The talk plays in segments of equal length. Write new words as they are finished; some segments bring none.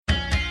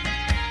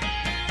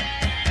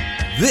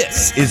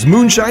This is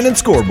Moonshine and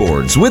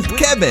Scoreboards with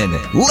Kevin,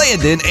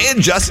 Landon,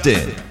 and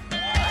Justin.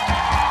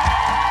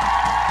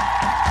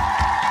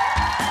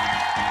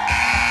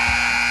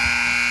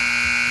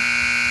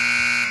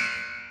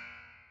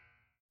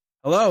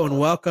 Hello and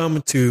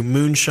welcome to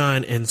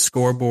Moonshine and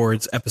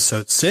Scoreboards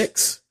episode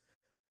 6.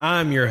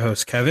 I'm your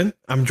host, Kevin.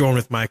 I'm joined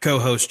with my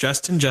co-host,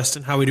 Justin.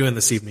 Justin, how are we doing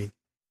this evening?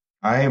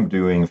 I am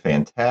doing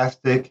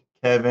fantastic,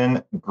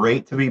 Kevin.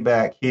 Great to be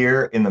back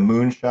here in the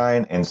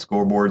Moonshine and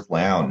Scoreboards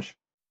lounge.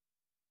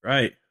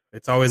 Right.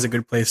 It's always a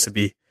good place to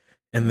be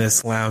in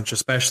this lounge,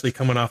 especially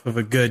coming off of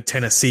a good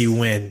Tennessee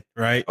win,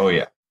 right? Oh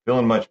yeah,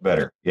 feeling much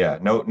better. Yeah,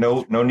 no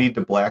need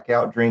to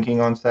blackout drinking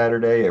on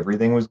Saturday.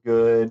 Everything was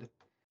good.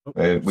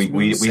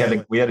 We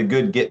had a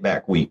good get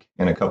back week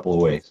in a couple of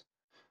ways.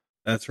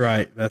 That's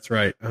right.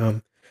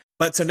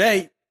 But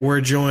today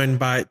we're joined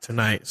by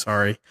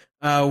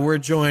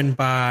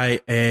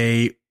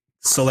a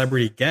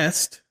celebrity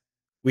guest.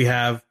 We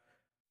have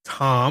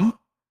Tom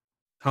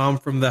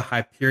from the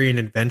Hyperion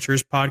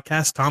Adventures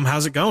podcast. Tom,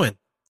 how's it going?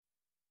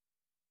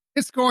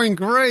 It's going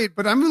great,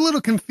 but I'm a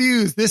little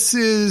confused. This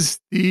is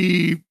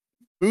the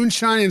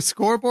Moonshine and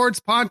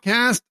Scoreboards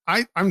podcast.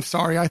 I'm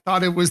sorry. I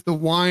thought it was the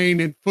Wine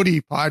and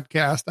Footy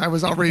podcast. I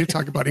was already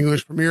talking about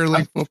English Premier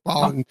League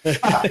football and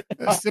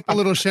sip a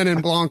little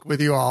Chenin Blanc with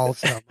you all.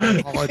 So my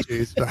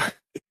apologies.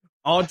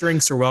 All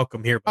drinks are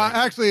welcome here.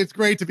 Actually, it's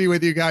great to be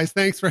with you guys.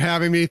 Thanks for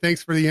having me.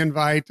 Thanks for the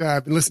invite.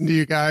 I've been listening to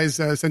you guys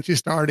since you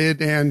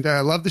started and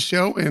love the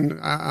show. And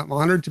I'm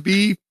honored to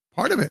be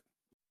part of it.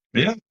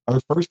 Yeah,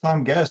 our first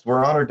time guest.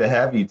 We're honored to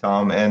have you,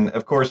 Tom. And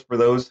of course, for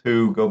those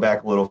who go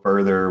back a little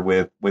further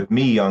with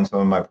me on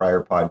some of my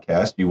prior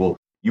podcasts, you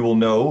will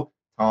know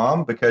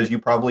Tom because you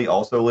probably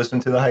also listen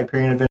to the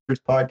Hyperion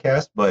Adventures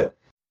podcast. But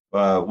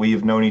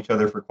we've known each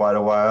other for quite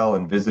a while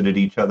and visited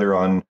each other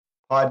on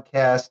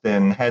podcast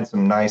and had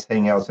some nice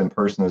hangouts in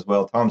person as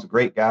well. Tom's a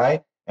great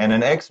guy and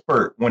an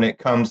expert when it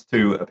comes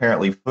to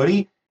apparently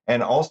footy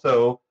and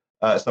also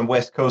some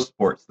West Coast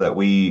sports that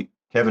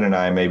Kevin and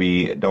I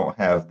maybe don't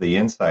have the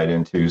insight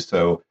into.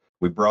 So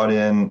we brought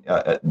in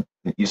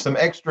some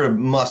extra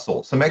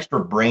muscle, some extra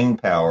brain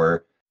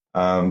power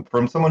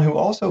from someone who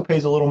also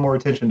pays a little more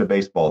attention to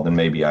baseball than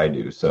maybe I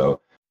do. So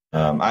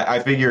I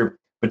figure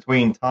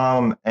between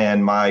Tom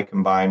and my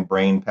combined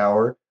brain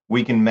power,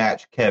 we can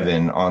match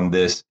Kevin on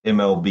this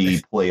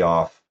MLB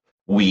playoff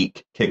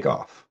week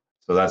kickoff.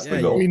 So that's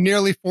the goal. We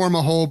nearly form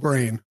a whole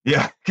brain.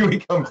 Yeah, we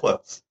come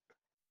close.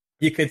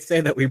 You could say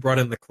that we brought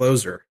in the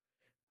closer.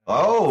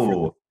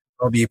 Oh.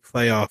 MLB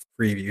playoff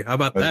preview. How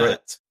about that?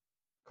 Right.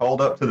 Called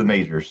up to the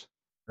majors.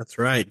 That's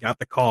right. Got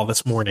the call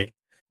this morning.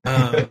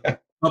 But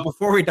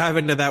before we dive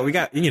into that, we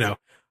got,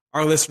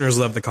 our listeners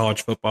love the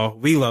college football.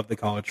 We love the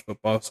college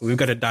football. So we've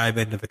got to dive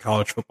into the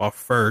college football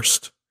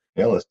first.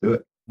 Yeah, let's do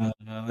it.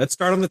 Let's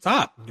start on the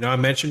top. I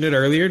mentioned it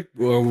earlier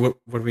when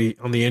we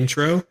on the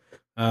intro,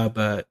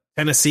 but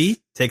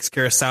Tennessee takes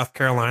care of South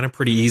Carolina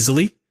pretty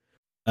easily.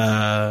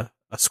 A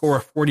score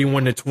of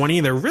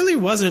 41-20. There really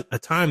wasn't a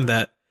time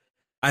that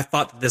I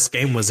thought that this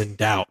game was in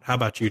doubt. How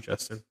about you,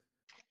 Justin?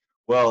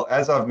 Well,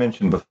 as I've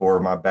mentioned before,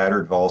 my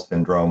battered Vol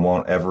syndrome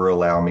won't ever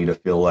allow me to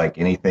feel like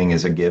anything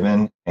is a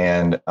given,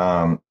 and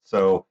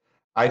so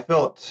I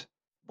felt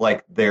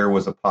like there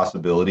was a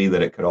possibility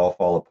that it could all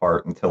fall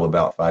apart until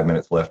about 5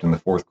 minutes left in the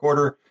fourth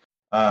quarter,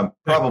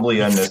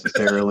 probably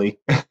unnecessarily.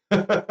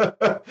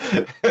 But,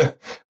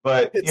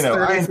 it's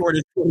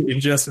 34-20,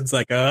 and Justin's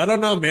like, I don't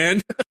know,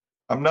 man.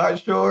 I'm not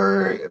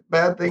sure.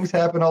 Bad things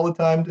happen all the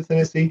time to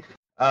Tennessee.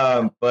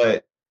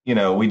 But,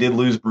 we did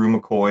lose Brew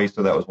McCoy,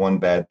 so that was one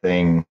bad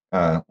thing.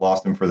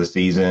 Lost him for the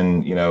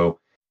season.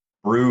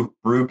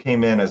 Brew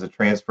came in as a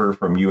transfer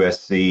from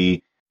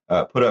USC.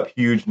 Put up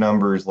huge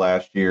numbers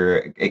last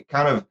year.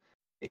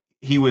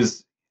 He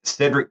was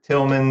Cedric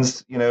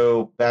Tillman's,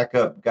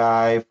 backup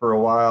guy for a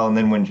while. And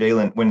then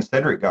when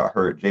Cedric got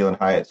hurt, Jalen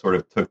Hyatt sort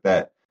of took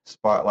that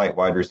spotlight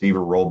wide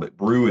receiver role. But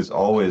Brew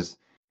is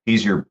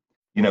he's your,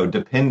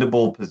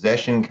 dependable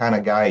possession kind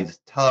of guy. He's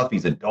tough.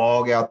 He's a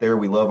dog out there.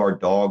 We love our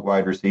dog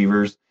wide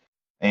receivers.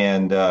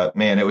 And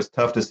man, it was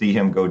tough to see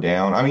him go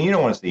down. I mean, you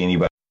don't want to see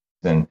anybody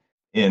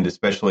end,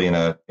 especially in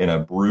a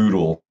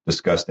brutal,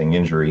 disgusting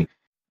injury.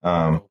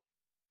 That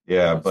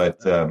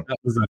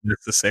was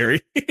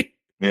unnecessary.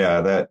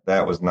 Yeah,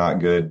 that was not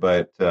good.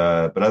 But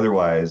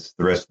otherwise,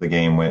 the rest of the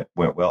game went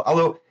well.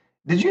 Although,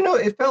 did you know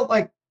it felt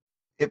like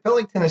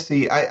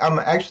Tennessee? I'm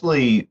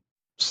actually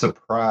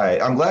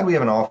surprised. I'm glad we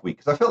have an off week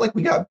because I felt like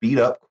we got beat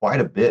up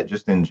quite a bit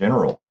just in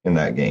general in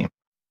that game.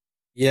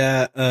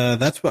 Yeah,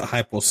 that's what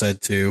Heupel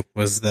said too.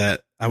 Was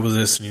that I was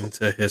listening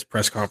to his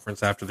press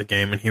conference after the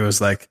game, and he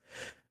was like,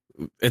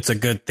 "It's a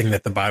good thing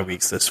that the bye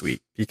week's this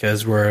week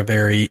because we're a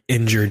very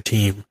injured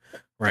team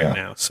right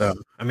now." So,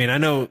 I mean, I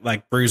know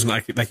like Brew's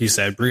like you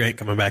said, Brew ain't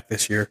coming back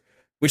this year,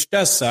 which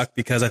does suck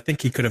because I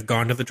think he could have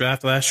gone to the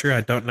draft last year.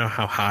 I don't know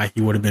how high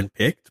he would have been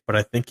picked, but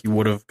I think he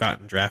would have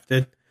gotten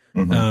drafted.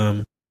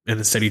 Mm-hmm. And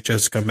instead he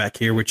chose to come back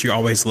here, which you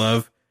always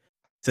love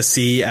to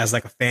see as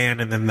like a fan.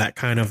 And then that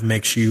kind of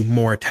makes you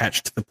more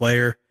attached to the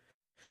player.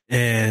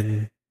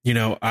 And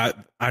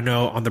I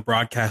know on the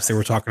broadcast they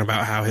were talking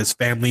about how his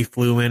family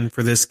flew in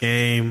for this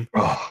game,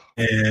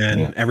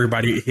 and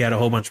everybody, he had a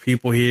whole bunch of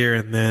people here,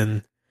 and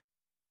then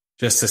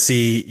just to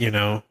see,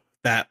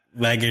 that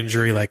leg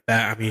injury like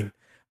that. I mean,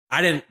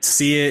 I didn't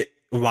see it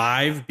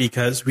live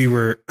because we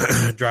were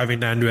driving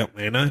down to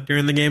Atlanta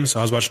during the game, so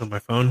I was watching on my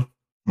phone.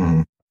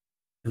 Mm-hmm.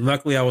 And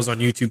luckily, I was on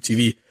YouTube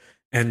TV,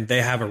 and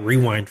they have a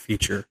rewind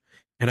feature,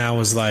 and I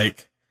was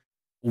like,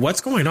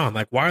 "What's going on?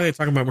 Like, why are they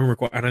talking about Boomer?"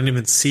 I didn't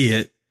even see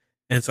it.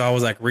 And so I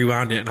was like,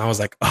 rewound it, and I was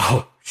like,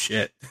 oh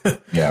shit.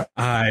 Yeah.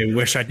 I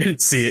wish I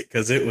didn't see it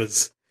because it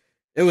was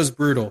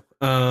brutal.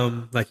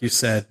 Like you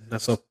said,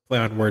 that's a play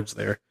on words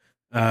there.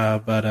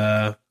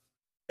 But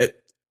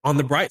on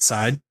the bright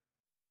side,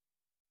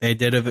 they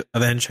did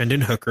avenge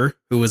Hendon Hooker,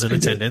 who was in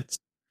attendance.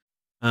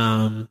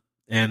 And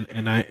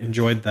I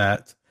enjoyed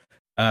that.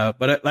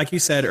 But like you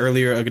said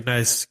earlier, a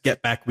nice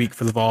get back week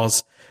for the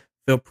Vols.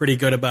 Feel pretty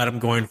good about them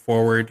going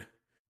forward.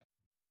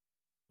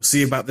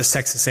 See about this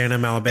Texas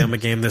A&M Alabama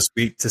game this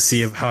week to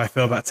see how I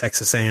feel about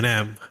Texas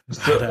A&M.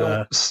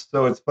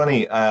 So it's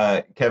funny,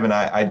 Kevin.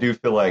 I do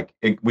feel like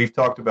we've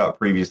talked about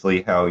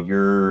previously how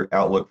your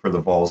outlook for the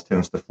Vols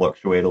tends to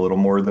fluctuate a little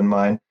more than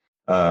mine.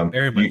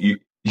 Very much.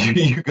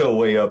 You go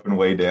way up and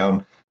way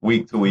down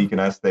week to week, and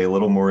I stay a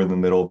little more in the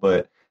middle.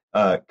 But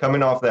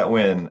coming off that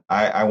win,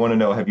 I want to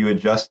know: have you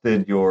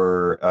adjusted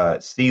your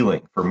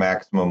ceiling for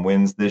maximum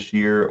wins this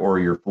year, or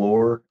your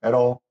floor at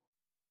all?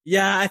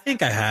 Yeah, I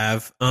think I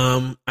have.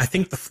 I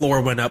think the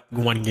floor went up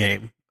one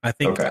game. I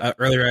think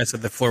earlier I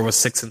said the floor was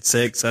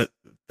 6-6.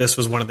 This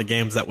was one of the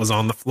games that was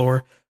on the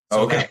floor.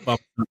 So that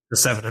bumped up to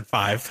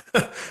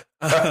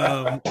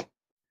 7-5.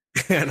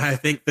 And I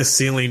think the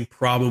ceiling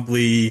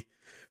probably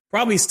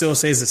still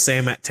stays the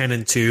same at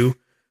 10-2.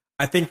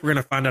 I think we're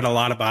going to find out a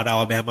lot about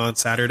Alabama on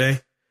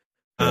Saturday.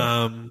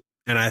 And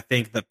I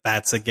think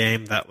that's a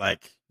game that,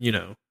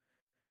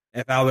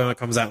 if Alabama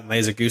comes out and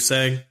lays a goose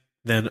egg,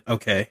 then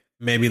okay.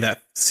 Maybe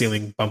that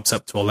ceiling bumps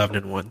up to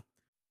 11-1.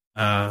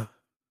 But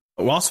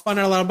we'll also find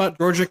out a lot about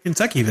Georgia,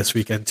 Kentucky this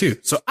weekend too.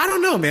 So I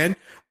don't know, man.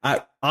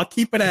 I'll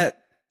keep it at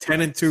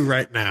 10-2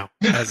 right now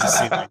as the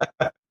ceiling,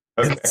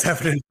 and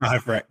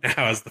 7-5 right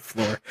now as the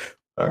floor.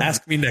 Right.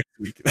 Ask me next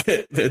week.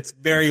 It's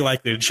very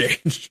likely to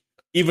change,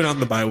 even on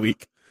the bye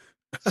week.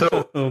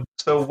 So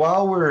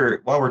while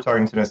we're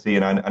talking Tennessee,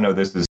 and I know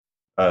this is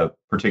a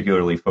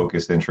particularly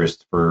focused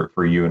interest for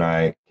you and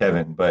I,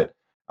 Kevin, but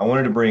I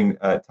wanted to bring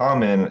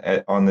Tom in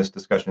on this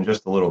discussion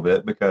just a little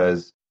bit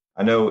because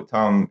I know,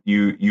 Tom,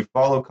 you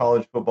follow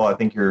college football. I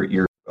think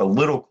you're a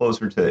little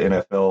closer to the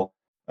NFL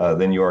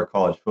than you are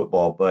college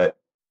football. But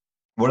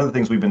one of the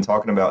things we've been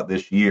talking about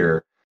this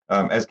year,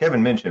 as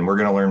Kevin mentioned, we're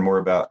going to learn more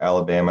about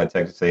Alabama,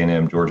 Texas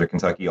A&M, Georgia,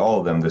 Kentucky, all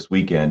of them this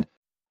weekend.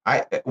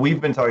 We've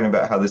been talking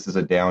about how this is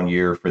a down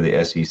year for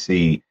the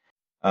SEC.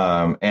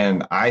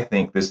 And I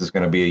think this is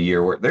going to be a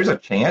year where there's a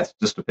chance,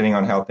 just depending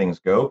on how things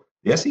go,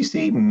 the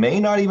SEC may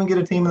not even get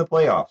a team in the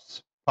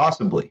playoffs,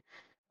 possibly,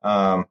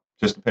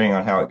 just depending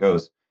on how it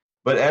goes.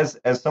 But as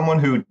someone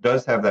who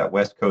does have that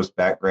West Coast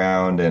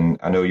background, and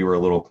I know you were a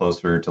little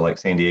closer to like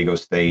San Diego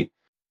State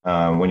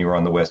when you were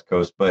on the West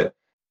Coast, but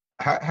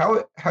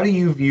how do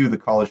you view the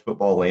college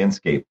football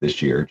landscape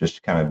this year,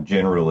 just kind of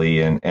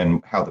generally,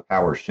 and how the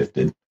power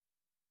shifted?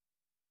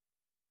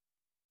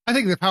 I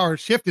think the power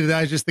shifted.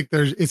 I just think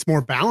it's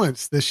more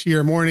balanced this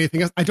year more than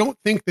anything else. I don't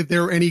think that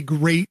there are any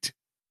great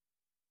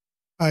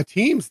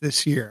teams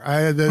this year.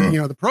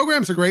 The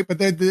programs are great,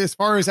 but as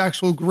far as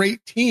actual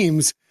great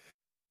teams,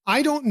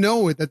 I don't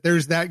know that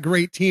there's that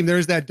great team.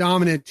 There's that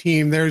dominant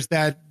team. There's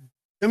that.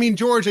 I mean,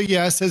 Georgia,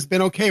 yes, has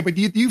been okay, but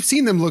you've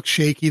seen them look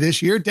shaky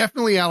this year.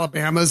 Definitely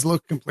Alabama's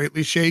look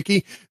completely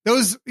shaky.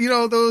 Those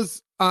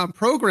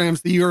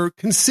programs that you're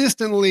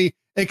consistently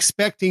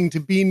expecting to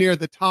be near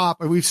the top,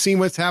 and we've seen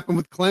what's happened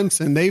with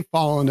Clemson. They've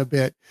fallen a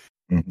bit.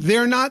 Mm-hmm.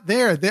 They're not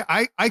there.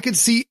 I could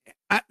see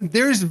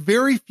there's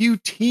very few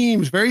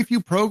teams, very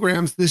few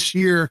programs this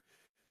year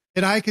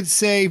that I could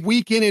say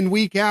week in and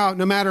week out,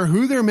 no matter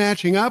who they're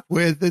matching up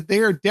with, that they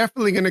are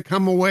definitely going to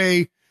come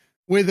away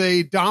with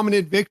a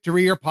dominant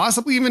victory or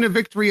possibly even a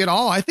victory at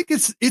all. I think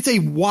it's a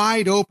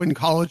wide open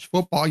college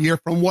football year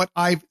from what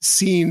I've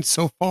seen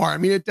so far. I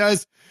mean, it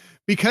does,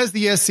 because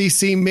the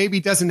SEC maybe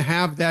doesn't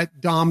have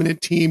that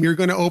dominant team. You're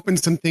going to open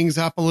some things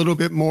up a little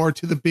bit more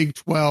to the Big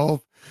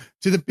 12,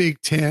 to the Big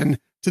 10,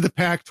 to the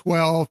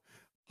Pac-12,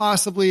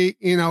 possibly,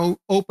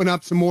 open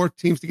up some more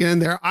teams to get in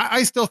there.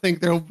 I still think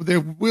there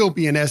will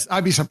be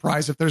I'd be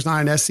surprised if there's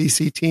not an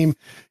SEC team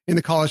in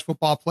the college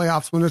football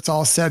playoffs when it's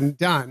all said and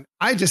done.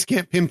 I just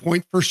can't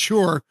pinpoint for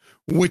sure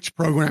which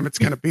program it's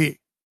going to be.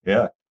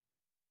 Yeah,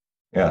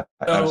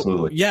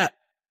 absolutely. Yeah,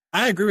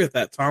 I agree with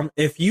that, Tom.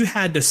 If you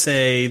had to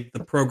say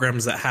the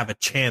programs that have a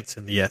chance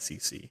in the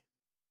SEC,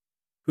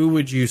 who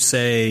would you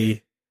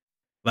say,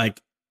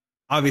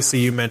 obviously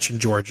you mentioned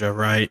Georgia,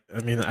 right?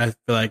 I mean, I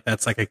feel like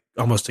that's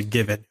almost a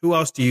given. Who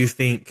else do you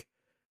think,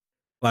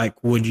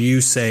 would you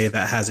say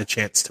that has a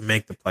chance to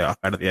make the playoff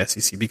out of the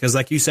SEC? Because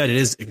like you said, it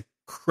is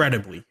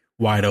incredibly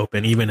wide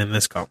open, even in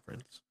this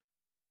conference.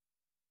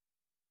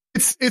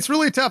 It's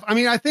really tough. I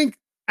mean, I think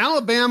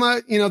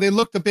Alabama, they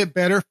looked a bit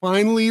better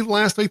finally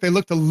last week. They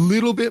looked a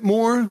little bit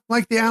more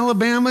like the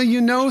Alabama,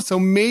 so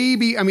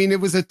maybe,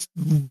 it was a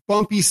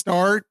bumpy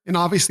start, and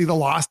obviously the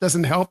loss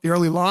doesn't help. The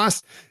early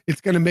loss, it's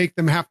going to make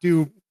them have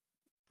to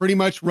pretty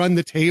much run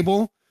the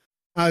table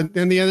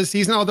in the other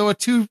season, although a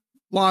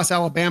 2-loss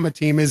Alabama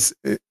team is,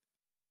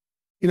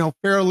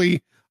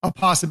 fairly a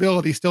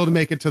possibility still to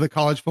make it to the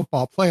college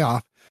football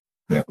playoff.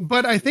 Yeah.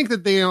 But I think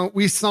that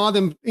we saw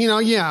them,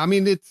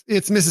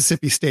 it's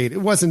Mississippi State. It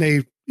wasn't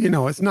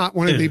it's not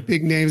one of the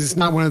big names. It's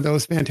not one of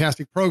those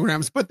fantastic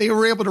programs, but they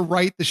were able to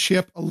right the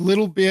ship a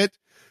little bit.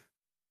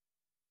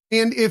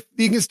 And if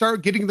you can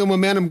start getting the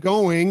momentum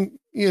going,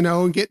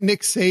 get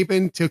Nick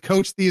Saban to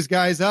coach these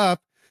guys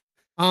up,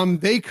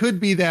 they could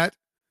be that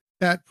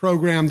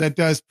program that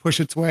does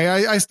push its way.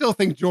 I still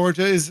think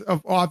Georgia is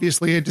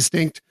obviously a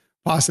distinct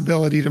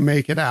possibility to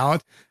make it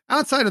out.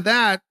 Outside of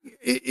that,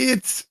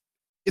 it's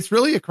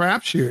really a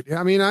crapshoot.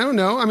 I don't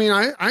know. I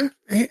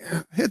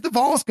the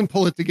Vols can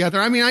pull it together.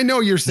 I know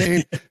you're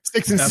saying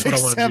 6 and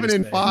 6, 7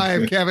 and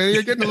 5, Kevin.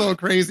 You're getting a little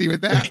crazy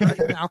with that right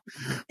now.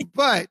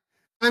 But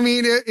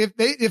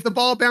if the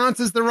ball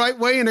bounces the right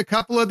way in a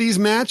couple of these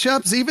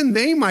matchups, even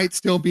they might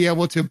still be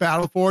able to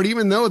battle for it,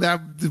 even though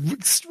that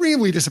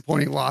extremely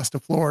disappointing loss to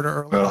Florida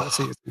early in the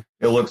season.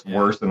 It looks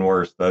worse and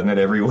worse, doesn't it?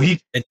 Every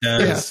week. It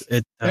does. Yes.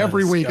 It does.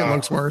 Every week it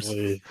looks worse.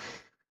 I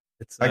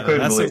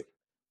couldn't believe.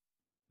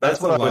 That's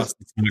what I was.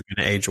 It's not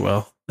going to age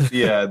well.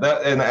 Yeah,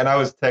 and I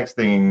was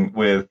texting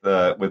with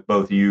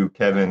both you,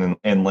 Kevin,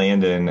 and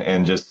Landon,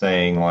 and just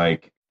saying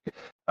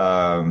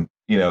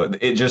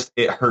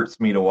it hurts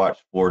me to watch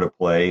Florida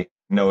play,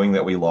 knowing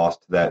that we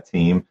lost to that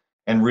team,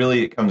 and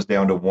really it comes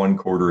down to one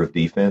quarter of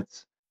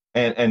defense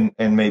and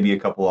maybe a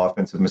couple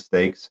offensive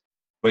mistakes,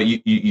 but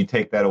you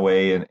take that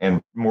away,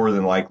 and more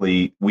than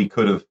likely we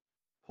could have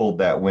pulled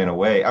that win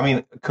away.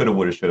 Could have,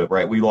 would have, should have,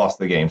 right? We lost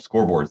the game.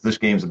 Scoreboards. This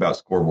game's about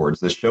scoreboards.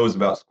 This show's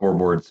about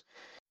scoreboards.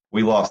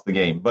 We lost the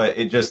game, but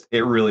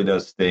it really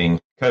does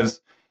sting, because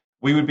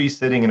we would be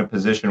sitting in a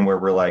position where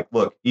we're like,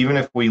 look, even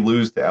if we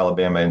lose to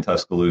Alabama in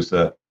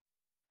Tuscaloosa,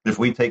 if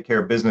we take care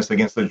of business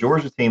against the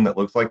Georgia team that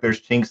looks like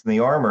there's chinks in the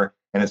armor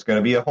and it's going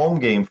to be a home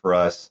game for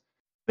us,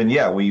 then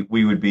yeah, we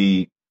would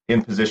be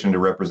in position to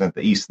represent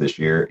the East this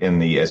year in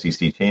the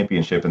SEC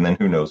championship, and then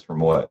who knows from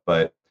what.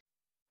 But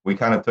we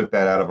kind of took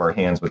that out of our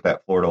hands with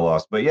that Florida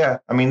loss. But yeah,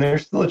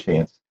 there's still a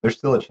chance. There's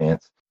still a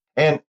chance.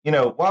 And,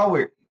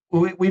 while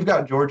we've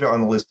got Georgia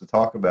on the list to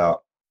talk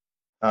about,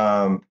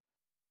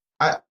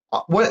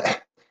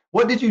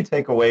 what did you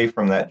take away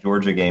from that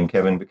Georgia game,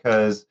 Kevin?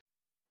 Because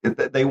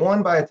they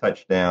won by a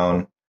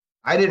touchdown.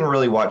 I didn't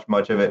really watch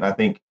much of it, and I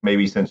think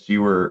maybe since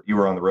you were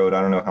on the road,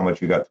 I don't know how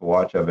much you got to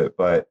watch of it,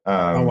 but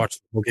I watched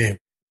the whole game.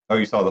 Oh,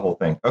 you saw the whole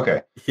thing.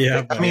 Okay.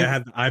 Yeah, I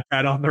had the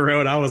iPad on the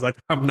road. I was like,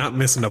 I'm not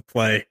missing a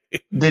play.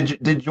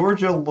 Did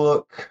Georgia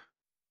look?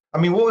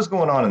 What was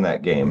going on in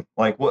that game?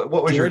 What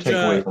was your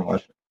takeaway from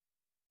watching?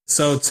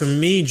 So to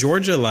me,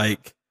 Georgia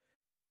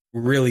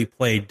really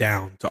played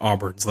down to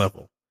Auburn's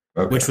level,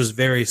 which was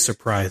very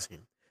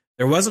surprising.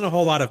 There wasn't a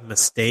whole lot of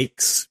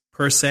mistakes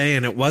per se,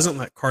 and it wasn't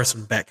like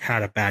Carson Beck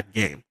had a bad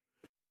game,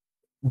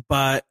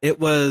 but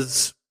it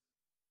was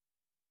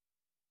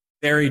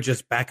very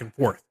just back and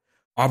forth.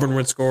 Auburn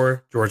would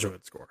score, Georgia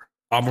would score.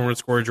 Auburn would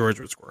score,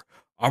 Georgia would score.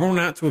 Auburn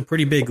went out to a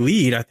pretty big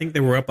lead. I think they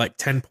were up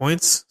 10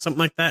 points, something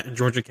like that, and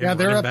Georgia came. Yeah,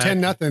 they're up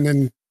 10-0,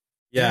 and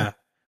yeah,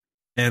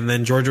 and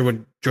then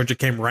Georgia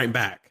came right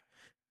back,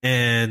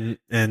 and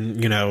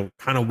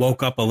kind of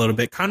woke up a little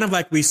bit, kind of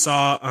like we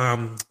saw.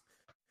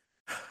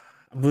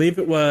 I believe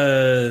it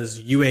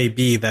was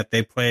UAB that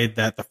they played,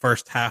 that the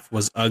first half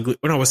was ugly.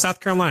 Oh, no, it was South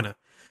Carolina.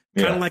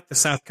 Kind of like the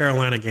South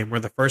Carolina game where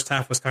the first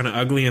half was kind of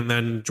ugly, and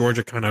then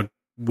Georgia kind of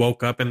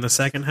woke up in the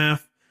second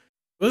half.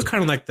 It was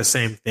kind of like the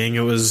same thing.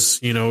 It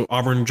was,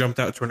 Auburn jumped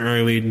out to an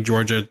early lead and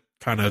Georgia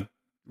kind of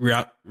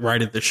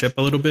righted the ship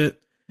a little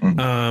bit.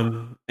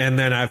 Mm-hmm. And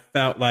then I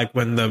felt like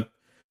to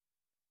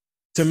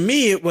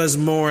me, it was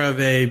more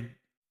of a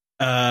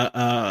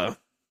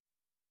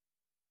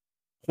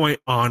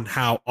point on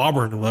how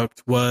Auburn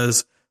looked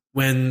was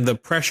when the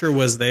pressure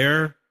was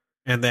there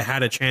and they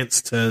had a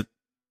chance to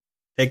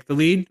take the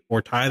lead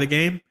or tie the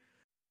game,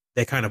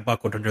 they kind of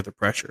buckled under the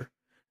pressure.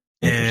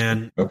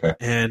 And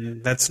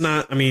that's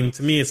not, to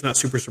me, it's not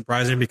super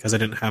surprising because I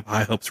didn't have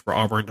high hopes for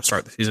Auburn to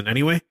start the season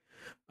anyway.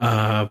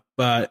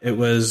 But it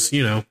was,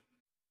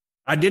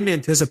 I didn't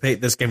anticipate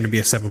this game to be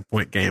a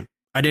 7-point game.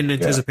 I didn't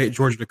anticipate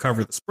Georgia to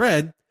cover the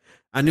spread.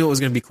 I knew it was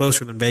going to be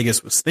closer than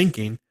Vegas was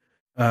thinking,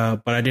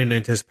 but I didn't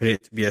anticipate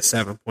it to be a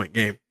 7-point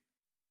game.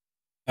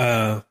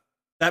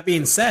 That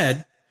being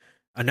said,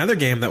 another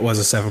game that was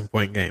a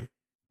 7-point game.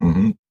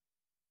 Mm-hmm.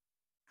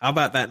 How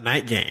about that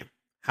night game?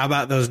 How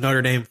about those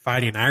Notre Dame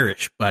Fighting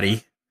Irish,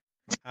 buddy?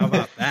 How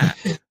about that?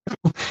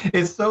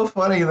 It's so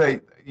funny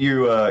that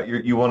you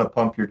want to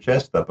pump your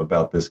chest up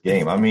about this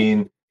game.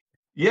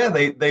 Yeah,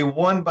 they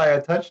won by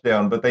a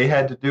touchdown, but they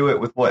had to do it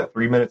with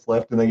 3 minutes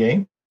left in the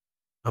game?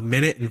 1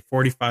 minute and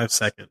 45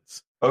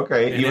 seconds.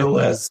 Okay, and even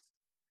less.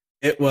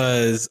 It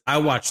was. I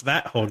watched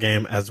that whole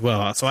game as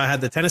well. So I had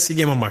the Tennessee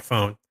game on my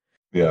phone,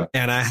 Yeah.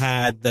 And I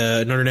had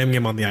the Notre Dame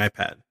game on the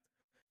iPad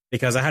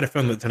because I had a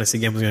feeling that the Tennessee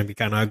game was going to be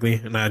kind of ugly,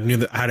 and I knew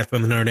that I had a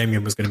feeling the Notre Dame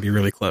game was going to be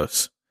really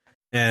close.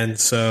 And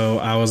so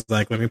I was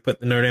like, let me put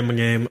the Notre Dame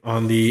game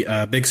on the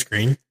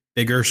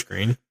bigger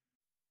screen.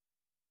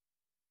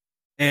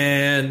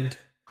 And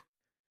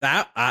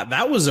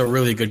that was a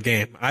really good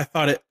game. I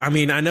thought it. I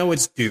mean, I know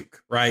it's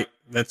Duke, right?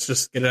 Let's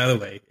just get it out of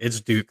the way. It's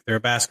Duke. They're a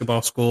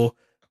basketball school.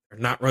 They're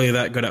not really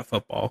that good at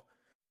football.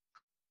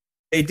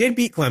 They did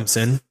beat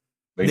Clemson.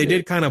 They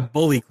did kind of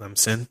bully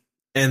Clemson,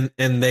 and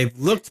they've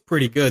looked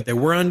pretty good. They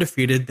were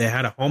undefeated. They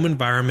had a home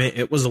environment.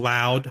 It was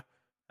loud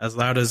as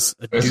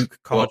a Duke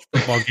college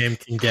football game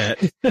can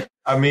get.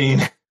 I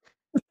mean,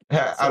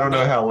 I don't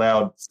know how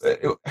loud.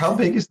 How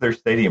big is their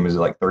stadium? Is it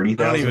like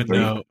 30,000? I don't even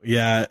know.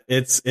 Yeah,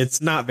 it's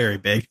not very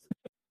big.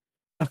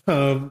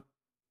 But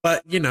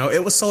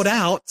it was sold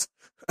out.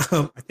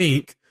 I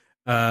think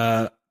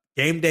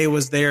game day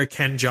was there.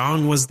 Ken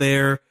Jeong was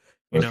there.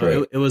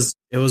 Right. It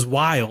was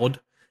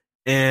wild,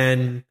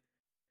 and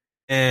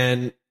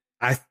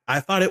I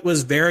thought it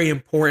was very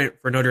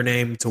important for Notre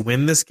Dame to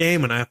win this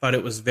game, and I thought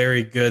it was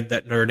very good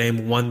that Notre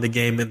Dame won the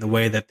game in the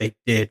way that they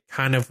did,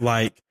 kind of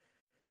like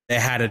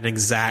they had an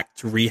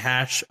exact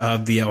rehash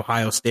of the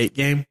Ohio State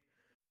game,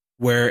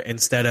 where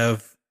instead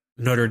of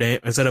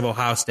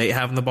Ohio State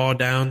having the ball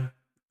down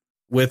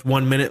with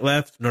 1 minute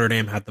left, Notre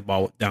Dame had the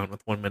ball down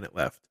with 1 minute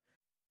left,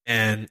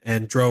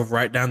 and drove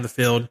right down the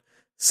field.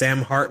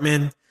 Sam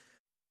Hartman.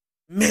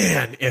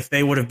 Man, if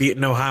they would have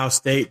beaten Ohio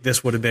State,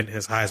 this would have been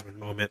his Heisman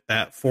moment.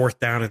 That 4th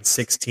down and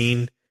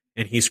 16,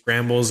 and he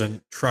scrambles and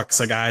trucks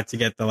a guy to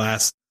get the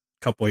last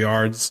couple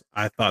yards.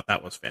 I thought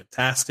that was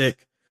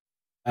fantastic.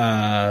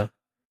 And,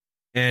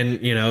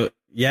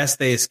 yes,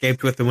 they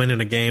escaped with the win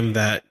in a game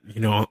that,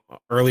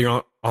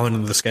 earlier on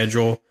in the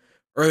schedule,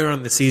 earlier on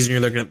in the season,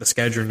 you're looking at the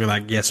schedule and you're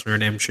like, yes, Notre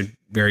Dame should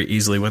very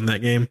easily win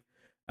that game.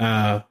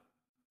 But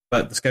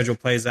the schedule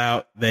plays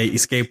out. They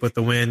escape with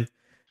the win.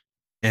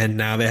 And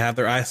now they have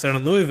their eyes set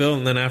on Louisville,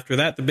 and then after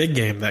that, the big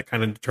game that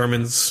kind of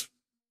determines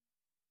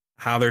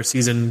how their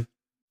season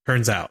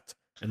turns out,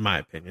 in my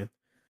opinion.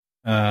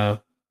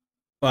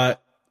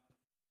 But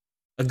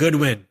a good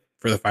win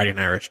for the Fighting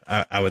Irish,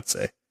 I would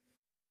say.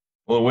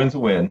 Well, a win's a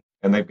win,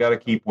 and they've got to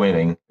keep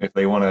winning if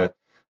they want to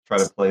try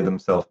to play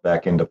themselves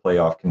back into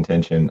playoff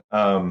contention.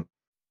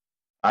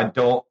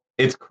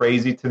 It's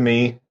crazy to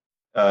me.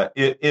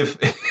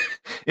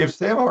 If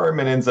Sam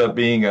Hartman ends up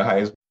being a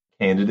Heisman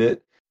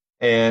candidate,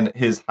 and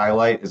his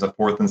highlight is a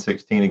 4th and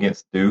 16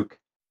 against Duke.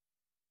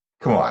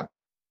 Come on.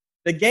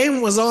 The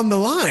game was on the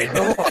line.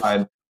 Come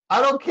on.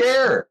 I don't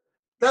care.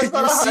 That's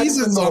not a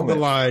season's on the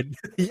line.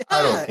 Yeah.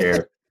 I don't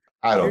care.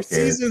 Your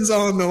season's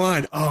on the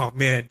line. Oh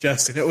man,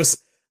 Justin,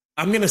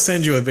 I'm going to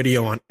send you a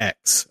video on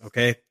X,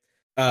 okay?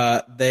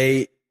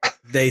 They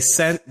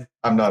sent.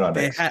 I'm not on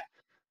X.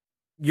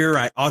 You're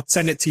right. I'll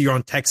send it to you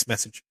on text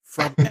message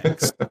from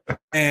X.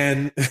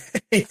 And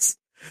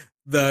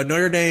the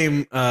Notre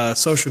Dame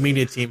social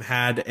media team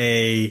had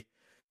the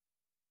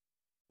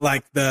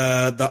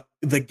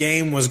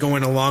game was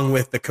going along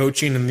with the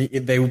coaching, and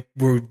they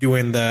were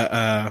doing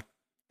the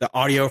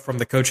audio from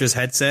the coach's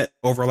headset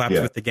overlapped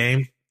with the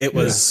game. It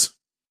was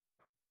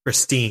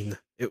pristine.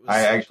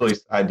 I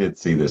did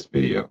see this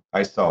video.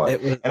 I saw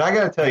it. And I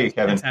got to tell you,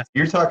 Kevin, fantastic.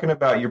 You're talking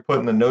about you're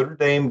putting the Notre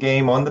Dame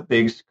game on the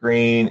big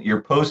screen.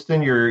 You're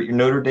posting your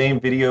Notre Dame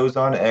videos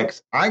on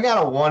X. I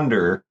got to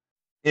wonder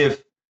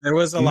if there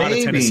was a lot of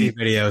Tennessee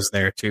videos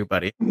there too,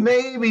 buddy.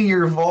 Maybe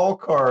your Vol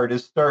card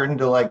is starting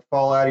to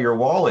fall out of your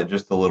wallet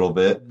just a little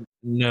bit.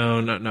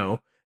 No.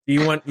 Do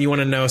you want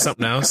to know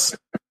something else?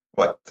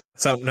 What?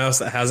 Something else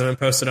that hasn't been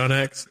posted on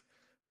X?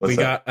 What's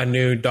got a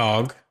new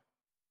dog.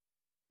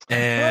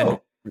 And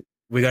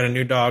we got a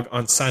new dog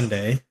on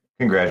Sunday.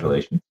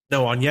 Congratulations.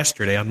 No, on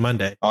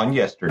Monday. On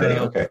yesterday,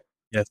 okay.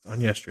 Yes,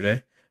 on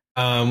yesterday.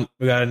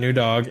 We got a new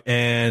dog,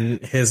 and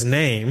his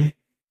name,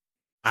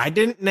 I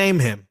didn't name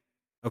him,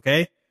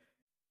 okay?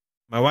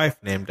 My wife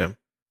named him.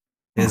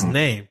 His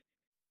name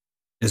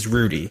is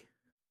Rudy.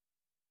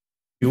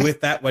 Do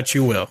with that what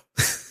you will.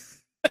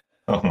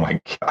 Oh,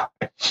 my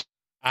gosh.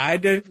 I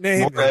didn't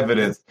name him. More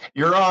evidence.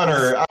 Your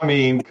Honor, I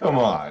mean, come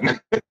on.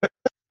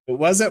 It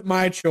wasn't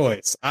my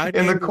choice.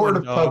 In the court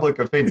of public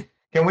opinion.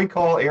 Can we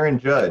call Aaron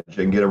Judge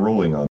and get a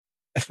ruling on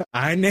it?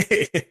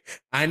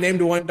 I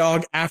named one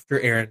dog after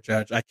Aaron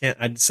Judge. I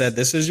said,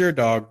 this is your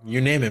dog.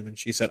 You name him. And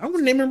she said, I'm going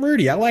to name him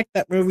Rudy. I like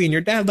that movie, and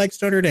your dad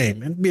likes Notre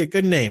Dame. It'd be a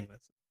good name.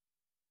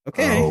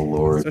 Okay. Oh,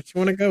 Lord. That's what you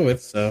want to go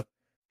with. So,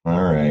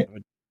 all right.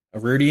 A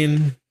Rudy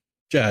and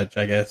Judge,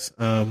 I guess.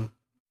 Well,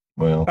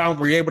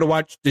 were you able to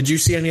watch? Did you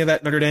see any of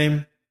that Notre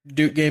Dame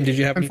Duke game? Did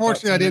you have?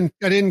 Unfortunately,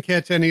 I didn't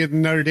catch any of the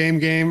Notre Dame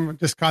game.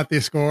 Just caught the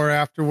score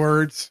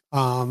afterwards.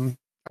 I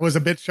was a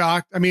bit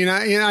shocked. I mean,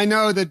 I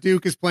know that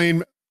Duke is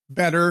playing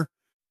better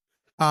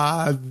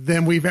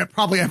than we've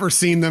probably ever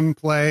seen them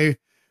play.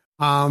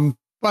 But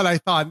I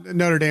thought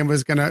Notre Dame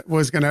was gonna,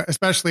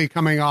 especially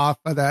coming off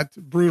of that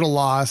brutal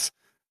loss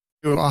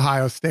to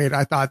Ohio State.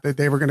 I thought that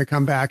they were going to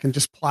come back and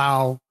just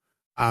plow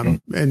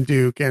and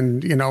Duke,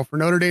 and for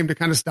Notre Dame to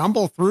kind of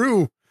stumble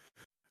through,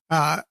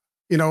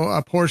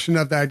 a portion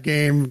of that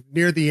game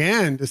near the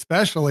end,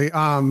 especially.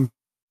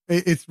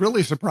 It's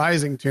really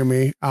surprising to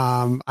me.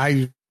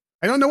 I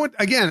don't know what,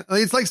 again,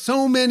 it's like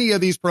so many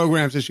of these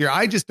programs this year.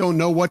 I just don't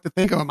know what to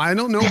think of them. I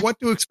don't know what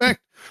to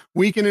expect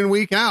week in and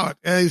week out.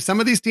 Some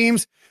of these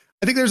teams,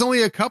 I think there's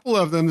only a couple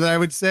of them that I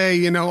would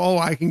say,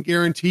 I can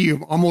guarantee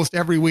you almost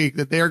every week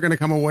that they're going to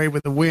come away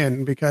with a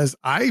win, because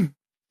I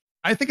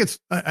think it's,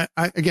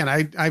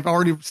 I've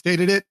already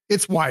stated it.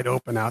 It's wide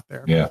open out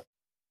there. Yeah.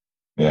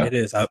 It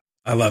is.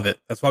 I love it.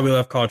 That's why we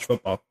love college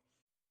football.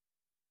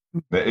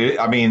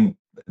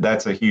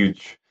 That's a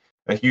huge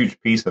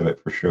piece of it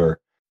for sure.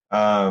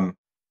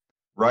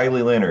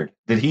 Riley Leonard,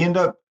 did he end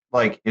up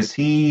is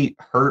he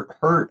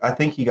hurt? I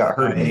think he got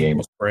hurt in the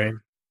game.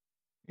 Sprain.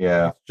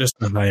 Yeah. It's just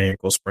a high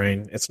ankle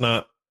sprain. It's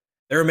not,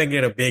 they were making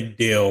it a big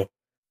deal.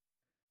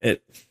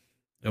 It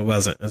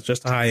wasn't. It's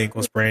just a high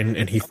ankle sprain,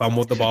 and he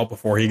fumbled the ball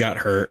before he got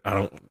hurt.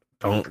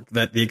 Don't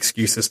let the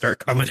excuses start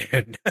coming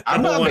in.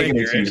 I'm not making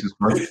excuses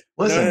for him.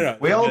 Listen, no.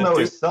 We all know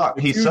he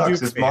sucks. He sucks.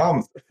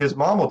 His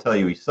mom will tell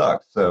you he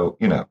sucks. So,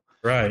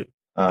 Right.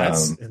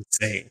 That's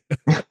insane.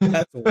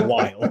 That's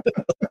wild.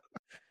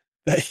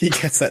 That he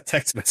gets that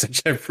text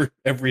message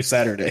every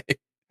Saturday.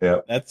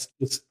 Yeah. That's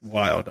just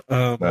wild.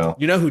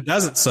 You know who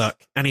doesn't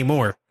suck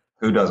anymore?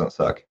 Who doesn't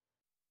suck?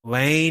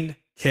 Lane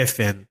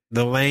Kiffin,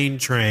 the Lane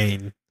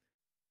train.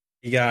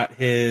 He got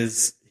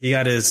his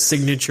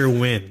signature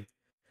win,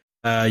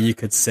 you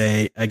could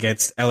say,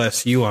 against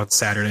LSU on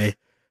Saturday.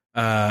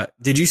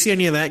 Did you see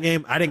any of that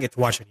game? I didn't get to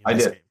watch any of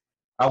this game.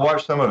 I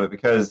watched some of it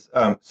because,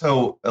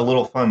 so a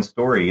little fun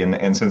story,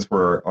 and since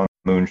we're on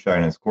the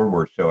Moonshine and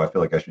Scoreboard show, I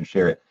feel like I should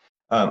share it.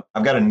 I've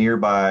got a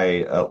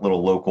nearby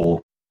little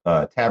local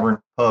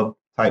tavern pub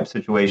type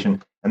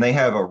situation, and they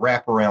have a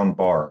wraparound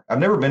bar. I've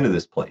never been to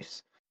this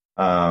place.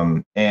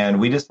 And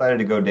we decided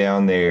to go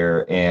down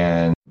there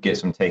and get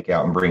some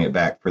takeout and bring it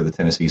back for the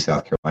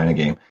Tennessee-South Carolina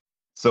game.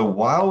 So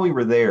while we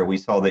were there, we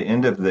saw the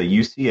end of the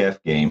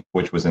UCF game,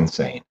 which was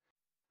insane.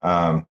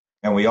 And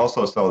we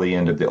also saw the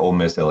end of the Ole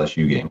Miss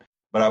LSU game.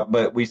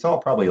 But we saw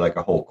probably like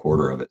a whole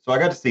quarter of it. So I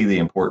got to see the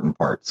important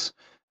parts,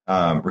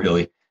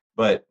 really.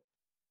 But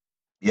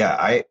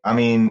yeah, I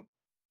mean,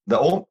 the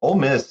Ole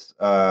Miss,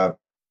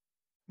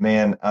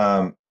 man,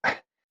 I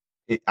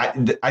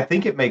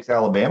think it makes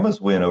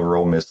Alabama's win over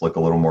Ole Miss look a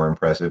little more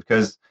impressive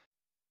because,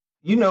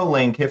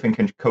 Lane Kiffin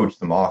can coach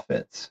some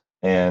offense,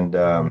 and,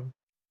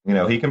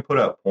 he can put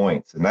up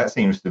points. And that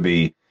seems to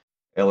be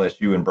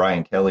LSU and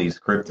Brian Kelly's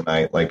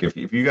kryptonite. Like if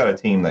you got a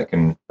team that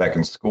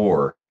can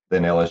score,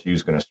 then LSU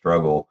is going to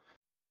struggle.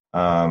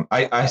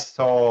 I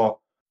saw,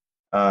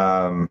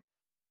 the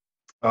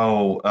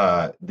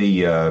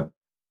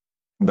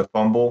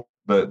fumble,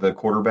 the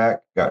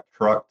quarterback got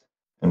trucked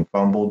and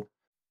fumbled.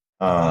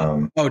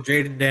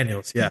 Jaden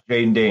Daniels. Yeah.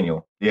 Jaden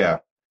Daniel. Yeah.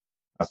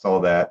 I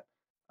saw that.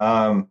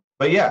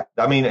 But yeah,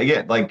 I mean,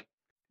 again,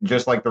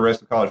 just like the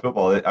rest of college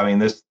football, I mean,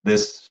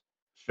 this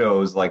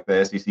shows like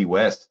the SEC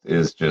West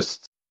is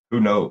just, who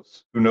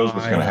knows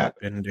what's going to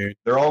happen, dude.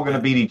 They're all going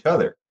to beat each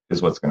other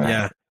is what's going to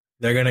happen.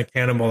 They're going to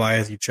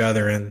cannibalize each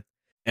other. And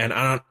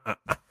I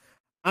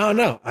don't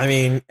know. I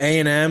mean,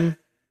 A&M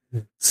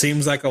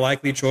seems like a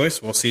likely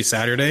choice. We'll see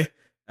Saturday.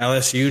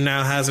 LSU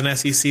now has an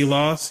SEC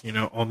loss.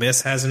 Ole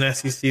Miss has an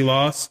SEC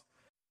loss.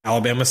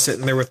 Alabama's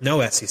sitting there with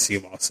no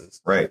SEC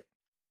losses. Right.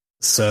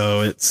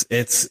 So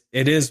it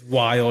is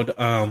wild.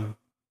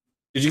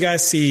 Did you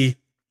guys see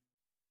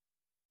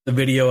the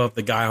video of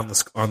the guy on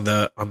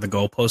the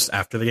goalpost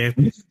after the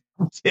game?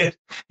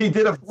 He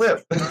did a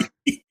flip.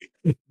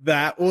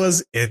 That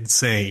was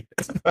insane.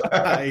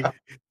 I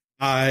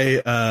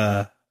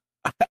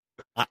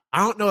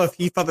don't know if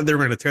he thought that they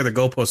were going to tear the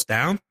goalpost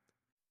down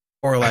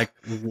or like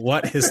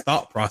what his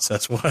thought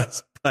process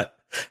was. But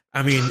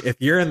I mean, if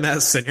you're in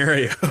that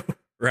scenario,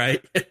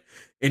 right,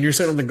 and you're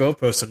sitting on the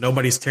goalpost and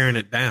nobody's tearing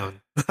it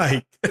down,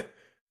 like,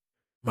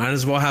 might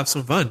as well have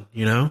some fun,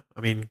 I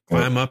mean,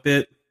 climb up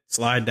it,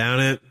 slide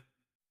down it,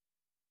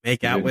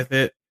 make out with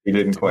it. He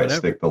didn't quite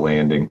stick the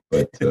landing,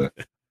 but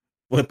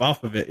flip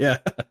off of it. Yeah.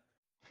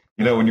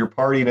 When you're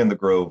partying in the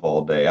Grove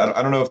all day,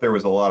 I don't know if there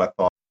was a lot of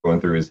thought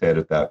going through his head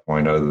at that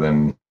point other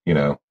than,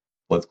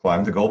 let's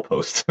climb the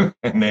goalpost.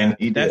 And then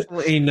he did.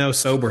 Definitely no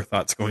sober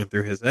thoughts going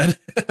through his head.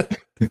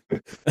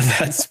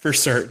 That's for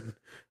certain.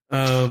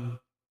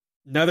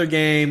 Another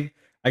game,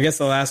 I guess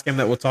the last game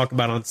that we'll talk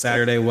about on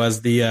Saturday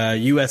was the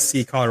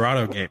USC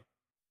Colorado game.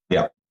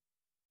 Yeah.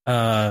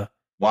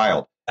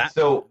 Wild.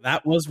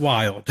 That was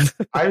wild.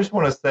 I just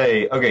want to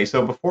say, okay,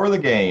 so before the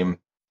game,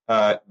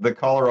 the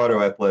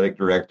Colorado athletic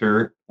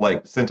director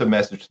sent a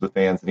message to the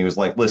fans, and he was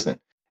like, listen,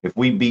 if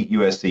we beat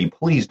USC,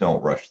 please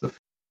don't rush the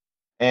field.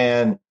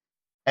 And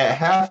at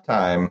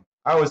halftime,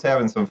 I was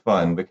having some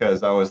fun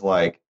because I was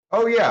like,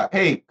 oh yeah,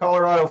 hey,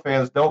 Colorado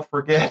fans, don't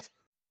forget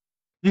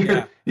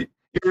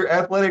your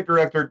athletic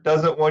director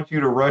doesn't want you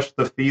to rush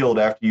the field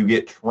after you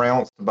get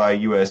trounced by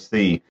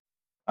USC.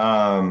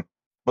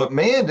 But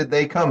man, did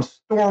they come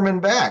storming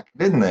back,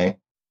 didn't they?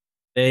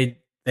 They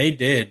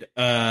did.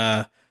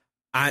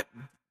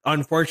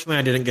 Unfortunately,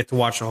 I didn't get to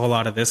watch a whole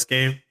lot of this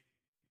game.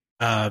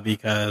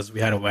 because we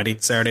had a wedding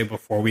Saturday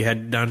before we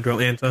had done to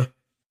Atlanta.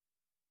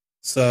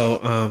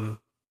 So,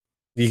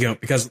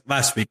 because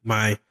last week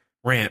my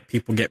rant,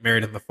 people get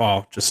married in the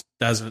fall, just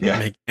doesn't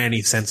make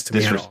any sense to me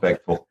at all.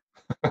 Disrespectful.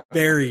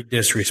 Very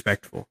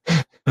disrespectful.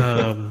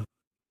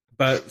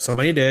 But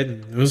somebody did,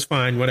 and it was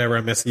fine. Whatever.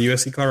 I missed the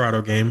USC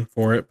Colorado game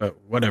for it,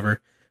 but whatever.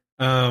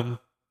 I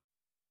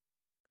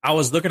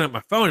was looking at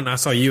my phone and I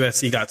saw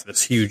USC got to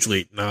this huge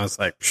lead, and I was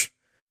like,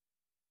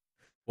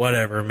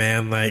 whatever,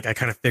 man. Like, I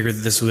kind of figured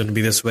that this was going to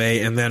be this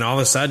way, and then all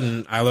of a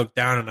sudden I look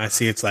down and I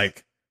see it's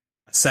like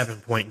a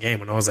 7-point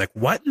game, and I was like,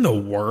 what in the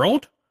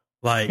world?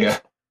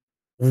 Like,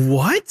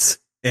 what?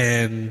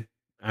 And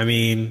I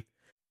mean,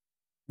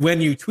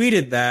 when you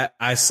tweeted that,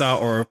 I saw,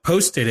 or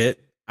posted it,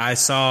 I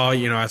saw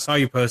you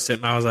post it,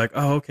 and I was like,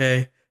 oh,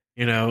 okay.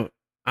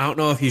 I don't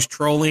know if he's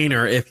trolling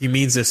or if he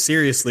means this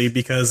seriously,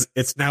 because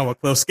it's now a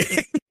close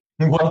game.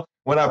 Well,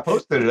 when I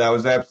posted it, I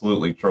was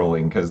absolutely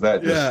trolling, because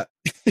that just,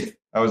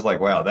 I was like,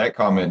 wow, that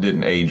comment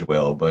didn't age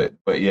well. But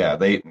yeah,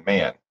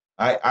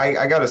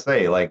 I got to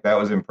say, like, that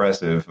was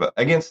impressive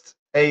against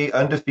a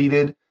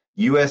undefeated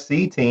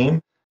USC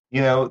team,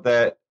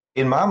 that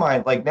in my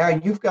mind, like, now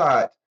you've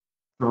got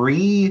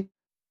 3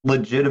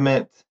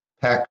 legitimate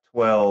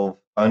Pac-12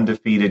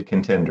 undefeated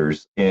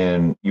contenders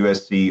in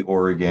USC,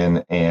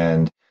 Oregon,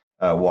 and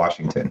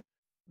Washington,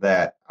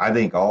 that I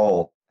think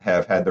all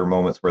have had their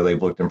moments where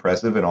they've looked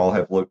impressive, and all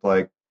have looked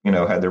like,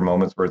 had their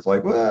moments where it's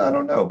like, well, I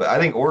don't know. But I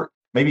think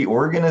maybe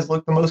Oregon has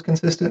looked the most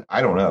consistent.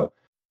 I don't know.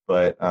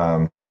 But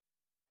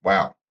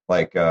wow,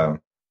 like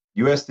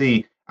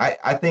USC,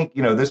 I think,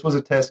 this was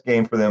a test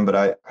game for them,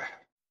 but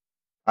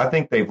I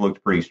think they've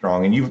looked pretty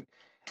strong. And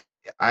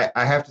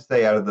I have to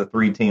say, out of the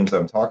 3 teams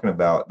I'm talking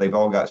about, they've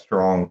all got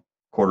strong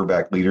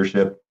quarterback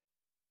leadership.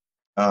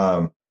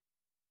 I'm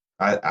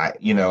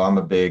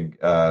a big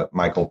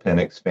Michael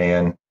Penix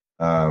fan,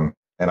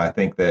 and I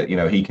think that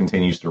he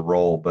continues to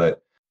roll.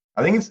 But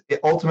I think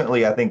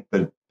ultimately, I think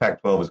the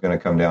Pac-12 is going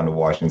to come down to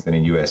Washington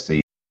and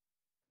USC.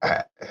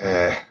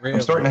 Really?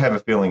 I'm starting to have a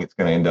feeling it's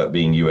going to end up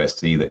being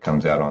USC that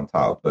comes out on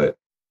top, but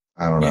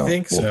I don't know. You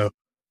think so?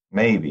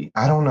 Maybe.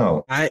 I don't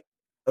know.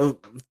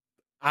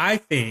 I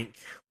think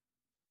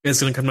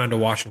it's going to come down to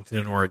Washington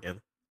and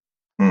Oregon.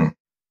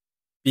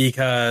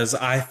 Because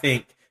I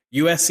think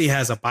USC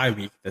has a bye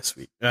week this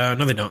week. No,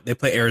 they don't. They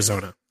play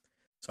Arizona.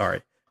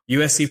 Sorry.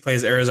 USC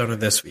plays Arizona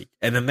this week.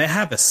 And then they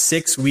have a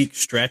 6-week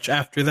stretch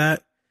after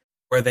that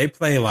where they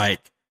play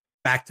like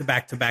back to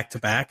back to back to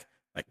back.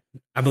 Like,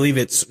 I believe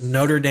it's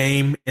Notre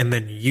Dame and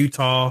then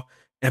Utah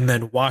and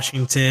then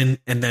Washington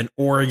and then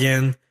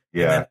Oregon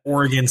and then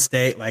Oregon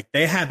State. Like,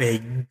 they have a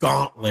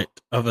gauntlet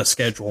of a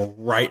schedule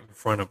right in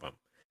front of them.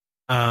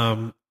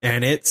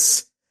 And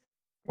it's...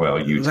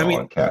 Well,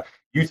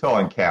 Utah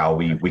and Cal,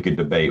 we could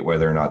debate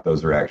whether or not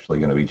those are actually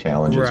going to be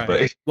challenges.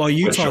 Right. But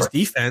Utah's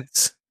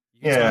defense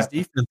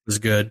was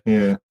good.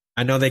 Yeah,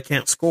 I know they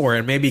can't score,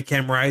 and maybe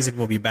Cam Rising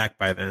will be back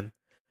by then.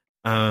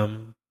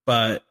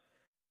 But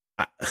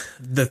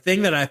the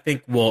thing that I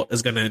think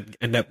is going to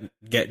end up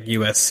getting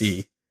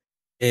USC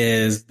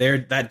is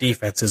that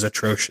defense is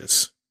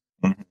atrocious.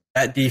 Mm-hmm.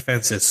 That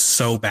defense is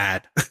so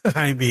bad.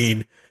 I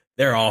mean,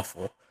 they're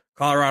awful.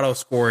 Colorado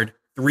scored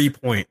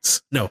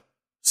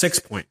 6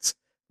 points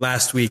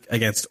last week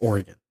against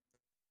Oregon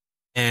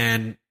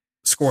and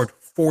scored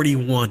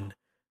 41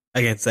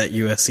 against that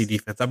USC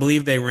defense. I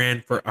believe they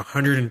ran for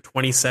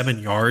 127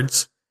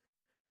 yards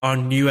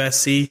on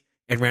USC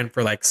and ran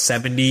for like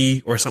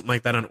 70 or something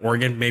like that on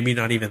Oregon. Maybe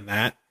not even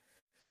that.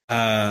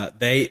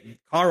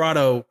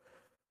 Colorado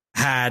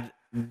had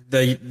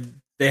the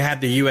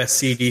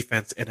USC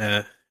defense in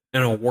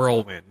a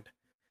whirlwind,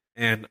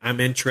 and I'm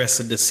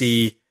interested to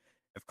see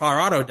if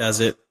Colorado does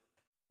it.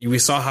 We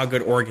saw how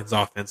good Oregon's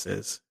offense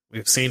is.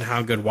 We've seen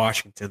how good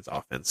Washington's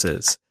offense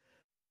is.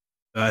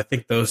 I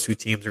think those 2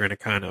 teams are going to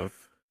kind of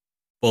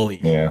bully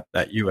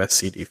that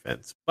USC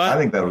defense. But I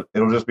think that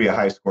it'll just be a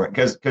high score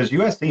because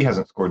USC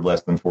hasn't scored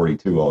less than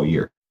 42 all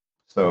year.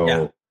 So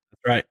that's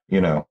right.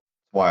 It's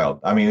wild.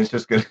 I mean, it's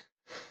just good.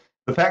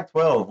 The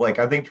Pac-12, like,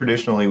 I think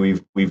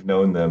traditionally we've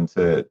known them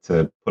to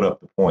put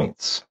up the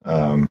points.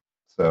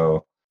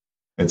 So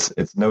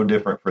it's no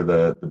different for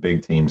the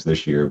big teams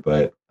this year.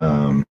 But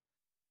Tom,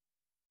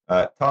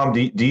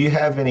 do you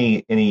have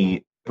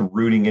any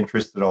rooting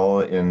interest at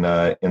all in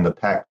the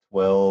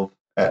Pac-12?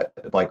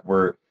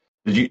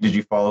 Did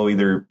you follow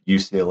either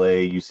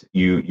UCLA,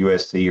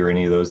 USC, or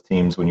any of those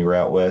teams when you were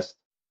out west?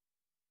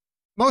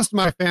 Most of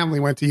my family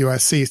went to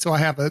USC, so I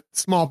have a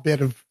small bit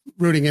of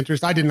rooting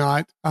interest. I did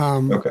not,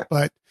 okay,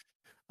 but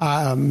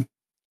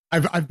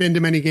I've been to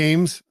many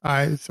games,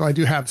 so I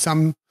do have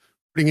some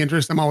rooting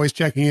interest. I'm always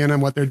checking in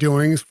on what they're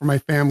doing for my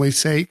family's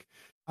sake.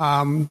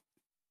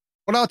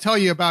 What I'll tell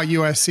you about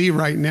USC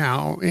right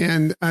now,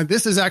 and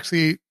this is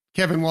actually,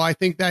 Kevin, I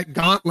think that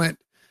gauntlet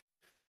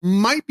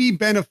might be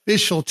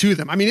beneficial to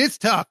them. I mean, it's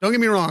tough. Don't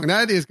get me wrong.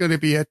 That is going to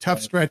be a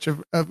tough stretch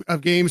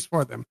of games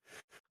for them.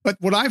 But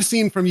what I've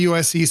seen from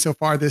USC so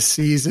far this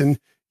season,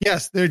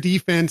 yes, their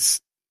defense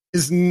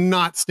is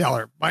not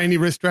stellar by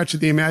any stretch of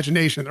the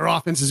imagination. Their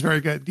offense is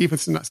very good.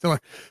 Defense is not stellar,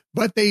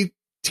 but they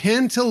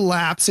tend to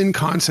lapse in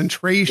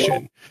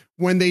concentration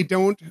when they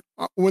don't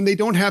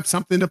have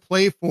something to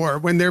play for.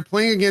 When they're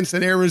playing against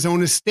an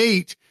Arizona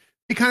State,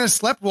 they kind of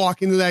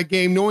sleptwalk into that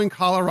game knowing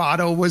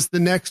Colorado was the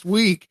next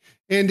week,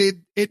 and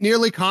it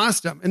nearly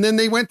cost them. And then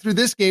they went through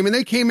this game and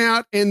they came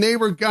out and they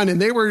were gunning.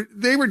 They were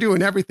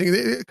doing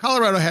everything.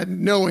 Colorado had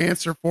no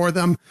answer for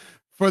them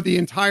for the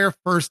entire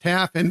first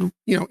half and,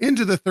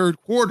 into the third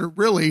quarter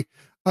really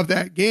of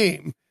that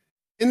game.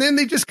 And then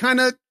they just kind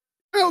of,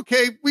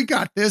 okay, we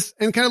got this,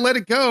 and kind of let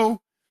it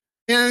go.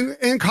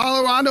 And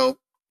Colorado,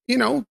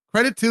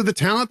 credit to the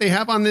talent they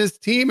have on this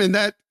team, and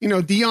that,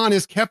 Deion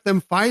has kept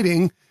them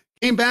fighting,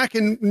 came back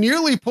and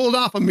nearly pulled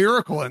off a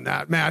miracle in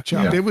that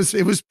matchup. Yeah.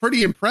 It was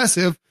pretty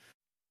impressive.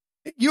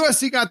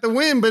 USC got the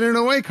win, but in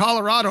a way,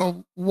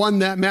 Colorado won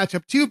that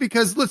matchup too,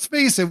 because let's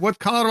face it, what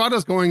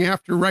Colorado's going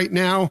after right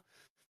now,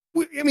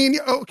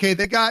 okay,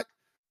 they got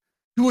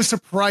to a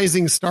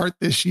surprising start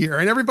this year,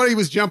 and everybody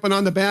was jumping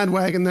on the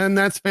bandwagon, then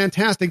that's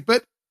fantastic.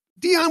 But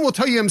Deion will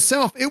tell you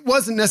himself, it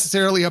wasn't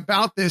necessarily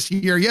about this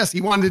year. Yes,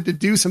 he wanted to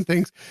do some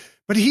things,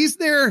 but he's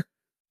there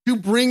to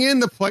bring in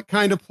the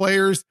kind of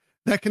players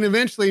that can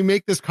eventually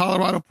make this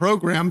Colorado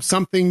program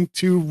something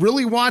to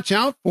really watch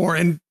out for.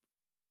 And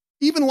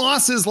even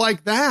losses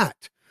like that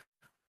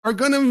are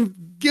going to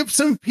give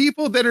some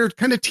people that are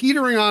kind of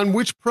teetering on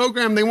which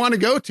program they want to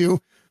go to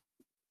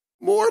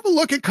more of a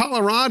look at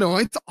Colorado.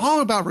 It's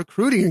all about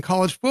recruiting in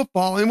college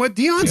football. And what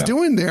Deion's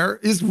doing there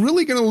is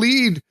really going to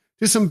lead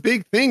to some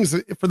big things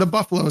for the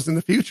Buffaloes in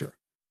the future.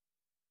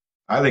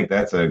 I think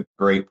that's a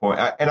great point.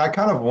 And I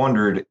kind of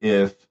wondered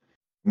if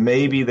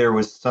maybe there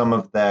was some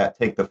of that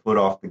take the foot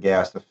off the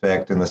gas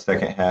effect in the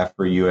second half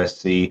for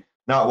USC.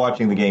 Not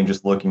watching the game,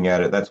 just looking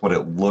at it, that's what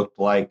it looked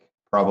like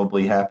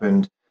probably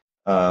happened.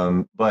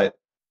 But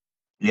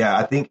yeah,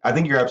 I think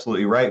you're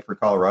absolutely right for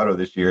Colorado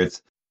this year.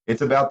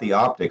 It's about the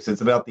optics.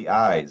 It's about the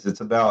eyes.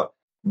 It's about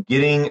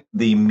getting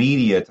the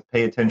media to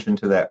pay attention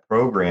to that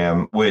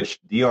program, which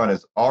Deion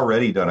has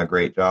already done a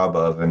great job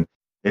of. And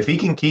if he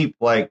can keep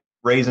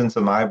raising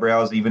some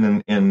eyebrows,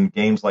 even in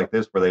games like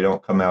this where they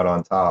don't come out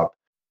on top,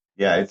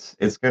 yeah,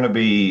 it's going to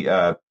be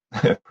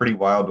pretty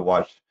wild to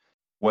watch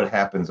what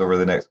happens over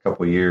the next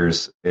couple of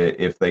years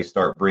if they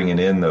start bringing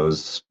in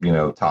those,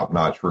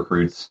 top-notch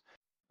recruits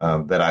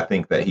that I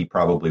think that he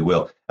probably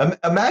will.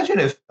 Imagine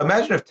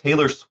if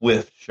Taylor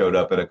Swift showed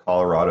up at a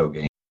Colorado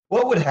game.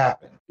 What would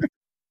happen?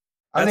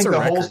 I think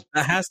the whole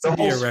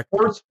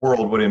sports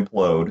world would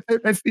implode.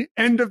 That's the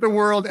end of the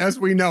world as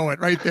we know it,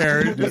 right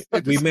there.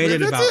 We made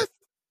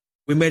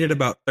it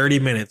about 30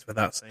 minutes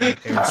without saying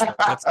Taylor Swift.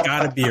 That's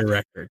got to be a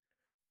record.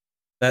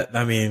 That's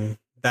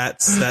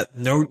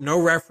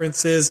no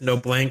references, no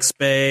blank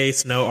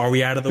space, no are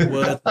we out of the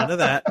woods, none of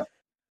that.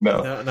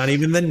 No, not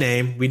even the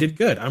name. We did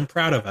good. I'm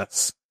proud of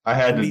us. I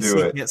had to do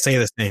it. Can't say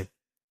the same.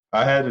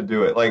 I had to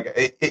do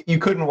it. You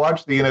couldn't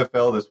watch the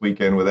NFL this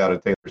weekend without a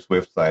Taylor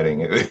Swift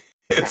sighting.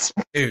 It's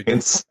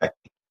insane.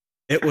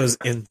 It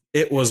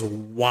was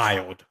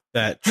wild,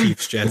 that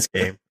Chiefs Jets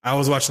game. I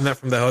was watching that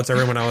from the hotel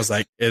room and I was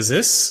like, is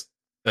this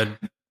a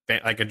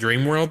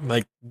dream world?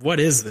 Like, what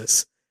is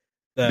this?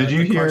 Did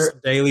you hear Carson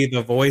Daly,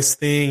 the voice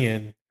thing?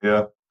 And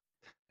yeah,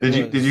 did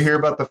you hear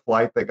about the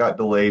flight that got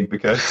delayed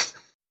because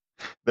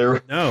there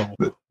were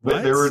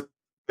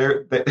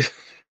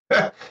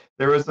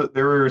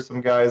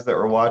some guys that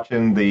were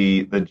watching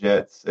the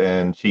Jets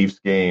and Chiefs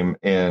game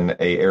in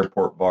a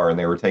airport bar, and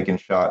they were taking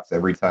shots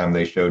every time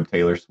they showed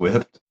Taylor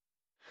Swift.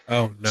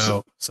 Oh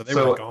no! So they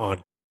were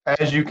gone.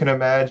 As you can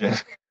imagine,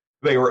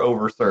 they were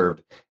overserved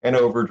and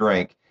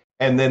overdrank,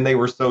 and then they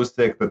were so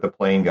sick that the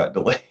plane got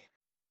delayed.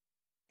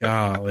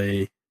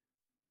 Golly,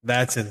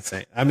 that's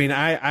insane. I mean,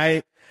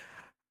 I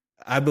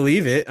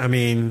believe it. I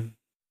mean,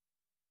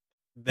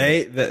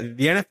 the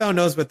NFL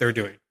knows what they're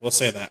doing. We'll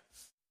say that.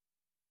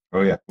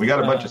 Oh yeah, we got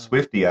a bunch of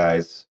Swiftie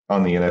eyes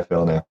on the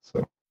NFL now.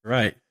 So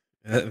right,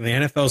 the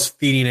NFL's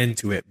feeding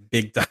into it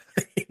big time.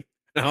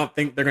 I don't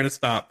think they're going to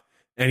stop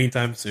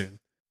anytime soon.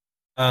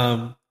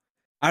 I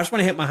just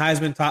want to hit my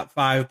Heisman top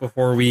 5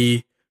 before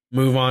we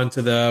move on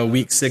to the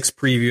Week 6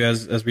 preview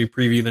as we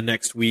preview the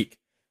next week.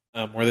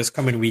 Or this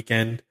coming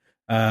weekend.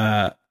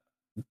 A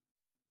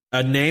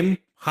name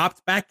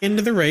hopped back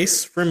into the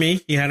race for me.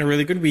 He had a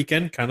really good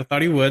weekend. Kind of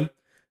thought he would.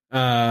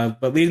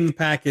 But leading the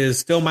pack is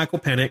still Michael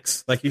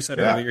Penix. Like you said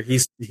earlier,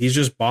 he's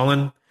just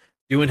balling,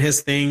 doing his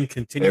thing,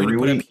 continuing to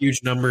put up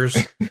huge numbers.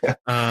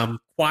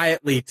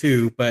 Quietly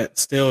too, but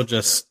still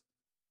just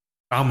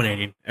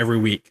dominating every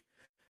week.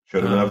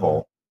 Should have been a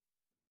bowl.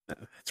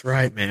 That's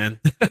right, man.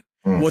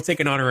 We'll take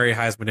an honorary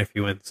Heisman if he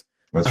wins.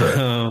 That's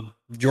right.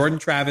 Jordan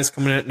Travis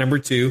coming in at number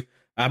 2.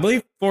 I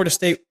believe Florida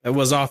State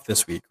was off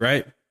this week,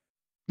 right?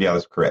 Yeah,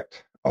 that's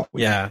correct. Off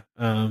week. Yeah.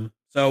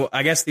 So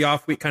I guess the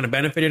off week kind of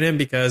benefited him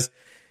because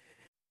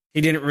he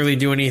didn't really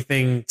do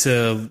anything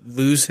to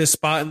lose his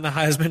spot in the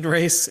Heisman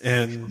race,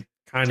 and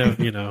kind of,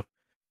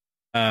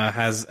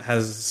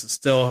 has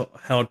still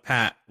held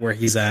pat where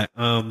he's at.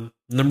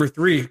 Number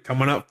 3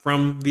 coming up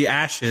from the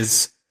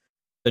ashes,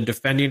 the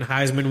defending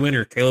Heisman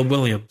winner, Caleb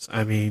Williams.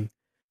 I mean,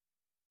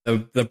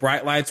 the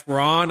bright lights were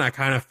on. I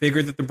kind of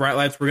figured that the bright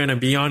lights were going to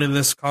be on in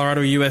this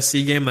Colorado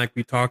USC game like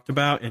we talked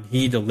about, and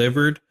he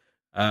delivered.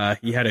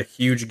 He had a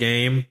huge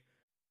game.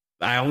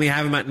 I only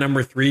have him at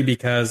number 3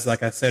 because,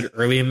 like I said,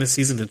 early in the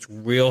season, it's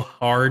real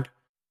hard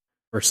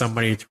for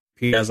somebody to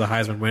compete as a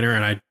Heisman winner,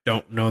 and I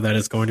don't know that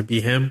it's going to be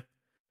him.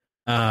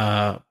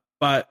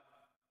 But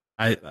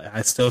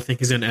I still think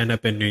he's going to end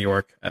up in New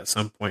York at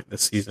some point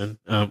this season,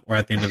 or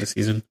at the end of the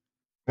season.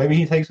 Maybe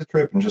he takes a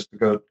trip and just to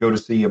go to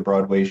see a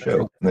Broadway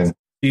show. And then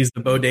he's the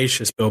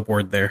bodacious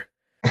billboard there.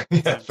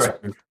 That's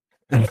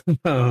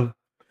right.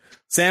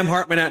 Sam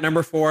Hartman at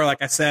number 4,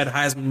 like I said,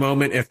 Heisman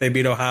moment if they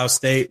beat Ohio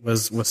State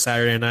was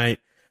Saturday night.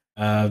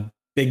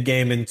 Big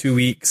game in 2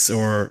 weeks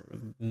or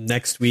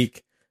next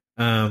week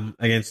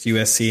against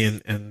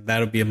USC, and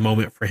that'll be a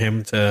moment for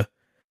him to.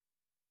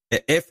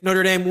 If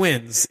Notre Dame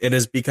wins, it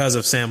is because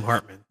of Sam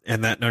Hartman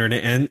and that Notre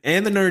Dame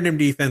and the Notre Dame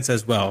defense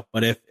as well.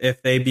 But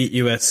if they beat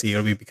USC,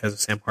 it'll be because of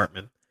Sam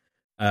Hartman.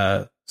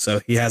 So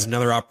he has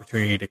another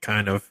opportunity to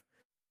kind of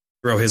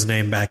throw his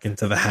name back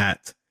into the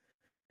hat.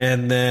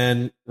 And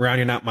then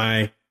rounding out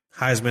my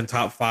Heisman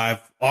top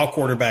 5, all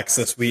quarterbacks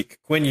this week,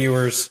 Quinn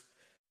Ewers.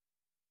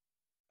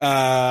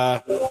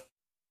 I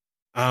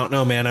don't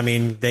know, man. I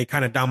mean, they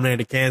kind of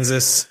dominated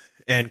Kansas,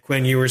 and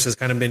Quinn Ewers has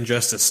kind of been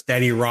just a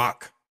steady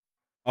rock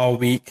all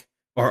week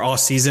or all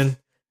season.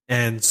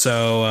 And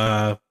so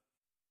a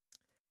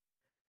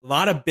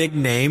lot of big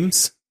name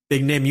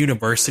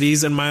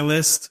universities in my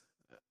list,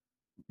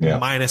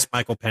 minus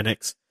Michael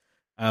Penix.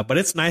 But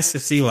it's nice to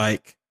see,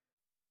 like,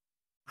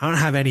 I don't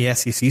have any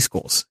SEC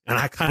schools, and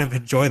I kind of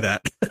enjoy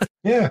that.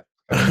 Yeah.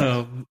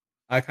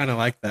 I kind of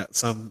like that.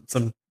 Some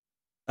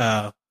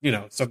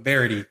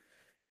severity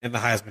in the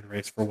Heisman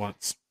race for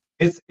once.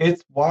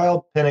 It's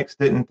wild Penix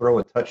didn't throw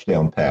a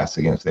touchdown pass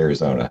against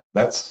Arizona.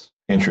 That's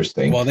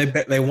interesting. Well,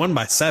 they won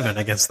by 7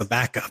 against the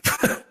backup.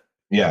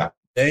 Yeah.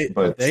 They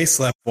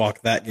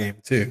sleptwalked that game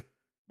too.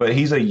 But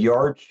he's a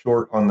yard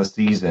short on the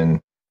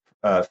season,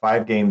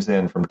 5 games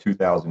in from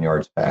 2,000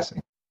 yards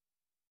passing.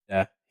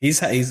 Yeah.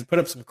 He's put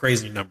up some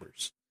crazy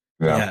numbers.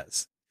 Yeah. He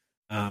has.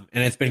 And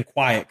it's been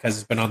quiet because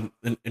it's been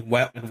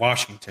in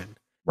Washington.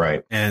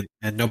 Right. And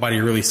nobody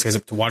really stays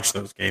up to watch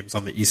those games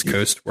on the East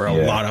Coast where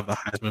a lot of the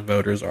Heisman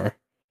voters are.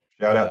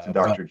 Shout out to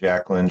Dr.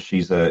 Jacqueline.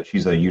 She's a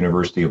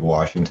University of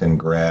Washington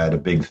grad, a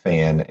big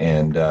fan,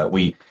 and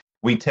we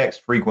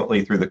text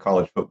frequently through the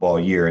college football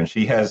year, and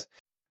she has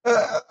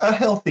a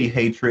healthy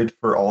hatred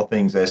for all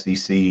things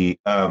SEC,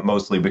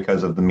 mostly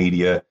because of the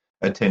media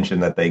attention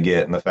that they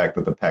get and the fact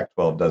that the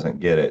Pac-12 doesn't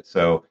get it.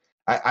 So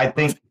I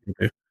think,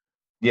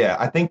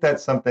 I think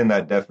that's something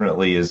that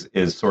definitely is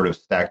sort of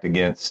stacked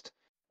against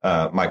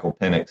Michael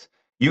Penix.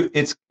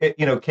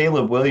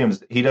 Caleb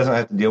Williams, he doesn't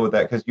have to deal with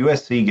that because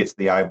USC gets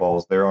the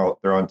eyeballs. They're on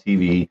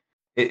TV.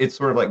 It's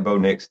sort of like Bo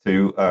Nix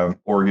too.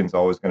 Oregon's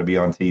always going to be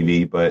on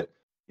TV, but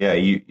yeah,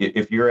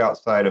 if you're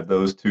outside of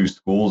those 2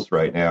 schools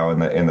right now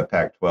in the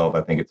Pac-12,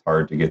 I think it's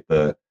hard to get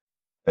the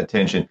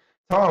attention.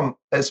 Tom,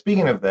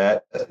 speaking of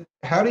that,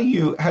 how do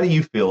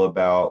you feel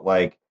about,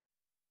 like,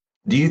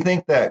 do you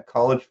think that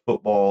college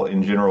football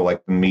in general,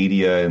 like the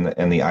media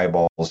and the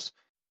eyeballs,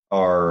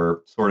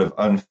 are sort of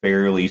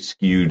unfairly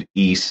skewed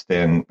east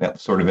and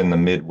sort of in the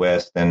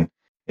Midwest, and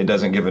it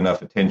doesn't give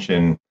enough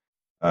attention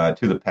to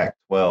the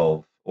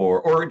Pac-12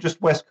 or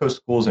just West Coast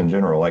schools in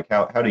general? Like,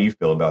 how do you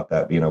feel about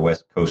that, being a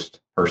West Coast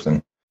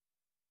person?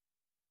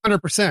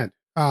 100%.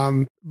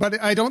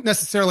 But I don't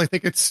necessarily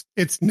think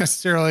it's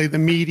necessarily the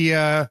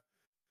media.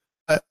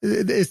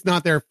 It's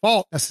not their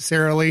fault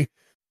necessarily.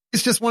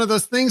 It's just one of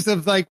those things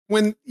of, like,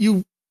 when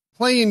you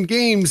play in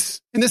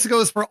games, and this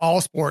goes for all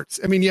sports.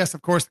 I mean, yes,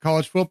 of course,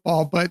 college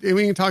football, but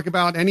we can talk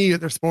about any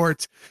other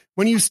sports.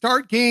 When you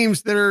start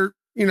games that are,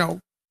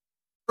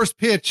 first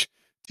pitch,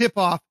 tip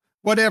off,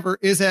 whatever,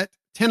 is at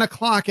 10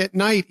 o'clock at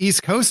night,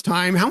 East Coast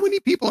time, how many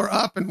people are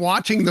up and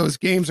watching those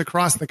games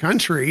across the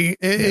country?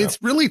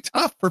 It's really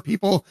tough for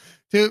people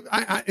to,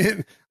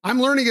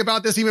 I'm learning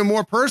about this even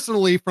more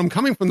personally from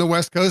coming from the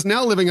West Coast,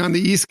 now living on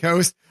the East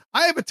Coast.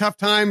 I have a tough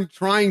time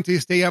trying to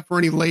stay up for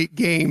any late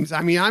games.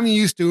 I mean, I'm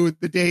used to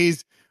the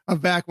days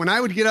of back when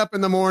I would get up in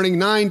the morning,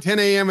 9, 10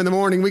 a.m. in the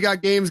morning. We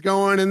got games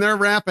going and they're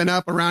wrapping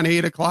up around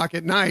 8 o'clock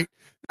at night.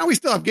 Now we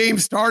still have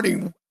games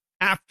starting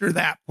after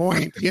that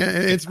point. Yeah,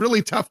 it's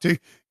really tough to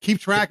keep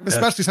track of,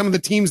 especially some of the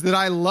teams that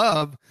I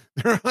love.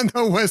 They're on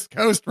the West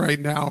Coast right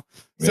now.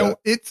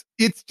 So it's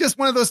just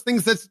one of those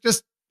things that's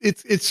just,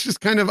 it's just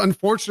kind of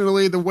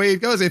unfortunately the way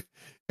it goes. If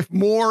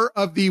more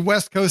of the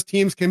West Coast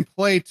teams can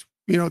play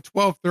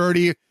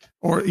 12:30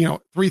 or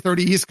 3:30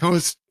 East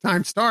Coast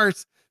time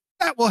starts,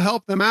 that will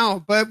help them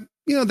out. But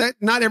that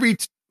not every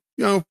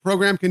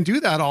program can do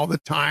that all the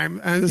time,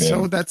 and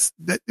so that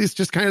it's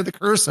just kind of the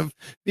curse of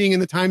being in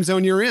the time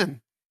zone you're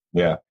in.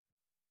 Yeah,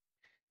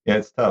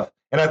 it's tough.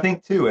 And I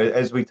think too,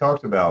 as we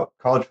talked about,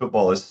 college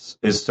football is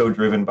so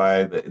driven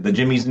by the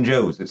Jimmies and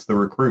Joes. It's the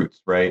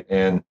recruits, right?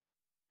 And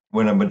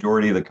when a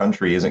majority of the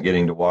country isn't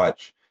getting to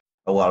watch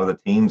a lot of the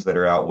teams that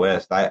are out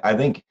west, I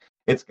think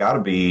it's got to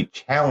be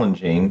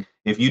challenging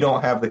if you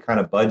don't have the kind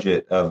of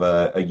budget of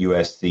a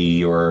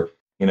USC or,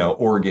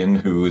 Oregon,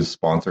 who is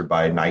sponsored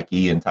by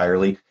Nike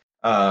entirely.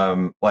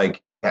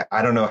 Like,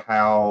 I don't know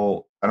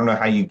how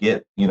you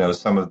get,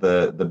 some of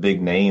the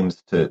big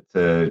names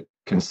to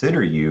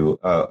consider you,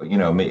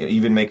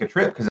 even make a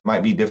trip, because it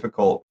might be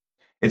difficult.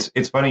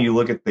 It's funny. You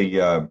look at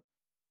the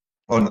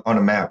on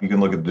a map, you can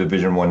look at the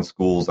Division I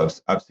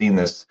schools. I've seen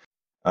this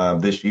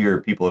this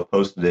year. People have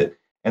posted it,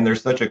 and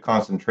there's such a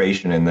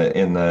concentration in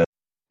the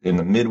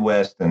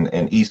Midwest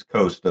and East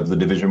Coast of the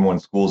Division I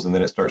schools, and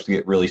then it starts to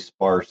get really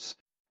sparse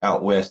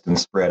out west and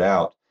spread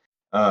out,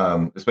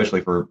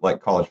 especially for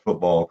like college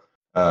football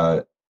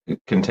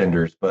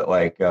contenders. But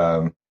like,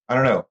 I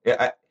don't know.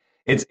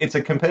 It's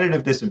a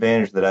competitive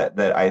disadvantage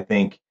that I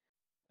think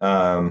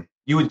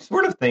you would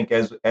sort of think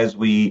as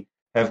we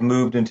have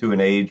moved into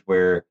an age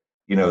where,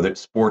 that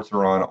sports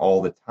are on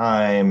all the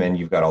time and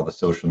you've got all the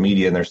social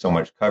media and there's so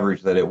much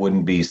coverage, that it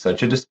wouldn't be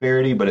such a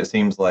disparity. But it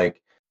seems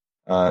like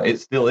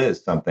it still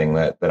is something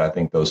that I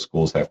think those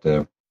schools have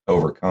to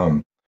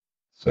overcome.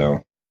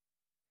 So,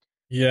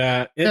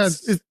 yeah,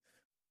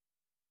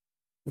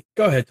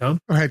 go ahead, Tom.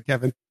 Go ahead,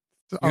 Kevin.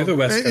 You're the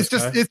West Coast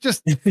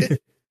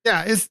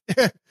guy.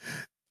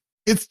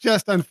 It's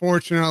just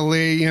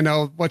unfortunately,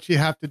 what you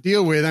have to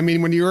deal with. I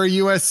mean, when you're a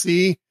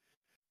USC,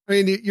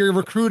 you're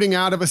recruiting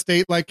out of a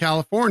state like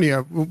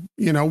California,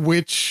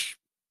 which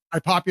by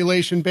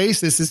population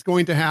basis is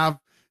going to have,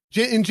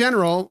 in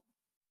general,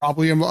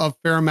 probably a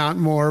fair amount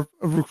more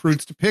of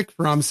recruits to pick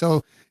from.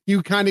 So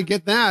you kind of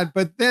get that.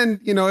 But then,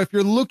 if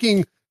you're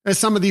looking at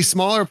some of these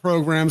smaller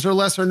programs or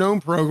lesser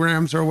known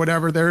programs or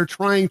whatever, they're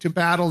trying to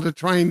battle to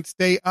try and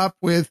stay up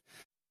with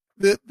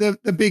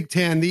the Big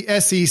Ten, the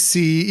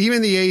SEC,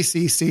 even the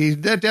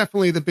ACC,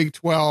 definitely the Big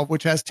 12,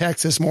 which has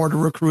Texas more to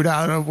recruit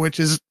out of, which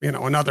is,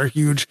 another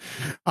huge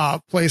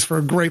place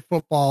for great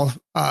football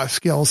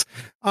skills.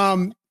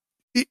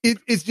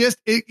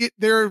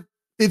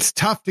 It's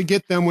tough to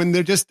get them when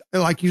they're just,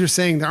 like you're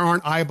saying, there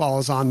aren't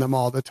eyeballs on them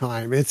all the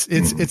time.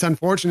 It's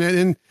unfortunate.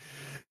 And,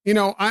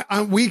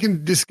 we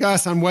can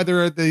discuss on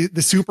whether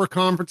the super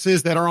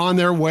conferences that are on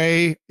their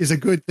way is a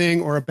good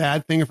thing or a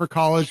bad thing for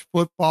college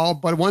football.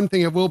 But one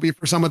thing it will be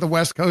for some of the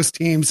West Coast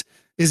teams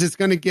is it's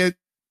going to get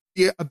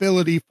the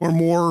ability for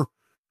more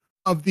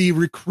of the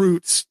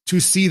recruits to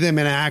see them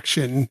in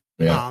action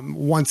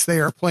once they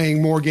are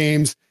playing more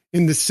games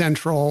in the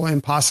Central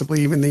and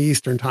possibly even the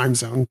Eastern time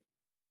zone.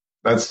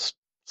 That's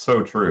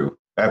so true.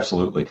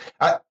 Absolutely.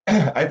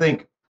 I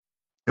think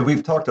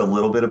we've talked a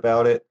little bit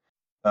about it.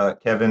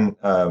 Kevin,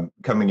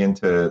 coming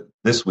into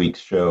this week's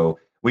show,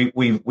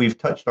 we've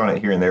touched on it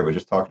here and there. We're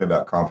just talking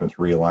about conference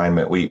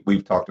realignment.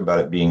 We've talked about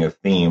it being a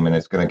theme, and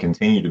it's going to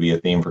continue to be a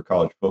theme for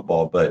college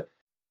football. But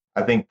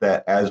I think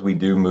that as we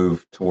do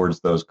move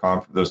towards those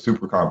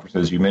super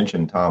conferences you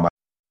mentioned, Tom,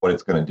 what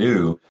it's going to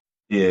do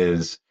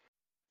is,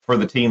 for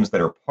the teams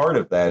that are part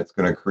of that, it's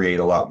going to create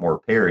a lot more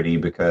parity,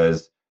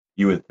 because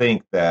you would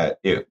think that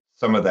if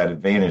some of that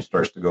advantage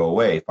starts to go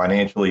away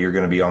financially, you're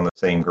going to be on the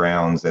same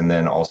grounds, and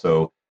then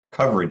also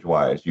coverage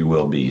wise you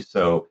will be.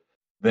 So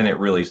then it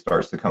really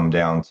starts to come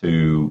down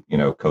to,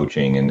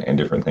 coaching and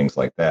different things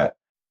like that.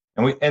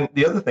 And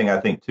the other thing I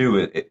think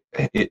too,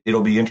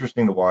 it'll be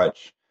interesting to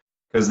watch,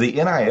 because the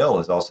NIL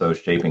is also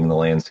shaping the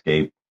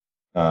landscape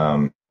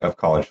of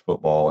college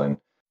football. And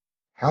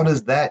how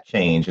does that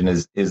change? And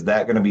is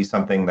that going to be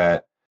something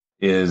that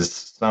is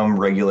some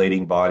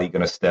regulating body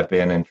going to step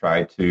in and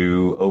try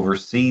to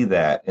oversee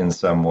that in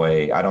some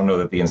way? I don't know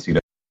that the NCAA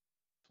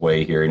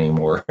way here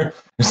anymore.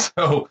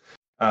 So,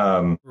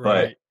 right.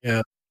 But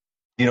yeah,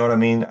 you know what I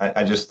mean?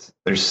 I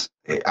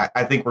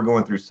think we're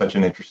going through such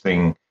an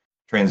interesting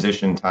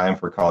transition time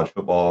for college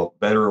football,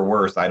 better or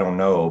worse, I don't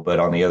know. But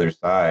on the other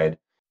side,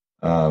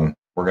 we're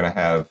going to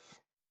have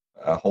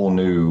a whole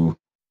new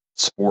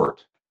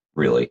sport,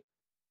 really.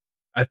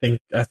 I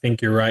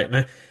think you're right.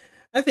 And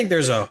I think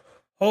there's a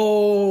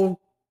whole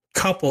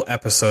couple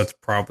episodes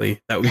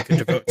probably that we could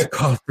devote to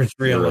conference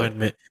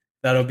realignment.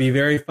 That'll be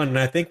very fun. And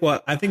I think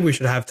we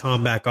should have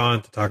Tom back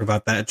on to talk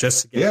about that,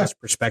 just to get his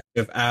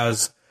perspective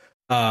as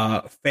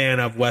a fan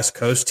of West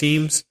Coast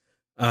teams.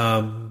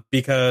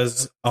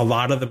 Because a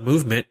lot of the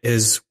movement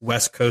is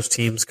West Coast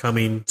teams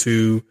coming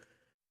to,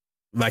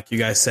 like you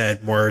guys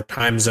said, more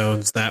time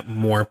zones that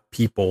more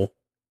people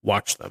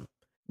watch them.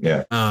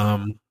 Yeah.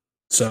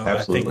 So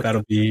absolutely. I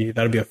think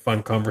that'll be a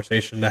fun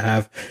conversation to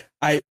have.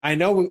 I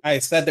know I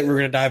said that we're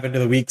going to dive into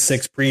the Week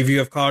 6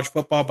 preview of college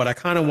football, but I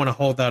kind of want to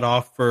hold that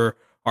off for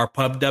our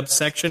pub dub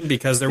section,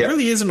 because there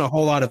really isn't a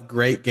whole lot of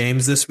great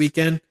games this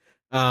weekend.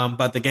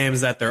 But the games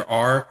that there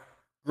are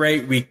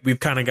great, we've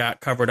kind of got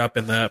covered up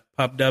in the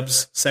pub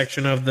dubs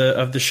section of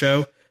the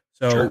show.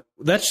 So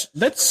let's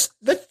go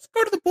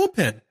to the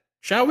bullpen,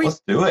 shall we?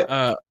 Let's do it.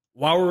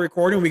 While we're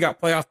recording, we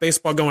got playoff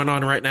baseball going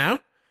on right now.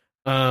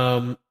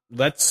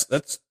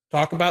 Let's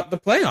talk about the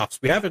playoffs.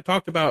 We haven't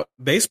talked about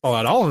baseball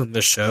at all in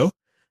this show.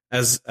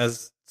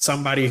 As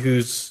somebody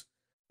who's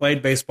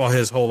played baseball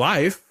his whole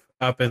life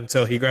up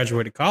until he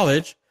graduated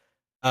college,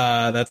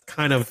 that's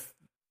kind of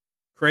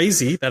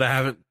crazy that I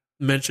haven't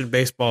mentioned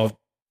baseball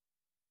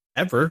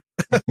ever,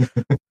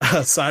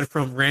 aside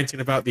from ranting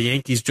about the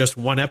Yankees just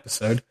one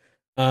episode.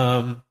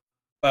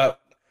 But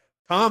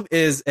Tom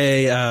is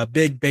a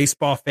big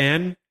baseball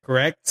fan,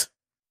 correct?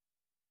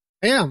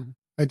 I am.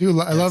 I do.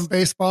 I love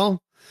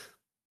baseball.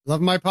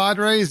 Love my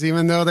Padres,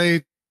 even though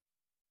they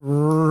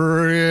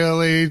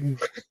really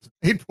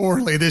played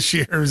poorly this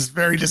year. It was a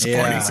very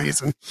disappointing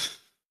season.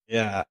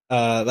 Yeah,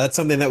 that's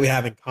something that we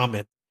have in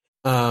common.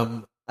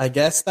 I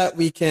guess that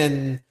we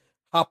can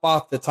hop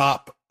off the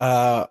top,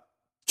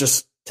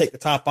 just take the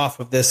top off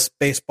of this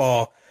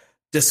baseball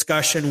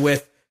discussion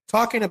with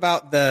talking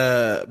about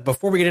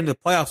before we get into the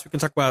playoffs, we can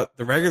talk about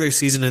the regular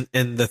season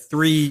and the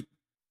three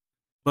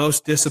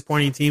most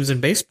disappointing teams in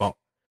baseball,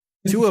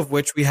 two of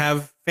which we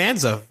have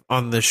fans of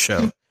on this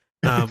show.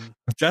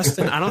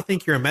 Justin, I don't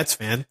think you're a Mets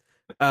fan.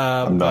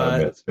 I'm not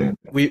a Mets fan.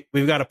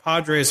 We've got a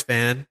Padres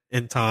fan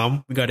in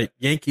Tom. We got a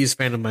Yankees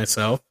fan in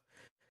myself.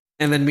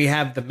 And then we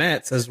have the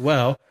Mets as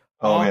well.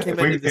 Came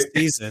into this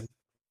season.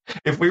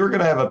 If we were going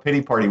to have a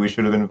pity party, we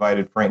should have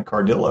invited Frank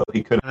Cardillo.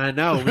 He could. I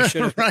know. We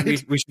should. Right.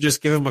 We should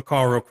just give him a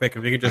call real quick,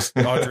 and we could just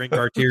all drink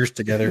our tears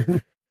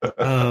together.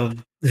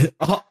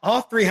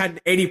 All three had an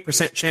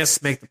 80% chance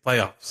to make the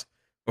playoffs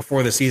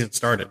before the season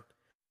started,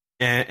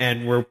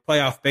 and we're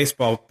playoff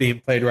baseball being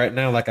played right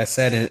now, like I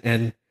said,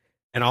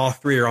 and all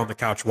three are on the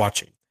couch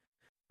watching.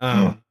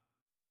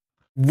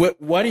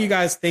 What do you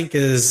guys think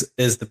is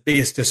the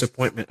biggest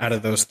disappointment out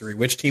of those three?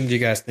 Which team do you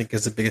guys think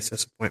is the biggest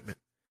disappointment?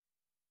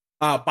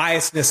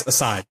 Biasness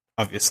aside,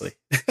 obviously.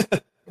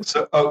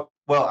 Well,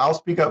 I'll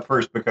speak up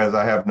first because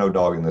I have no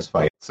dog in this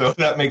fight. So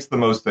that makes the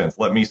most sense.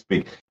 Let me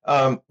speak.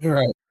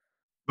 Right.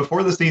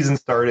 Before the season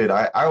started,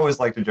 I always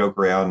like to joke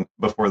around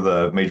before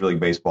the Major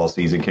League Baseball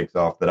season kicks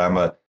off that I'm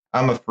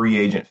a free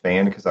agent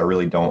fan because I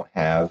really don't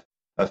have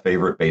a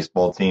favorite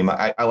baseball team.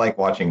 I like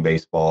watching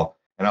baseball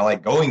and I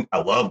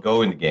love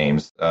going to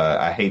games.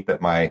 I hate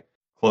that my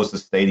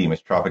closest stadium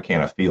is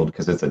Tropicana Field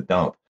because it's a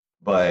dump.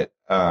 But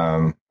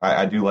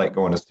I do like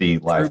going to see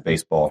live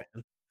baseball.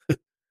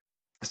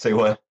 Say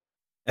what?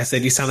 I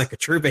said you sound like a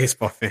true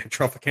baseball fan.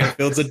 Tropicana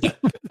Field's a dump.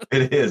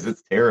 It is.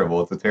 It's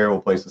terrible. It's a terrible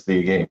place to see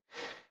a game.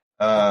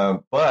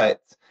 But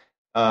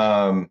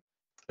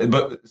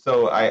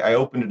so I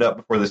opened it up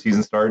before the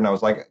season started, and I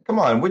was like, come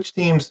on, which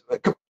teams?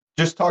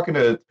 Just talking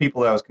to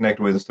people that I was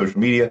connected with on social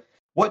media,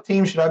 what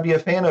team should I be a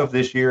fan of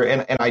this year?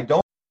 And I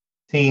don't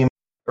team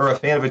or a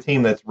fan of a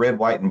team that's red,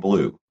 white, and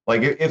blue.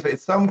 Like if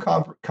it's some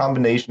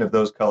combination of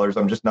those colors,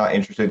 I'm just not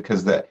interested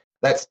because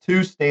that's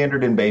too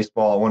standard in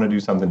baseball. I want to do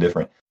something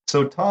different.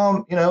 So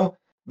Tom,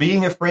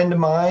 being a friend of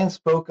mine,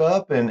 spoke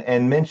up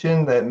and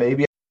mentioned that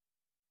maybe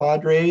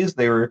Padres,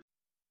 they were,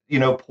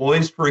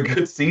 poised for a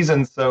good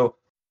season. So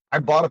I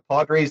bought a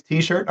Padres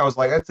t-shirt and I was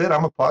like, that's it.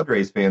 I'm a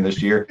Padres fan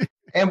this year.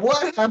 And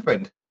what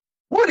happened?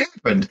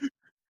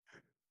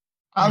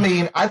 I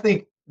mean, I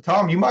think,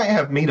 Tom, you might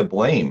have me to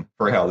blame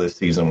for how this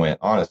season went,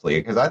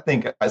 honestly, because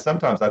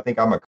sometimes I think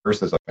I'm a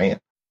curse as a fan.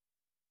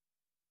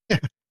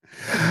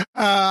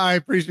 I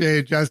appreciate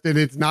it, Justin.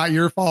 It's not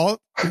your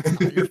fault.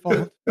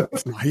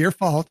 It's not your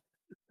fault.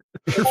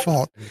 Your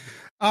fault.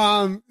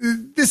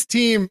 This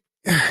team,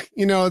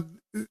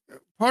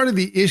 part of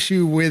the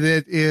issue with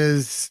it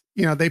is,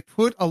 they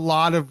put a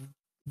lot of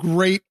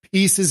great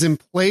pieces in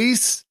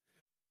place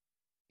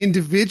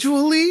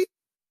individually,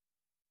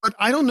 but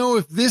I don't know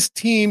if this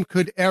team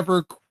could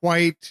ever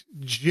quite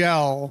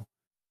gel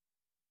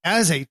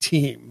as a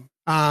team.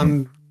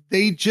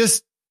 They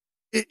just,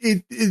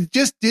 it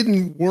just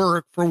didn't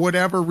work for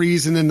whatever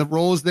reason in the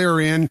roles they're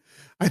in.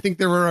 I think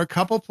there were a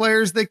couple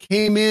players that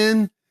came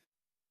in.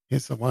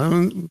 It's the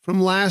one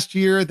from last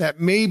year that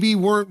maybe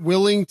weren't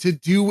willing to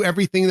do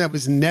everything that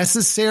was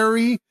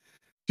necessary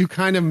to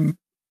kind of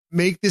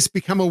make this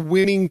become a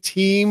winning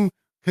team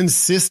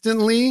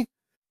consistently.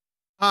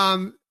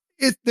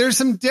 There's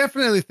some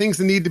definitely things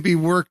that need to be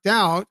worked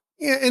out.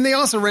 And they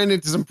also ran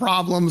into some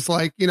problems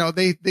like,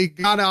 they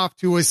got off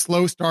to a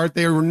slow start.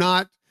 They were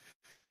not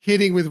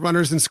hitting with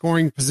runners in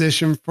scoring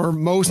position for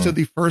most of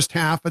the first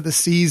half of the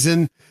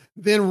season.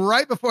 Then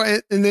right before,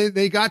 and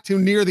they got to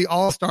near the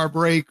All-Star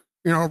break,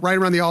 right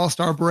around the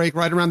All-Star break,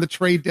 right around the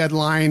trade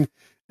deadline.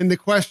 And the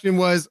question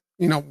was,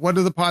 what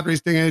are the Padres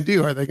going to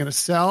do? Are they going to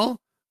sell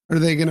or are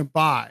they going to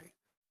buy?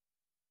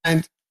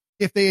 And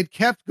if they had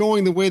kept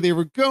going the way they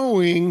were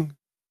going,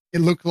 it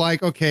looked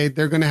like, okay,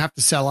 they're going to have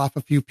to sell off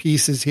a few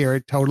pieces here.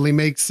 It totally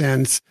makes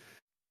sense.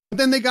 But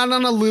then they got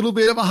on a little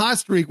bit of a hot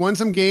streak, won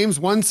some games,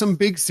 won some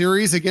big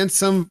series against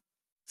some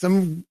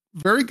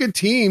very good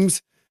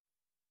teams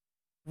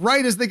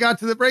right as they got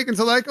to the break. And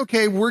so like,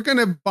 okay, we're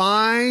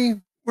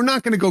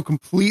not going to go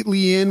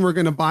completely in. We're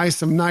going to buy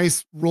some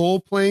nice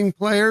role-playing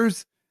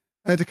players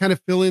to kind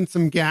of fill in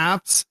some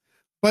gaps.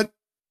 But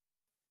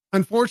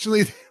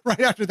unfortunately,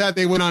 right after that,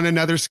 they went on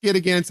another skid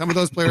again. Some of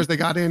those players they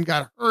got in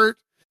got hurt.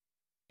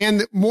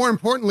 And more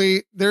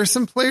importantly, there's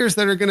some players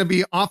that are going to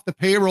be off the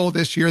payroll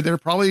this year. They're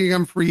probably going to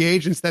become free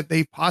agents that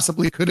they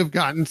possibly could have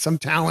gotten some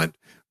talent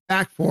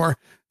back for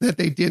that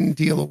they didn't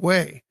deal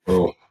away.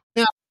 Oh.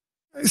 Now,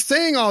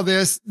 saying all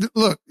this,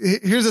 look,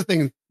 here's the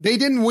thing. they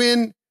didn't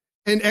win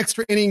an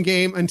extra inning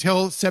game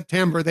until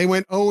September. They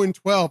went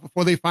 0-12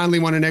 before they finally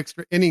won an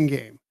extra inning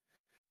game.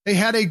 They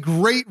had a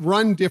great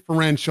run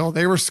differential.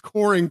 They were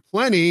scoring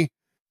plenty.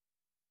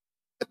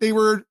 But they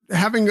were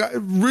having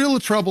real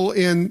trouble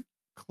in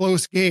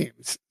close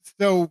games.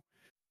 So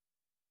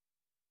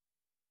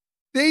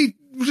they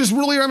just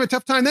really are having a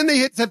tough time. Then they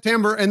hit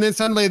September, and then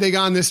suddenly they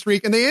got on this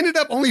streak, and they ended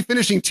up only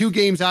finishing 2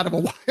 games out of a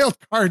wild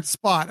card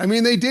spot. I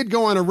mean, they did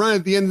go on a run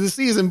at the end of the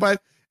season,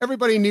 but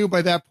everybody knew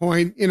by that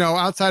point,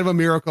 outside of a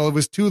miracle, it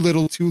was too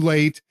little, too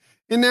late.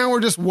 And now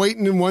we're just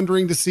waiting and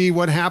wondering to see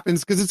what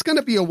happens, because it's going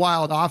to be a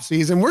wild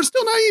offseason. We're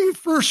still not even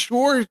for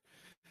sure,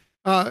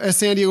 as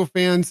San Diego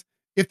fans,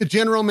 if the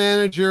general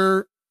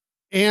manager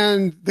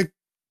and the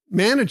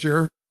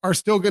manager are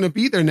still going to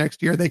be there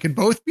next year. They could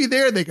both be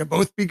there. They could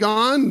both be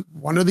gone.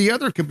 One or the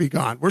other could be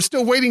gone. We're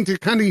still waiting to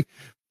kind of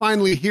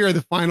finally hear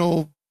the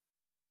final,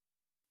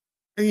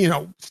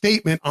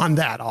 statement on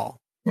that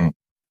all.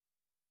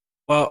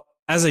 Well,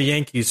 as a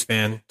Yankees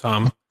fan,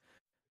 Tom,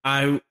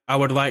 I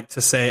would like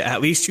to say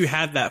at least you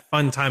had that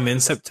fun time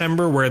in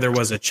September where there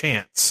was a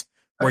chance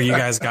where you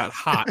guys got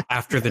hot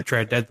after the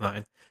trade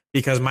deadline,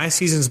 because my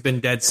season's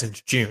been dead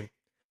since June,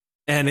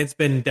 and it's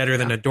been deader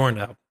than a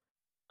doorknob.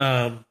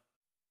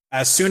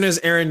 As soon as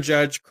Aaron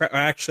Judge,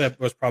 actually it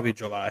was probably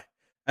July,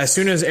 as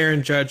soon as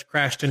Aaron Judge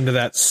crashed into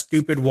that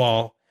stupid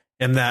wall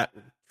in that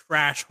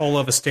trash hole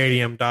of a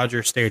stadium,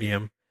 Dodger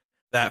Stadium,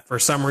 that for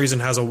some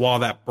reason has a wall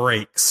that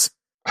breaks,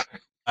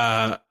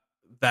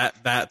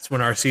 that's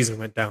when our season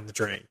went down the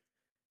drain.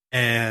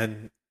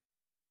 And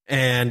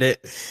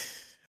it,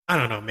 I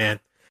don't know, man.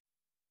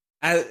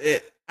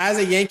 As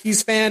a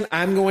Yankees fan,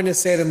 I'm going to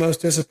say the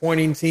most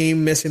disappointing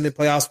team missing the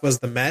playoffs was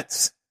the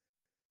Mets,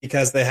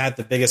 because they had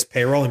the biggest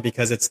payroll and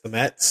because it's the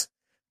Mets.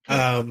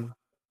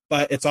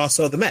 But it's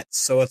also the Mets,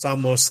 so it's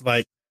almost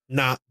like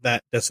not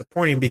that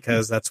disappointing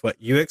because that's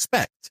what you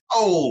expect.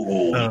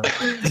 Oh,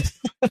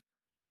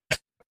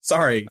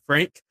 sorry,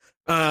 Frank.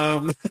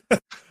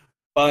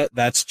 But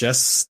that's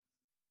just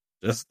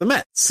the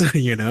Mets,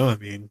 I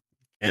mean,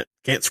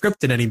 can't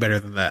script it any better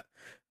than that.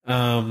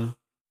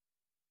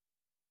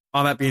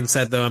 All that being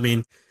said, though, I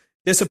mean,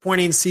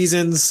 disappointing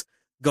seasons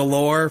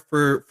galore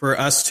for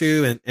us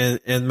too,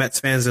 and Mets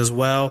fans as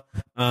well.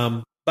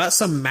 But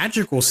some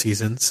magical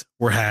seasons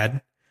were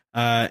had,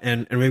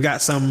 and we've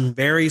got some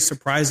very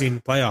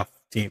surprising playoff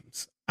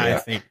teams. Yeah. I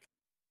think.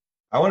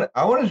 I want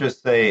to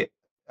just say,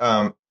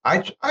 I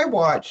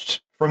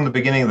watched from the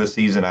beginning of the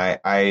season.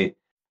 I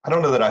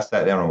don't know that I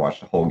sat down and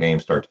watched the whole game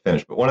start to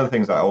finish, but one of the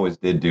things I always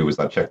did do was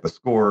I checked the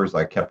scores.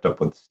 I kept up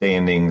with the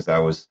standings. I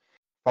was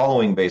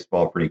following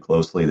baseball pretty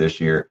closely this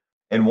year,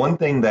 and one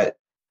thing that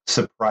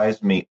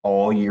surprised me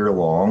all year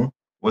long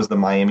was the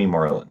Miami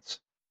Marlins.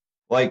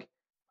 Like,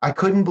 I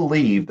couldn't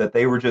believe that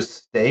they were just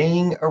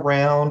staying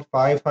around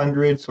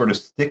 500, sort of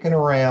sticking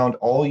around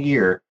all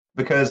year,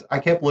 because I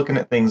kept looking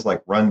at things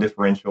like run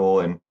differential,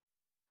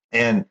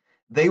 and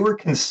they were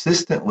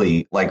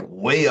consistently like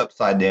way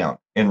upside down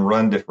in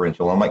run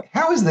differential. I'm like,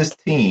 how is this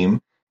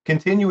team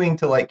continuing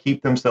to like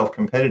keep themselves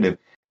competitive?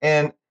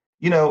 And,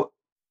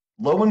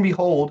 lo and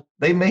behold,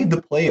 they made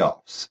the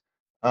playoffs.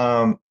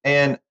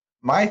 And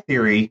my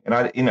theory, and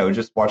I,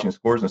 just watching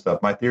scores and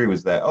stuff, my theory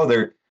was that,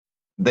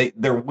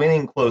 they're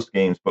winning close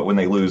games, but when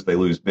they lose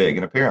big.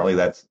 And apparently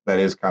that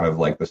is kind of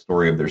like the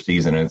story of their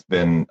season. And it's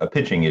been a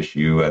pitching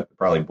issue at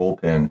probably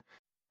bullpen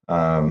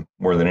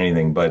more than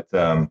anything. But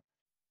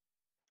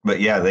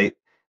yeah,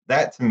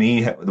 that to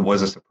me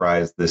was a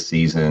surprise this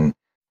season,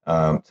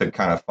 to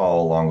kind of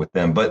follow along with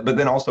them. But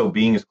then also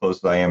being as close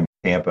as I am to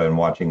Tampa and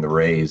watching the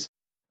Rays,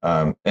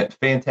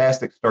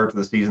 fantastic start to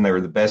the season. They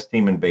were the best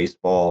team in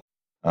baseball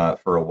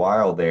for a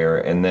while there,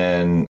 and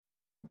then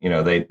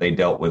they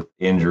dealt with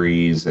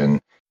injuries and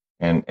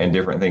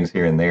different things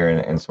here and there,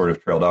 and sort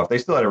of trailed off. They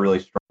still had a really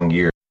strong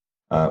year,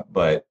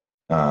 but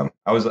I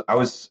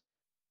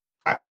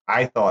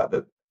thought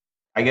that,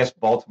 I guess,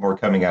 Baltimore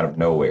coming out of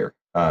nowhere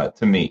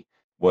to me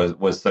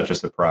was such a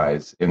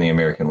surprise in the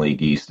American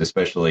League East,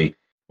 especially,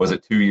 was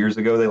it 2 years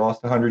ago they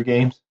lost 100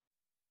 games?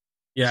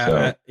 Yeah,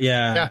 so,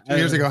 yeah, 2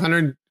 years ago,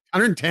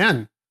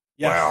 110.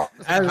 Yeah. Wow,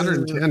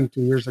 110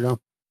 2 years ago.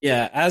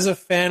 Yeah, as a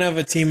fan of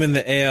a team in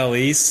the AL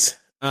East,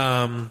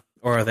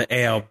 or the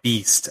AL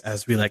Beast,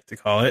 as we like to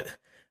call it,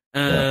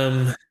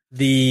 I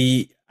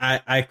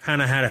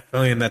kind of had a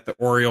feeling that the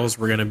Orioles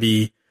were going to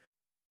be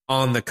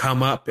on the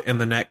come up in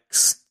the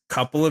next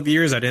couple of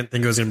years. I didn't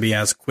think it was going to be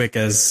as quick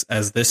as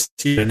this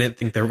year. I didn't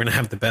think they were going to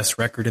have the best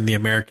record in the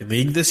American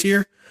League this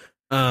year.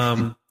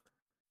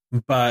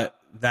 But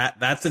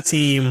that's a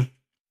team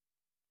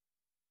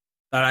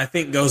that I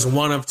think goes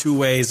one of two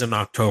ways in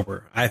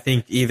October. I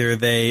think either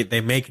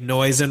they make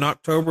noise in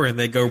October and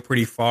they go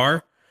pretty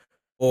far,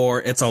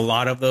 or it's a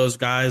lot of those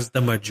guys, the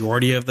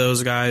majority of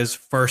those guys,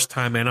 first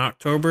time in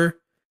October,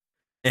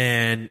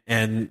 and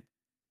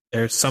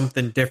there's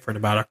something different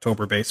about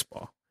October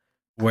baseball,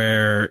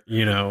 where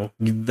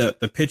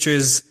the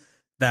pitches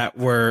that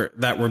were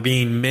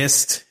being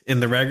missed in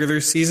the regular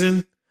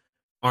season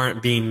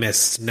aren't being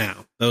missed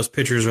now. Those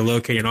pitchers are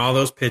locating all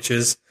those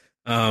pitches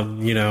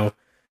You know,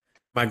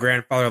 my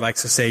grandfather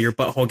likes to say your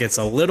butthole gets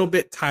a little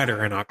bit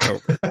tighter in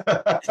October,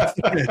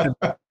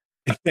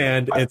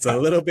 and it's a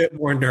little bit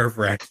more nerve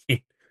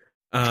wracking.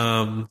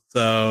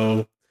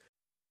 So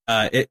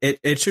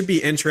it should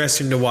be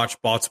interesting to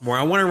watch Baltimore.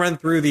 I want to run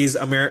through these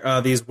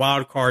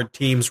wild card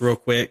teams real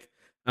quick,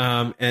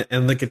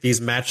 and look at these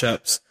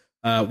matchups.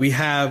 We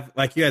have,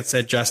 like you had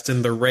said,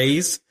 Justin, the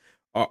Rays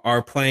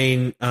are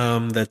playing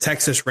the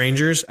Texas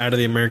Rangers out of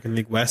the American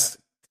League West.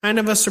 Kind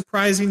of a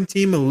surprising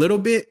team a little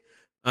bit,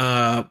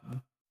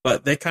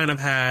 but they kind of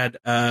had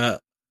a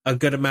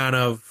good amount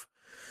of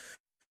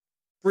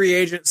free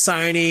agent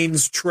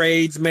signings,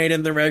 trades made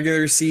in the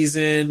regular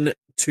season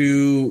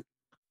to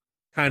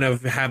kind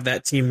of have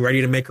that team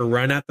ready to make a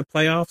run at the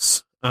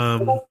playoffs.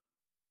 Then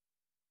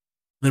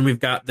we've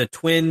got the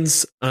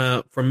Twins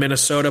from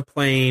Minnesota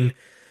playing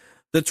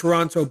the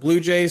Toronto Blue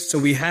Jays. So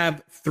we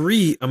have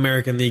 3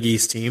 American League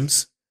East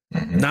teams,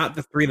 not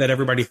the 3 that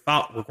everybody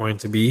thought were going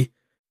to be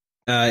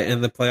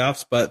in the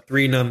playoffs, but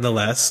 3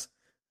 nonetheless.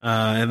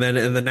 And then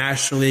in the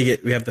National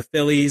League, we have the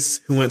Phillies,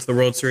 who went to the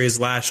World Series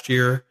last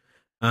year,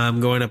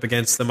 going up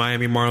against the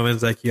Miami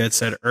Marlins, like you had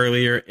said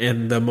earlier,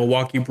 and the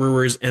Milwaukee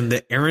Brewers and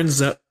the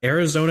Arizona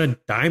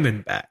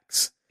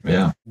Diamondbacks.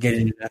 Yeah.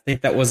 I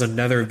think that was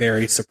another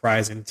very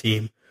surprising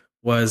team,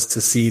 was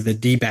to see the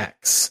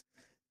D-backs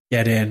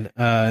get in.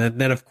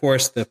 And then, of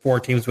course, the 4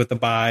 teams with the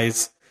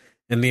byes.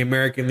 In the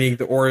American League,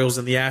 the Orioles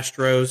and the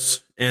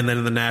Astros. And then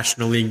in the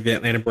National League, the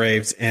Atlanta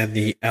Braves and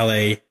the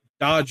LA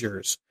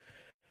Dodgers.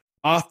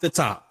 Off the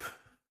top,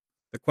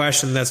 the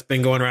question that's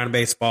been going around in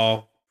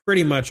baseball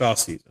pretty much all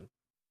season.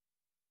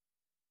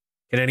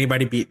 Can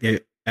anybody beat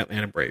the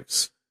Atlanta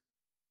Braves?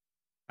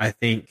 I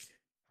think,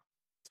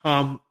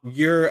 Tom,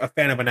 you're a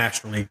fan of a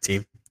National League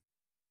team.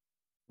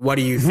 What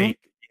do you think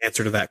the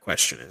answer to that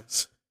question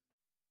is?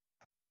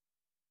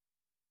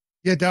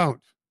 You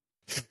don't.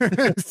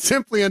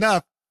 Simply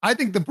enough, I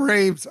think the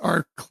Braves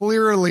are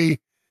clearly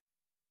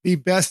the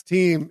best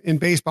team in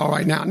baseball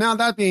right now. Now,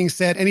 that being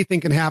said,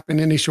 anything can happen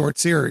in a short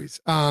series.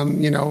 A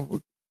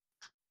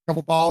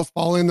couple balls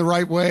fall in the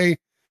right way.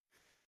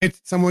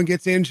 Someone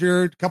gets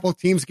injured, a couple of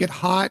teams get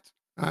hot.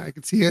 I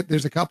can see it.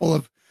 There's a couple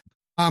of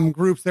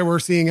groups that we're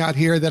seeing out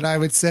here that I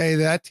would say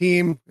that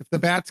team, if the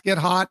bats get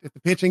hot, if the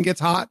pitching gets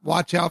hot,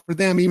 watch out for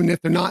them, even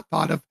if they're not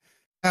thought of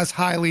as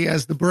highly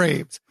as the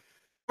Braves.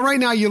 Right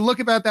now, you look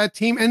about that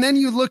team, and then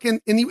you look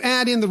and you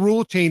add in the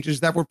rule changes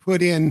that were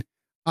put in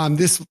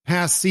this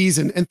past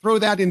season and throw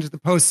that into the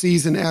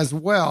postseason as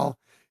well.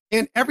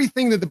 And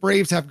everything that the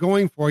Braves have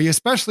going for you,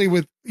 especially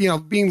with,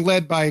 being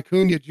led by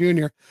Acuna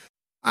Jr.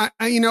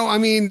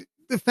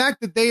 The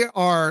fact that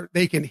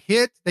they can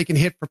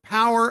hit for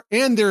power,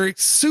 and they're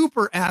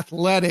super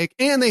athletic,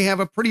 and they have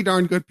a pretty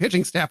darn good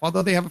pitching staff,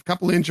 although they have a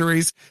couple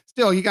injuries.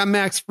 Still, you got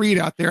Max Fried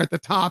out there at the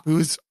top,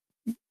 who's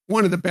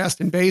one of the best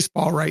in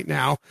baseball right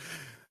now.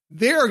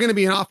 They're going to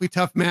be an awfully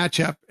tough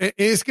matchup.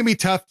 It's going to be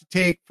tough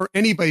for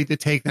anybody to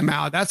take them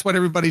out. That's what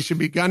everybody should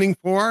be gunning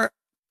for.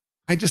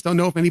 I just don't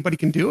know if anybody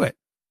can do it.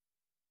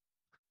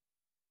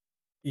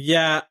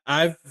 Yeah,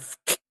 I've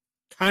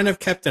kind of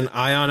kept an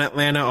eye on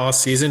Atlanta all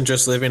season,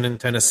 just living in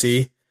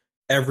Tennessee.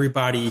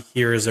 Everybody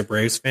here is a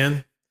Braves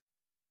fan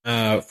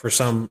for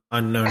some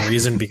unknown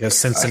reason, because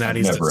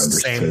Cincinnati's the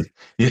same.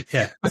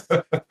 Yeah,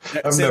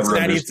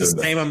 Cincinnati's the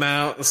same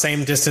amount, the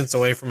same distance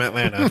away from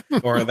Atlanta,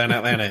 or than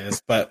Atlanta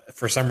is. But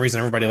for some reason,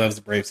 everybody loves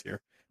the Braves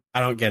here. I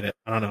don't get it.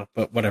 I don't know,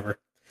 but whatever.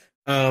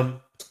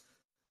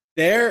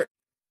 They're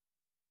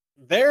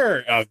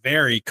a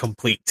very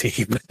complete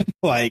team.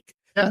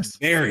 Yes.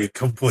 Very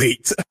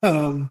complete.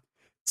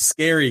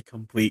 Scary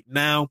complete.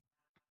 Now,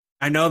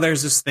 I know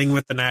there's this thing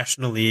with the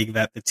National League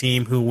that the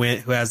team who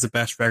has the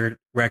best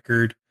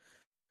record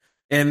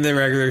in the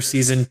regular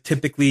season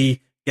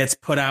typically gets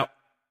put out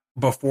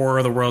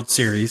before the World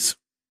Series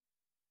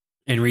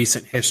in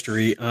recent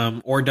history,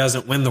 or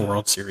doesn't win the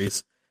World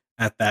Series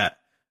at that.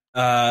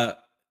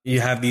 You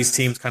have these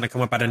teams kind of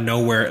come up out of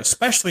nowhere,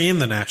 especially in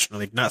the National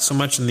League, not so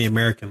much in the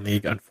American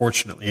League.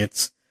 Unfortunately,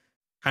 it's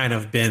kind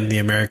of been the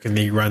American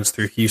League runs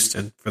through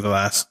Houston for the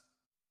last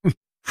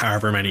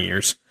however many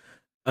years.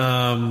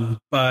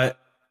 But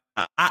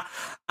I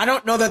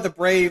don't know that the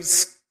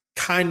Braves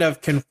kind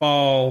of can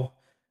fall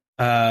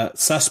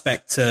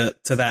suspect to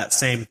that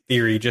same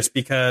theory, just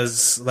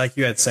because, like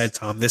you had said,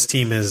 Tom, this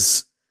team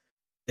is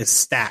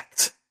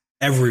stacked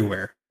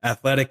everywhere,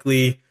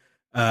 athletically,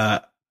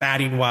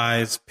 batting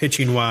wise,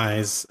 pitching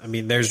wise. I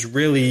guess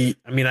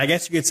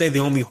you could say the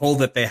only hole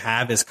that they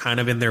have is kind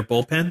of in their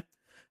bullpen.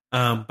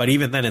 But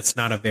even then, it's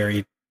not a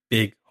very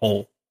big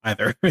hole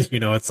either.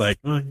 It's like,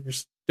 well, you're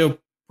still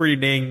pretty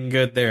dang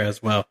good there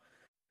as well.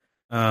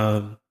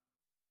 But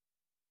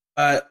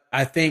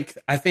I think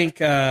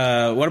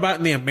what about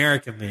in the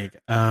American League?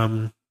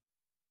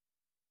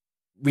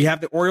 We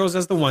have the Orioles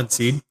as the 1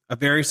 seed, a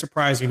very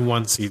surprising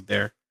 1 seed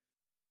there.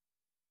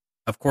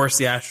 Of course,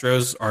 the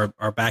Astros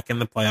are back in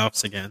the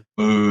playoffs again.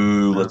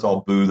 Boo! Let's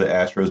all boo the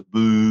Astros.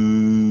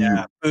 Boo!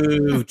 Yeah,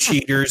 boo!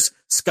 Cheaters,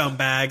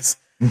 scumbags,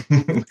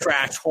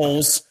 trash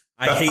holes.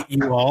 I hate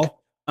you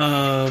all.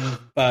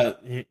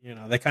 But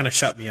they kind of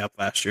shut me up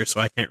last year, so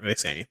I can't really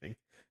say anything.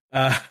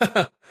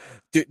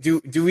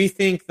 Do we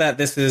think that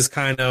this is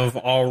kind of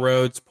all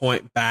roads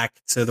point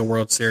back to the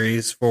World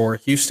Series for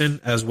Houston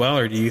as well,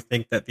 or do you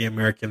think that the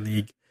American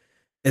League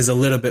is a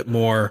little bit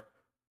more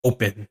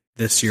open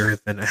this year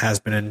than it has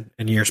been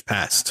in years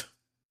past?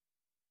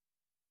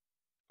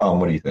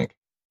 What do you think?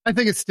 I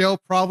think it still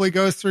probably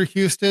goes through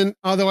Houston,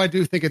 although I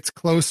do think it's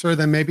closer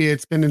than maybe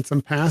it's been in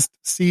some past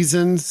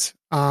seasons.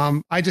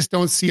 I just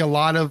don't see a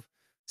lot of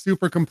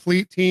super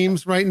complete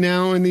teams right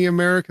now in the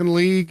American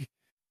League.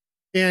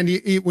 And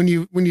when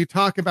you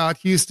talk about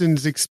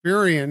Houston's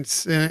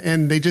experience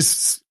and they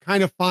just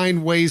kind of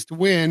find ways to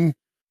win,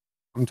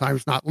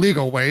 sometimes not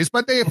legal ways,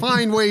 but they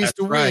find ways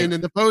to win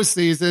in the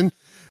postseason.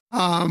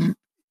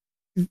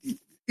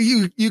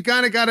 You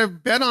got to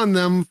bet on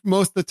them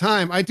most of the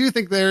time. I do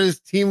think there's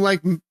a team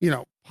like,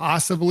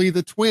 possibly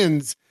the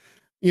Twins,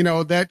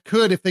 that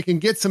could, if they can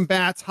get some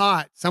bats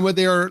hot, some of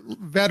their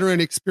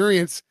veteran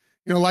experience,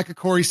 like a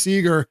Corey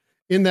Seager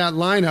in that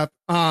lineup,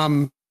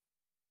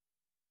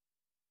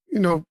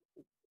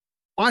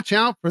 watch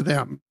out for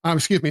them.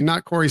 Excuse me,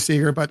 not Corey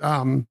Seager, but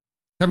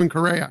Kevin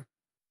Correa.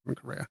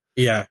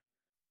 Yeah.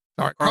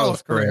 Sorry,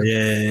 Carlos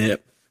Correa.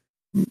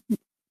 Yeah.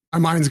 My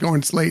mind's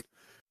going slate.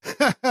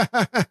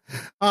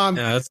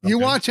 You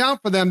watch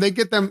out for them.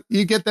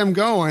 You get them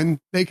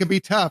going. They could be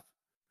tough.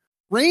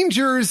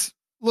 Rangers,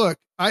 look,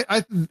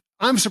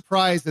 I'm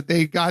surprised that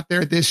they got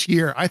there this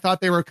year. I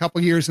thought they were a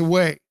couple years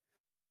away.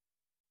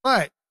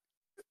 But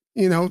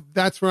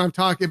that's what I'm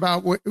talking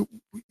about.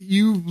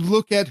 You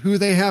look at who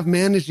they have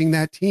managing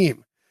that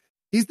team.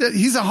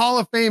 He's a Hall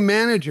of Fame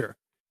manager.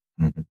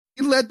 Mm-hmm.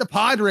 He led the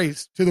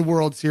Padres to the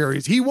World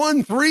Series. He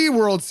won 3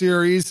 World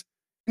Series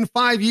in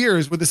 5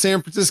 years with the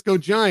San Francisco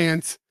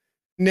Giants.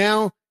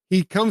 Now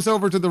he comes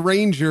over to the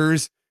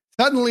Rangers.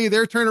 Suddenly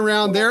they're turned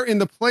around. They're in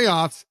the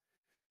playoffs.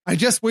 I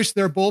just wish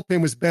their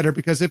bullpen was better,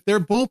 because if their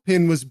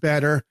bullpen was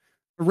better,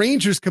 the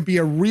Rangers could be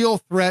a real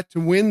threat to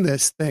win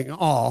this thing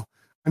all.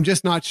 I'm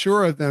just not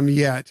sure of them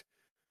yet.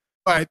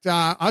 But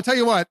I'll tell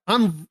you what,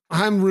 I'm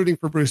rooting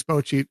for Bruce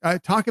Bochy.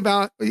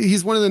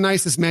 He's one of the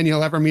nicest men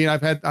you'll ever meet.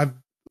 I've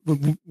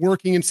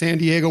working in San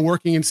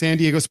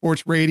Diego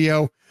sports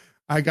radio.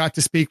 I got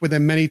to speak with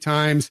him many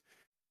times.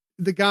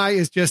 The guy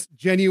is just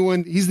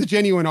genuine. He's the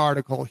genuine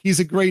article. He's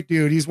a great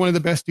dude. He's one of the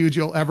best dudes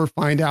you'll ever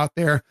find out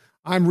there.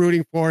 I'm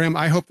rooting for him.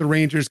 I hope the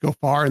Rangers go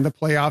far in the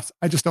playoffs.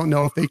 I just don't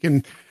know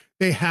if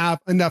they have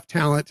enough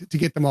talent to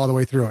get them all the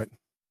way through it.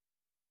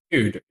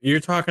 Dude, you're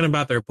talking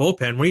about their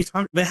bullpen. What are you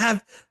talking? They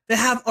have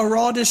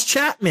Aroldis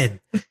Chapman,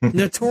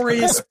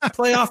 notorious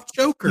playoff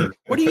joker.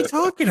 What are you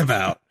talking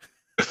about?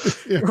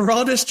 Yeah.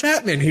 Aroldis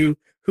Chapman, who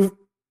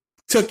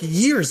took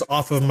years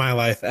off of my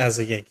life as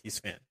a Yankees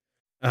fan.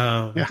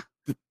 Yeah.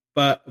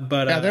 But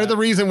they're the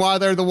reason why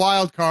they're the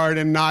wild card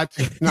and not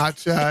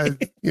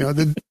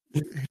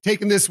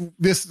taking this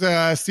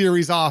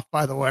series off,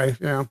 by the way.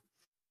 Yeah.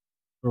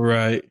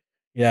 Right.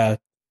 Yeah.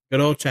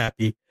 Good old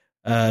Chappie.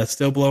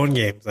 Still blowing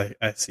games, I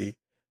see.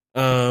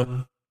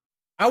 I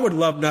would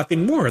love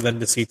nothing more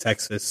than to see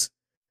Texas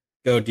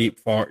go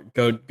deep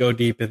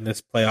in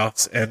this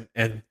playoffs,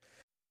 and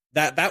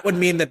that would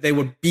mean that they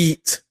would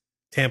beat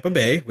Tampa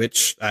Bay,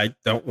 which I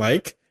don't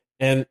like,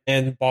 and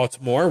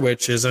Baltimore,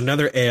 which is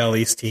another AL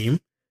East team.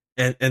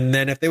 And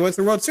then if they went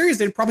to the World Series,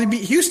 they'd probably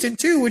beat Houston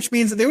too, which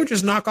means that they would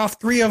just knock off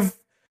 3 of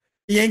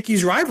the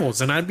Yankees'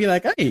 rivals. And I'd be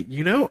like, hey,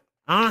 I don't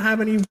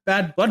have any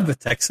bad blood with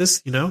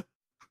Texas,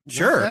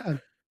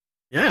 Sure.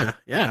 Yeah.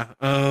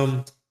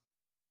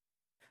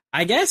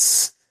 I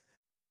guess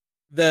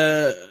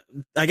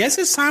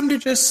it's time to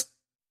just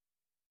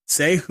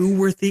say who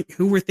we're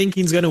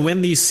thinking is going to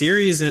win these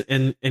series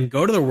and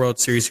go to the World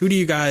Series. Who do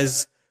you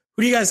guys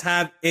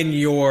have in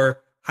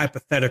your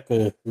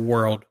hypothetical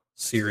World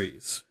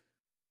Series?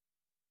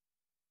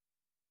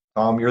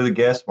 Tom, you're the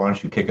guest. Why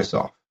don't you kick us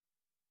off?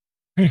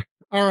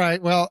 All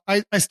right. Well,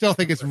 I still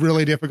think it's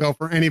really difficult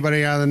for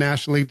anybody out of the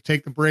National League to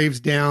take the Braves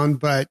down,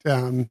 but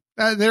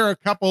there are a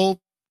couple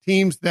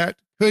teams that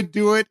could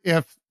do it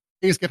if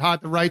things get hot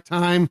at the right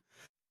time.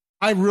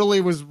 I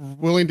really was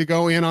willing to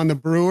go in on the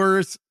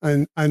Brewers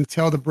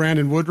until the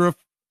Brandon Woodruff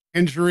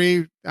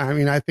injury. I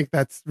mean, I think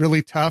that's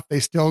really tough. They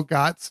still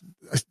got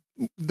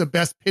the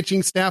best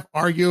pitching staff,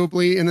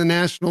 arguably, in the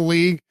National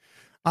League.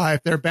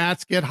 If their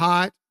bats get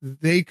hot,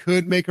 they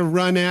could make a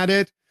run at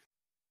it.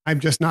 I'm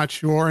just not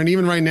sure. And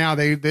even right now,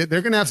 they're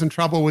going to have some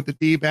trouble with the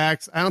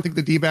D-backs. I don't think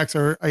the D-backs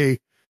are a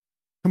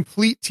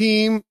complete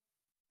team,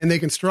 and they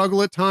can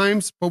struggle at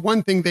times. But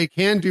one thing they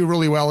can do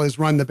really well is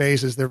run the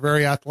bases. They're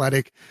very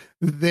athletic.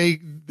 They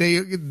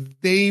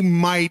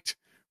might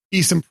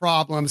be some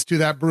problems to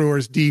that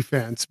Brewers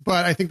defense,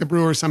 but I think the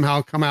Brewers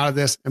somehow come out of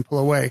this and pull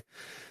away.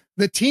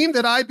 The team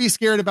that I'd be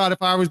scared about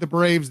if I was the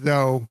Braves,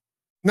 though,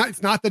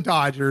 it's not the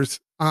Dodgers.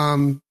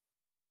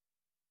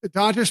 The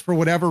Dodgers, for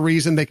whatever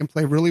reason, they can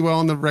play really well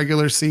in the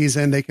regular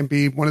season. They can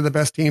be one of the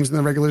best teams in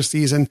the regular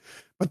season.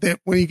 But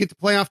when you get to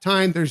playoff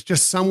time, there's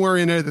just somewhere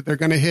in there that they're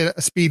going to hit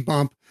a speed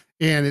bump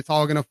and it's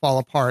all going to fall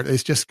apart.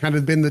 It's just kind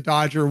of been the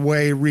Dodger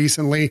way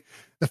recently.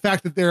 the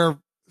fact that their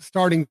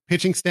starting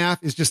pitching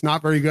staff is just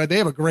not very good. They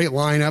have a great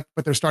lineup,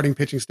 but their starting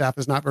pitching staff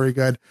is not very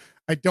good.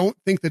 I don't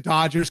think the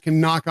Dodgers can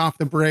knock off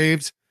the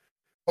Braves,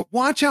 but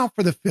watch out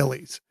for the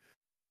Phillies.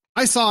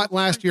 I saw it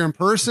last year in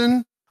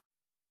person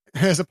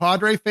as a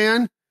Padre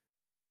fan.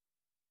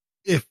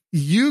 If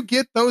you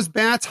get those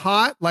bats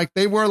hot like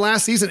they were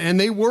last season, and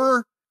they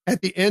were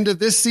at the end of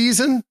this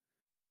season,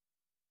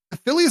 the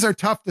Phillies are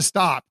tough to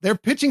stop. Their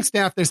pitching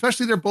staff,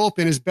 especially their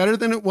bullpen, is better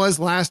than it was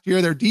last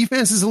year. Their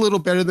defense is a little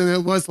better than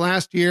it was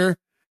last year.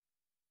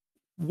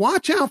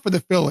 Watch out for the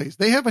Phillies.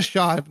 They have a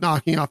shot of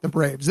knocking off the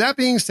Braves. That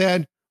being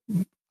said,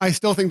 I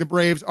still think the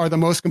Braves are the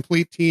most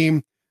complete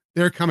team.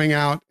 They're coming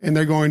out and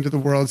they're going to the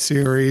World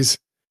Series.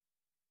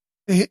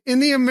 In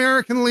the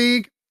American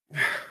League,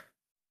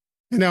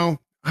 you know,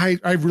 I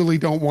really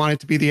don't want it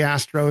to be the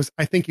Astros.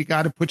 I think you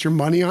got to put your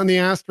money on the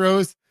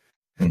Astros,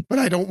 but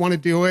I don't want to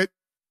do it.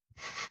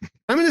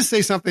 I'm going to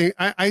say something.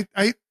 I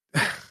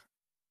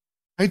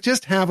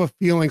just have a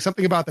feeling,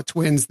 something about the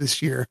Twins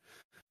this year.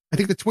 I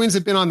think the Twins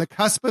have been on the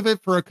cusp of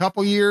it for a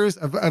couple years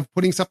of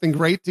putting something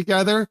great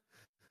together.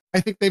 I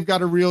think they've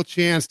got a real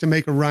chance to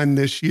make a run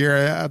this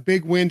year. A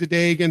big win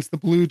today against the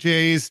Blue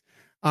Jays.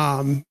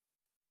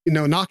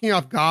 Knocking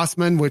off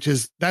Gausman, which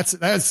is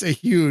that's a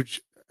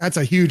huge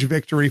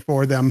victory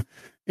for them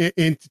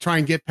in to try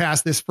and get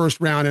past this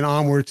first round and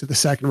onward to the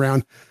second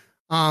round.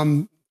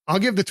 I'll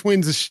give the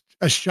Twins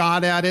a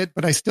shot at it,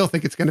 but I still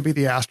think it's going to be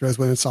the Astros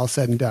when it's all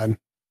said and done.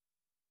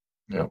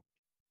 Yeah.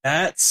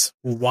 That's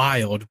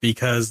wild,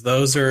 because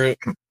those are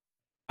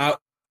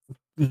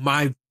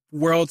my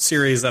World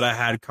Series that I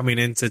had coming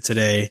into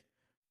today,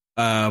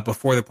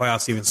 before the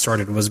playoffs even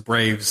started, was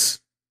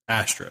Braves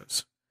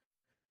Astros.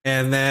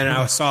 And then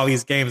I saw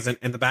these games, and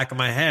in the back of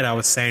my head, I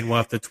was saying, well,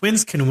 if the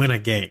Twins can win a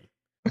game,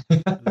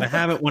 they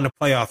haven't won a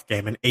playoff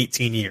game in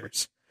 18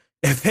 years.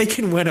 If they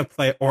can win 19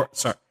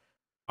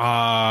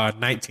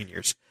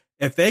 years.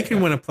 If they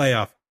can win a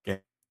playoff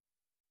game,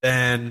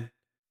 then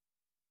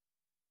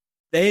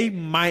they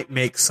might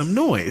make some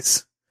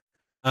noise.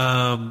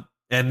 And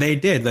they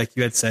did, like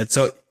you had said.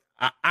 So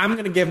I'm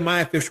going to give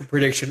my official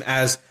prediction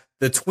as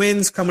the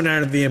Twins coming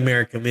out of the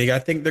American League. I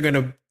think they're going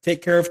to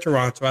take care of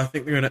Toronto. I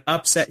think they're going to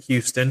upset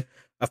Houston.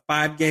 A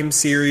 5-game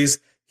series.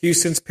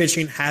 Houston's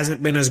pitching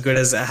hasn't been as good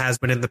as it has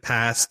been in the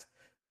past.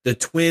 The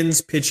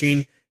Twins'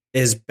 pitching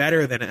is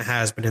better than it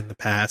has been in the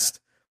past.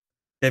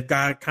 They've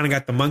kind of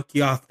got the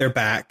monkey off their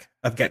back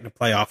of getting a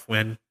playoff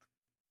win.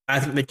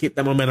 I think they keep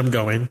that momentum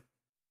going.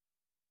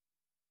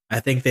 I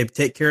think they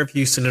take care of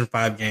Houston in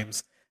 5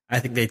 games. I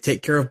think they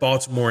take care of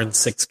Baltimore in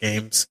 6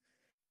 games.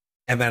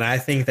 And then I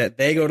think that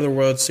they go to the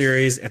World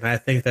Series, and I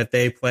think that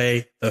they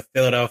play the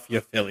Philadelphia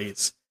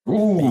Phillies.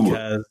 Ooh.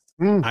 Because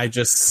I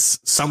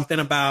just, something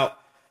about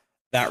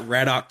that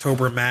Red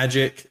October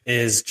magic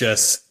is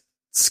just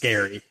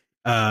scary.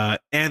 And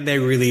they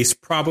released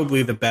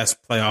probably the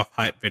best playoff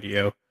hype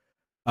video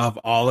of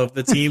all of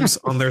the teams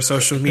on their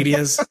social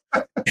medias.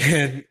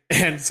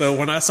 And so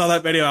when I saw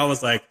that video, I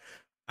was like,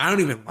 I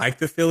don't even like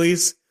the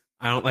Phillies.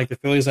 I don't like the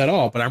Phillies at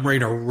all, but I'm ready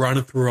to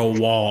run through a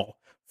wall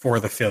for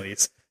the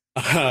Phillies.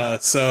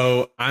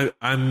 So I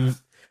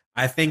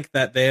think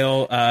that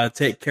they'll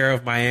take care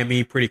of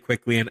Miami pretty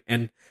quickly,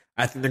 and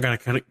I think they're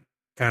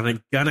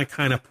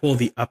gonna pull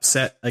the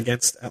upset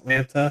against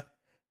Atlanta,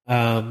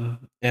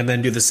 and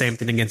then do the same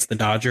thing against the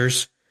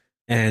Dodgers.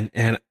 And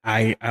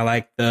I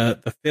like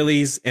the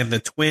Phillies and the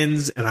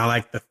Twins, and I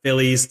like the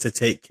Phillies to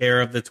take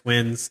care of the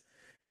Twins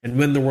and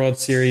win the World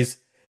Series.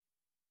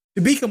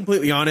 To be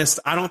completely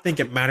honest, I don't think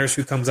it matters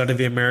who comes out of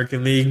the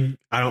American League.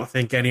 I don't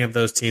think any of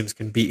those teams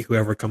can beat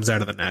whoever comes out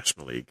of the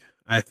National League.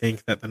 I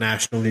think that the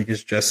National League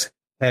is just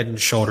head and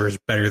shoulders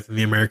better than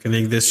the American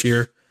League this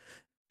year,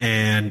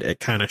 and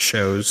it kind of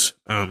shows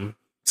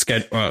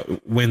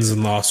wins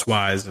and loss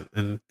wise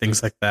and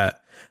things like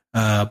that.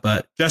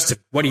 But Justin,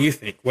 what do you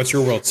think? What's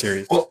your World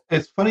Series? Well,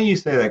 it's funny you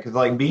say that, because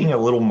like being a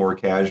little more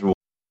casual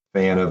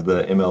fan of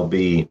the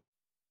MLB,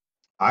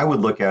 I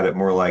would look at it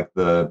more like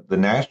the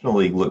National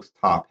League looks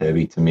top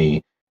heavy to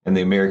me, and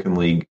the American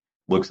League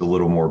looks a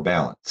little more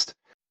balanced.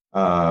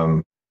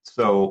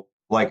 So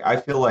like I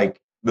feel like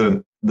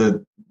the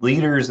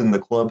leaders in the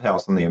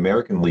clubhouse on the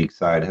American League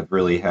side have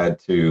really had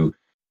to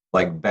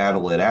like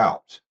battle it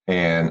out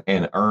and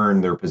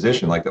earn their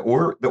position. Like the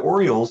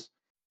Orioles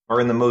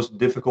are in the most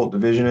difficult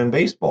division in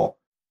baseball,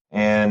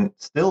 and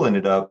still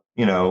ended up,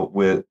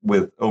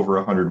 with over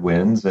 100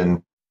 wins.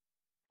 And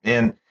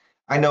I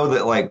know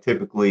that like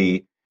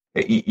typically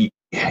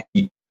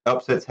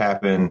upsets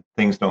happen,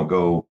 things don't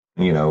go,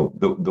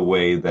 the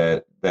way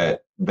that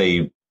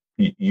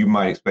you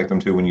might expect them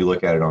to when you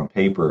look at it on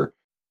paper.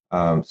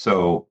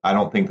 So I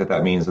don't think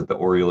that means that the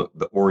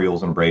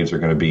Orioles and Braves are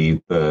going to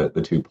be the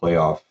 2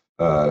 playoff,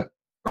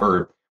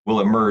 or will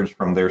emerge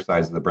from their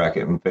sides of the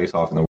bracket and face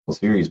off in the World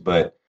Series.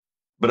 But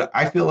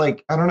I feel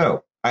like, I don't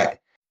know. I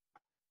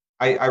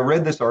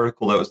read this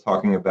article that was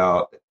talking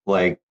about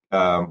like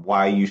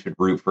why you should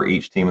root for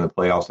each team in the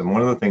playoffs. And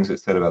one of the things it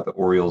said about the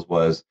Orioles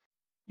was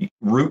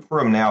root for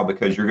them now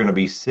because you're going to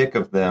be sick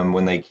of them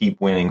when they keep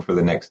winning for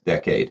the next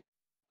decade.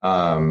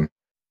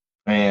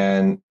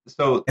 And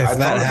so If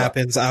that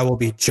happens, I will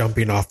be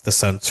jumping off the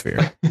sun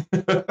sphere.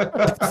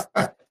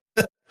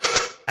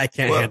 I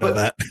can't handle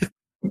that.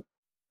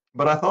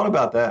 But I thought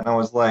about that and I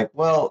was like,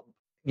 well,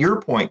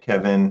 your point,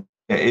 Kevin,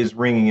 is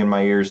ringing in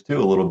my ears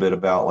too a little bit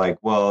about like,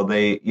 well,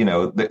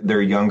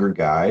 they're younger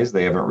guys.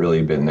 They haven't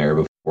really been there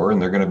before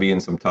and they're going to be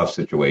in some tough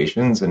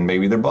situations and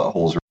maybe their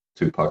buttholes are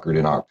too puckered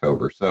in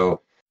October.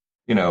 So,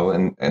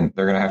 and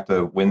they're going to have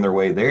to win their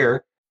way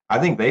there. I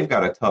think they've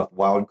got a tough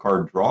wild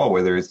card draw,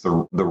 whether it's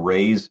the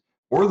Rays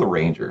or the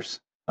Rangers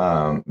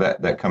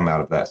that come out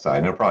of that side.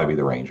 And it'll probably be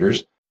the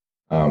Rangers.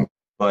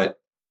 But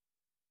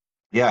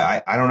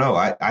yeah, I don't know.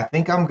 I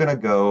think I'm going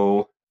to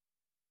go.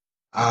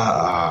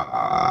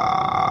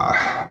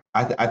 I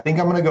think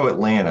I'm going to go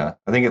Atlanta.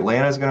 I think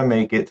Atlanta's going to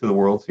make it to the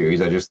World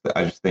Series. I just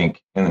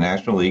think in the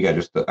National League, I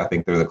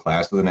think they're the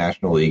class of the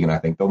National League, and I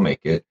think they'll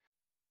make it.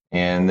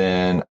 And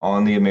then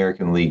on the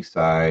American League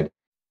side,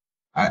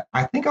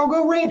 I think I'll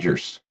go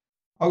Rangers.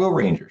 I'll go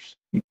Rangers.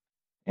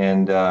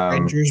 And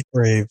Rangers,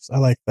 Braves. I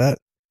like that.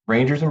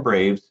 Rangers and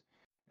Braves,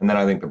 and then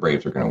I think the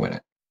Braves are going to win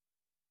it.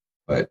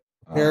 But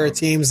there are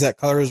teams that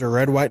colors are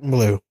red, white, and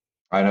blue.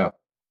 I know.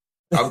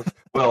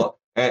 Well,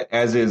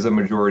 as is a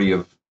majority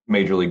of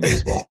Major League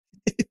Baseball.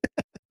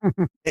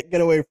 Can't get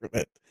away from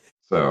it.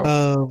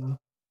 So,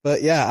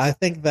 but yeah, I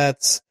think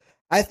these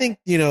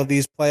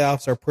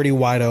playoffs are pretty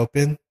wide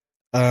open,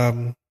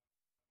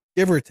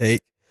 give or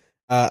take.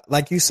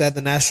 Like you said,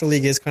 the National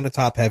League is kind of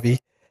top heavy.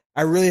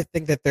 I really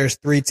think that there's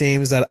three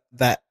teams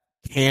that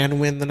can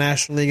win the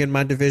National League in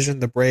my division: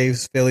 the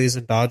Braves, Phillies,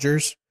 and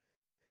Dodgers.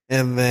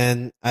 And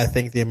then I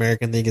think the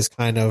American League is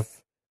kind of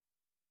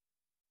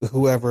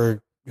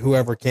whoever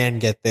can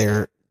get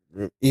there.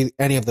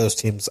 Any of those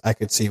teams I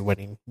could see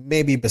winning,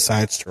 maybe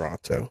besides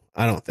Toronto.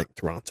 I don't think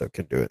Toronto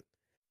can do it.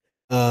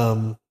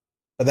 But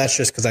that's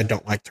just because I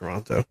don't like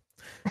Toronto.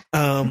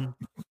 Maybe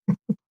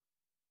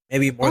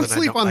more don't than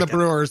sleep I don't on like the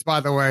Brewers, by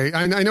the way.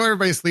 I know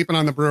everybody's sleeping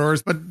on the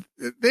Brewers, but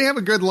they have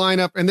a good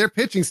lineup and their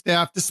pitching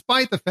staff,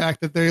 despite the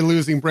fact that they're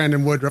losing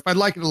Brandon Woodruff. I'd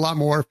like it a lot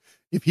more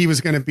if he was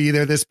going to be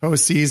there this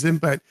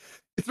postseason, but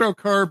you throw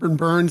Corbin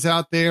Burns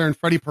out there and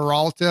Freddie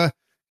Peralta.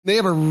 They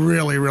have a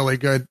really, really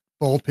good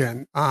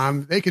bullpen.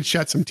 They could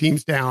shut some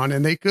teams down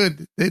and they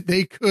could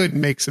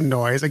make some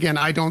noise. Again,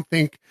 I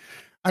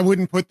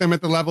wouldn't put them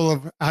at the level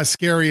of as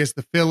scary as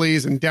the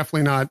Phillies and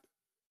definitely not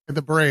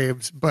the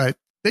Braves, but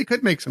they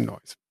could make some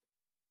noise.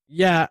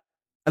 Yeah,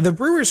 the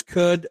Brewers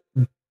could.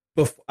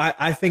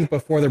 I think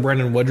before the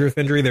Brandon Woodruff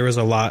injury, there was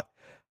a lot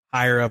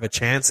higher of a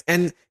chance.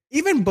 And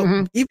even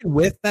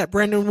with that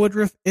Brandon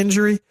Woodruff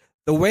injury,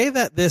 the way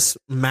that this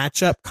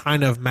matchup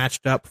kind of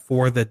matched up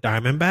for the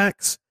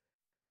Diamondbacks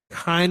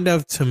kind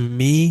of, to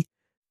me,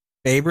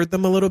 favored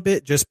them a little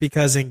bit, just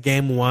because in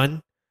game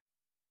one,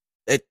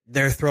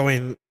 they're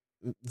throwing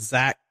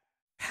Zach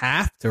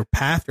Paft or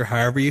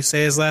however you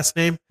say his last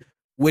name,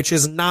 which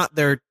is not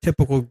their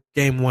typical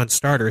game one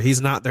starter. He's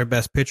not their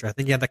best pitcher. I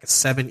think he had like a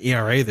 7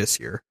 ERA this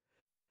year.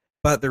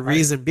 But the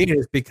reason being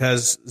is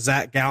because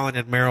Zach Gallen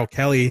and Merrill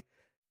Kelly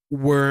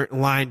weren't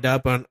lined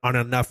up on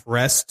enough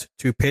rest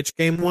to pitch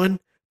game one.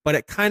 But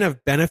it kind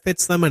of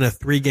benefits them in a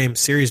 3-game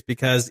series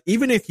because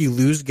even if you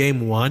lose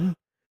game one,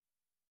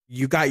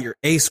 you got your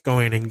ace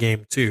going in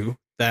game two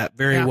that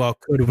very well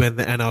could win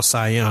the NL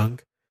Cy Young.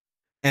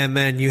 And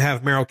then you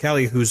have Merrill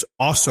Kelly, who's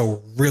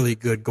also really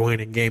good going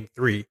in game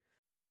three.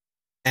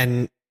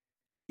 And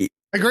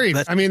agreed.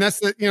 I mean, that's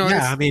the,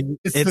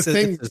 it's the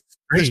thing. It's a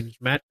strange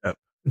matchup.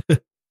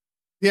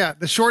 Yeah.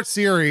 The short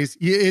series,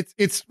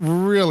 it's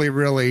really,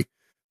 really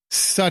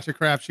such a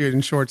crapshoot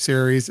in short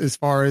series as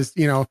far as,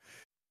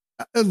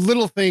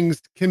 little things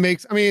can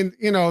make,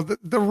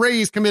 the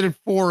Rays committed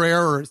 4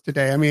 errors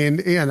today. I mean,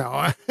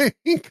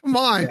 come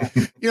on,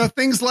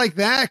 things like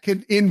that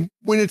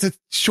when it's a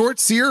short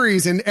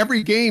series and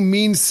every game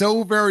means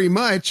so very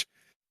much,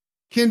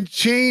 can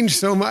change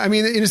so much. I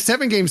mean, in a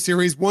 7-game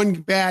series, one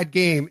bad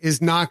game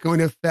is not going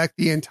to affect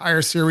the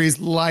entire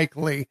series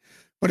likely,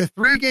 but a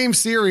 3-game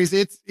series,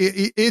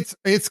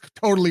 it's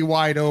totally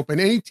wide open.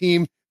 Any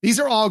team, these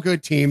are all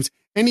good teams.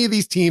 Any of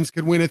these teams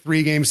could win a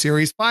 3-game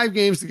series. 5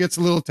 games, it gets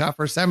a little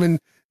tougher. 7,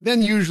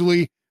 then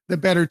usually the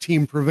better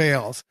team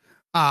prevails.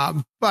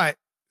 But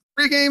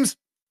 3 games,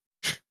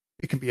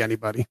 it can be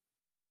anybody.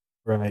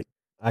 Right.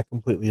 I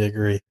completely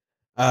agree.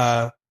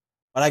 But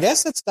I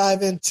guess let's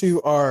dive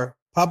into our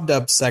Pub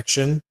Dub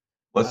section.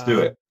 Let's do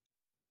it.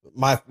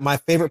 My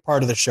favorite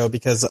part of the show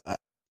because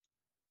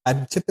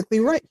I'm typically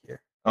right here.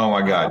 Oh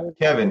my God,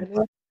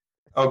 Kevin.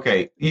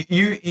 Okay,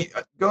 you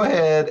go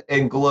ahead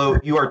and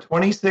gloat. You are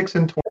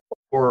 26-24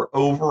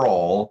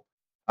 overall.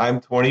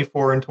 I'm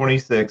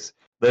 24-26.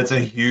 That's a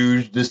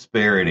huge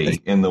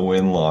disparity in the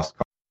win-loss.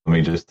 Let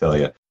me just tell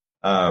you.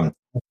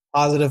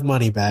 Positive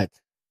money back.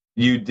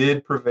 You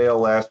did prevail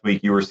last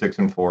week. You were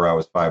 6-4. I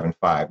was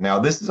 5-5. Now,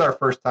 this is our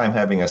first time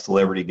having a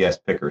celebrity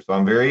guest picker, so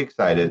I'm very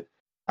excited.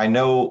 I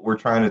know we're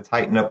trying to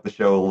tighten up the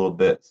show a little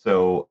bit,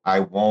 so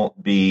I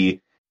won't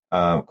be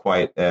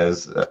quite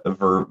as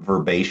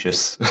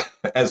verbacious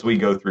as we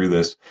go through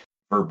this.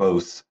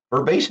 Verbose.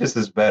 Verbacious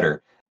is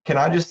better. Can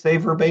I just say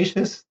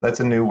verbacious? That's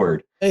a new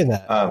word. Say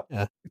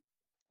that.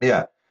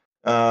 Yeah.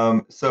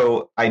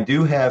 So I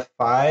do have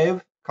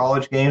 5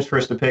 college games for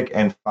us to pick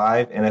and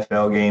 5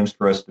 NFL games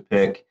for us to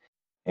pick,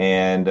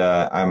 and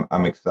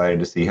I'm excited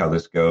to see how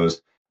this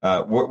goes.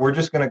 We're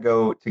just going to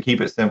go, to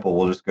keep it simple.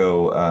 We'll just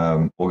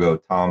go. We'll go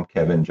Tom,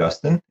 Kevin,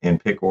 Justin in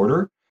pick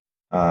order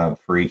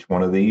for each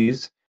one of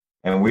these,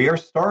 and we are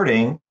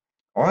starting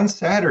on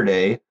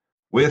Saturday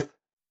with.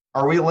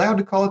 Are we allowed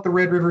to call it the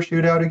Red River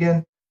Shootout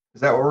again?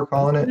 Is that what we're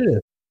calling it?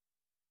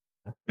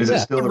 Is it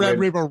still the Red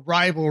River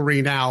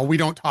rivalry now? We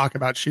don't talk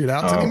about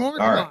shootouts anymore.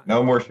 All right,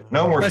 no more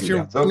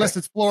shootouts. Unless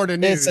it's Florida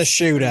news. It's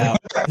a shootout.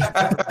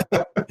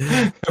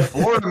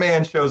 Florida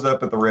man shows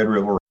up at the Red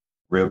River.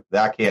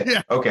 I can't.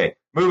 Yeah. Okay,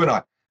 moving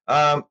on.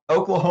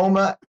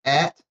 Oklahoma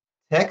at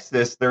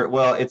Texas.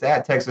 It's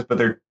at Texas, but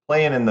they're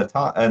playing in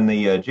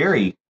the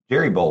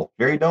Jerry Bowl,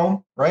 Jerry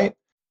Dome, right?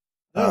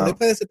 No, they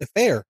play this at the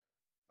fair.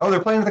 Oh, they're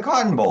playing at the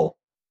Cotton Bowl.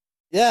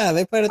 Yeah,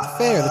 they played at the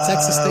fair, the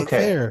Texas State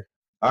Fair.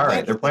 All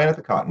right, they're playing at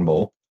the Cotton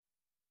Bowl,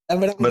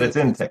 but it's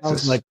in Texas.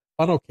 Sounds like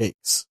funnel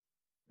cakes.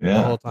 Yeah,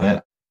 the whole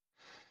time.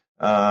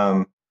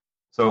 Yeah.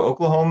 So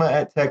Oklahoma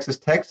at Texas.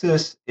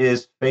 Texas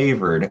is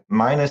favored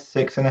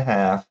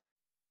 -6.5.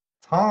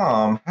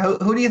 Tom,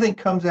 who do you think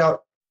comes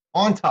out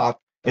on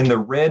top in the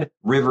Red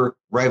River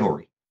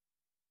rivalry?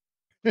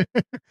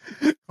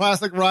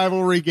 Classic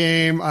rivalry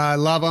game. I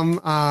love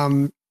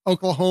them.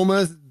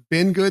 Oklahoma's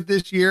been good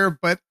this year,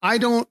 but I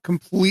don't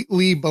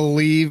completely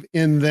believe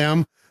in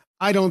them.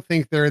 I don't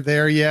think they're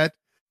there yet.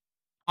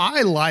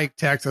 I like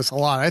Texas a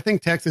lot. I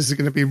think Texas is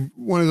going to be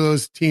one of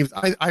those teams.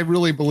 I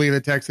really believe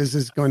that Texas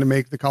is going to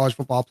make the college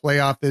football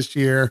playoff this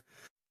year.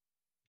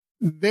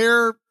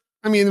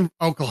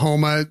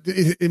 Oklahoma,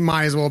 it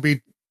might as well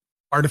be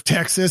part of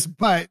Texas,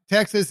 but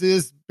Texas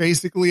is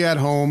basically at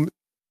home.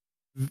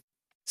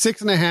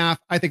 6.5.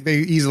 I think they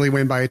easily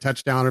win by a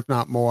touchdown, if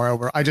not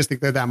more. I just think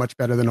they're that much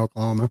better than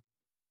Oklahoma.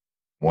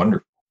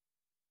 Wonderful.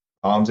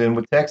 Tom's in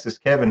with Texas.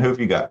 Kevin, who have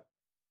you got?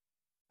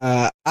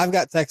 I've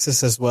got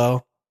Texas as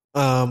well.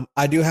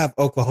 I do have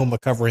Oklahoma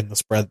covering the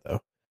spread,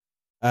 though.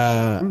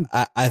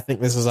 I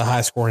think this is a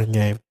high-scoring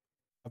game,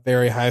 a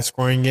very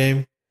high-scoring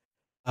game.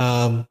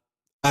 One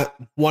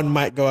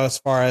might go as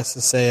far as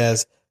to say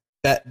as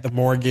bet the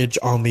mortgage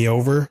on the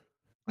over.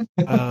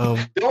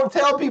 Don't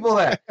tell people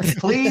that.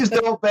 Please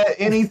don't bet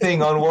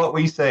anything on what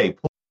we say.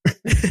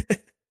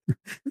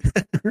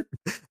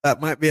 That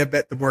might be a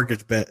bet the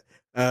mortgage bet.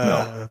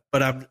 No.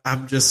 But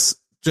I'm just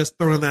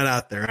throwing that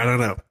out there. I don't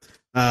know.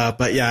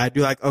 But yeah, I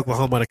do like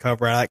Oklahoma to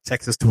cover. I like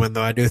Texas to win,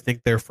 though. I do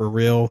think they're for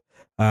real.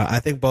 I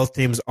think both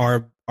teams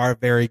are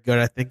very good.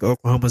 I think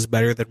Oklahoma's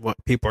better than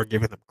what people are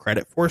giving them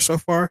credit for so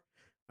far.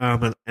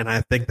 And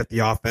I think that the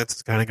offense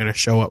is kind of going to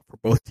show up for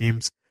both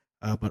teams.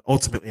 But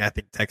ultimately, I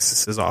think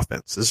Texas's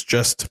offense is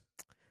just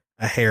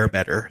a hair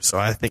better. So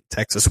I think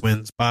Texas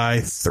wins by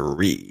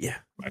 3.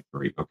 By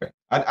 3, okay.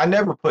 I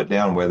never put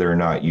down whether or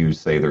not you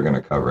say they're going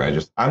to cover.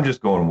 I'm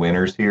just going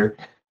winners here.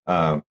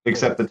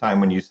 Except the time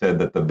when you said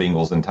that the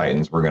Bengals and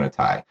Titans were going to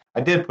tie.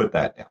 I did put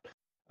that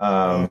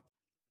down.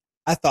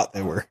 I thought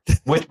they were.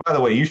 Which, by the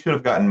way, you should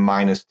have gotten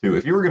 -2.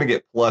 If you were going to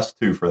get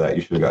 +2 for that,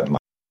 you should have gotten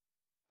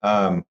 -.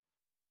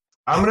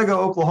 I'm going to go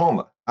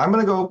Oklahoma. I'm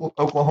going to go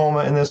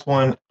Oklahoma in this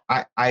one.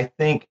 I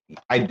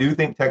do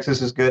think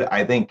Texas is good.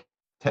 I think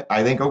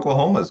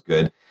Oklahoma is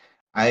good.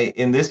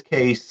 In this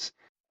case,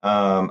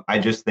 I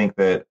just think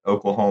that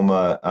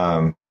Oklahoma.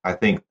 I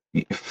think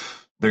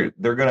they're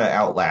going to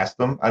outlast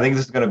them. I think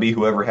this is going to be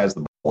whoever has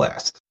the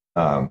last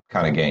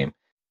kind of game,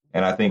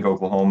 and I think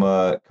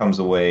Oklahoma comes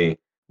away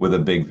with a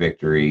big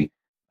victory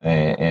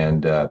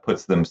and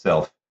puts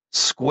themselves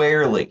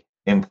squarely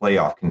in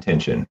playoff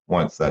contention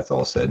once that's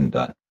all said and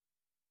done.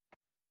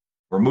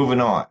 We're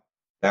moving on.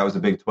 That was a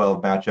Big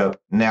 12 matchup.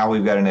 Now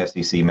we've got an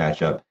SEC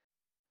matchup.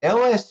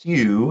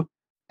 LSU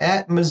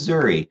at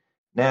Missouri.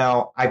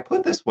 Now, I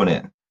put this one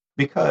in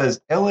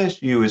because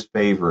LSU is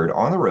favored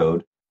on the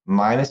road,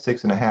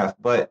 -6.5,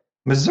 but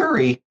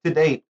Missouri to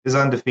date is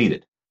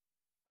undefeated.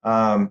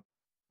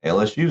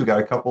 LSU's got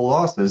a couple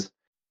losses,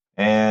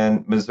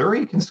 and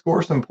Missouri can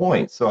score some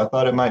points, so I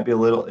thought it might be a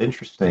little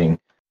interesting.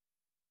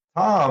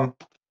 Tom,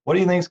 what do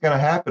you think is going to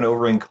happen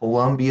over in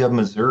Columbia,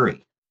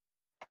 Missouri?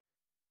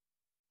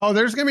 Oh,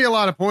 there's going to be a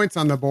lot of points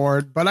on the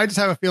board, but I just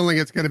have a feeling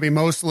it's going to be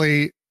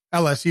mostly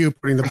LSU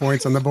putting the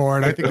points on the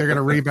board. I think they're going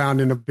to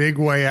rebound in a big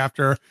way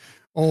after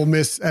Ole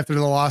Miss, after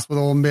the loss with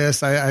Ole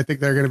Miss. I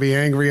think they're going to be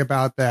angry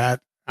about that.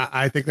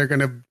 I think they're going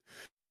to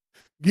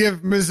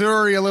give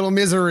Missouri a little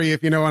misery,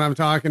 if you know what I'm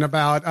talking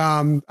about.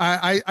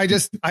 I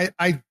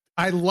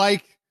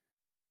like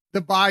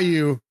the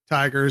Bayou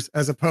Tigers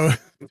as opposed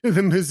to the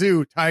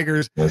Mizzou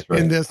Tigers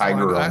in this one.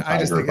 I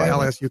just think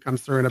LSU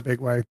comes through in a big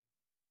way.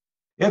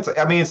 Yeah,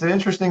 it's an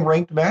interesting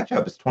ranked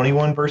matchup. It's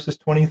 21 versus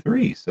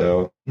 23.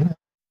 So, yeah.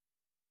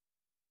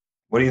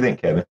 What do you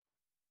think, Kevin?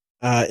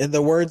 In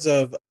the words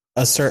of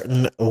a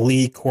certain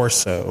Lee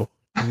Corso,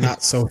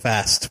 not so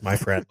fast, my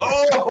friend.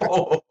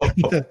 Oh!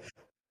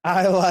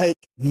 I like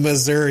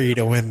Missouri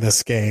to win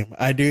this game.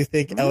 I do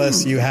think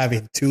LSU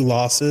having 2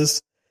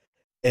 losses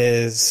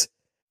is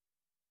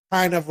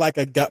kind of like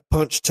a gut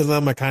punch to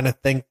them. I kind of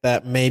think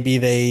that maybe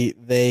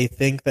they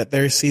think that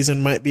their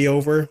season might be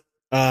over.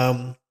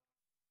 I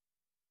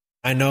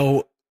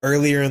know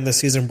earlier in the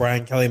season,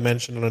 Brian Kelly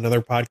mentioned on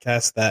another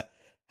podcast that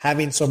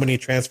having so many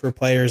transfer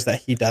players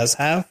that he does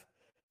have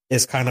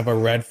is kind of a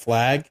red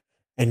flag.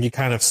 And you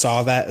kind of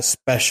saw that,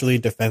 especially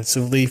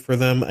defensively for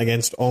them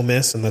against Ole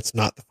Miss. And that's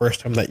not the first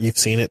time that you've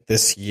seen it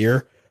this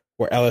year,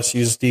 where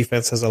LSU's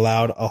defense has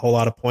allowed a whole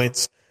lot of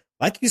points.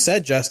 Like you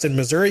said, Justin,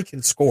 Missouri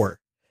can score.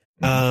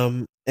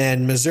 And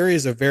Missouri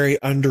is a very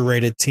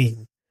underrated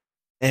team.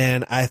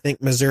 And I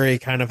think Missouri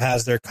kind of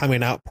has their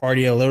coming out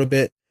party a little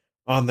bit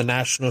on the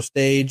national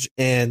stage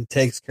and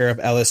takes care of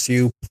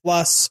LSU.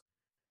 Plus,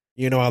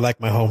 I like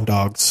my home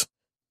dogs.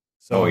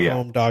 So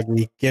home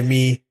doggy, give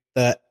me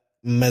the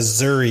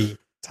Missouri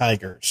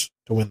Tigers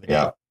to win the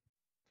game.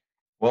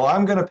 Well,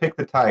 I'm going to pick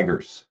the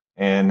Tigers,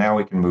 and now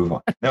we can move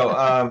on.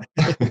 No,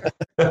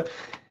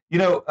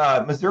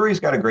 Missouri's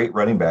got a great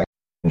running back,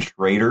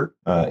 Schrader.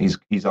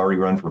 He's already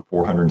run for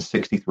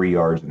 463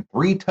 yards and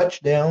 3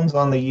 touchdowns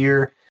on the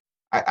year.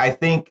 I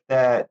think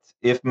that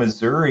if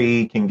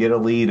Missouri can get a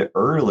lead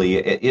early,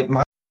 it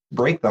might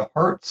break the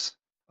hearts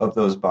of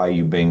those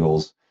Bayou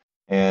Bengals,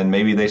 and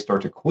maybe they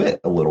start to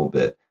quit a little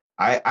bit.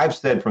 I've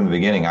said from the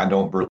beginning, I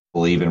don't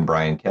believe in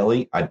Brian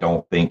Kelly. I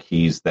don't think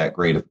he's that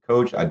great of a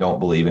coach. I don't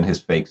believe in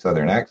his fake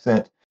Southern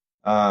accent.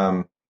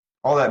 All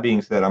that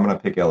being said, I'm going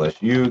to pick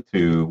LSU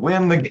to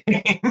win the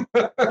game.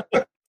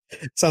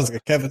 Sounds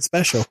like a Kevin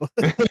special.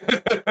 I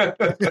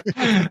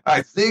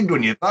zigged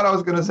when you thought I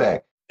was going to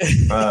say.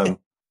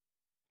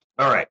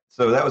 All right,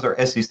 so that was our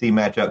SEC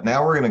matchup.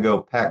 Now we're going to go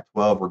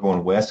Pac-12. We're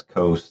going West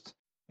Coast,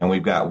 and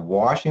we've got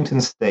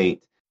Washington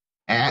State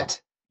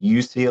at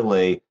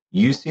UCLA.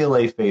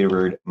 UCLA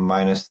favored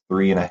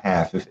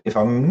 -3.5. If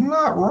I'm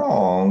not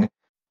wrong,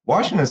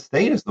 Washington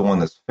State is the one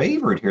that's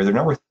favored here. They're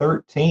number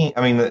 13.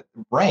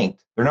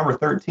 Ranked. They're number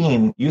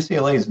 13.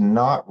 UCLA is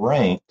not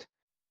ranked,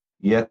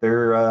 yet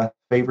they're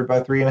favored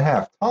by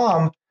 3.5.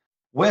 Tom,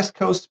 West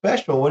Coast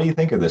special. What do you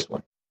think of this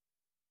one?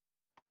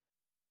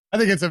 I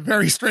think it's a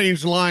very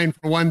strange line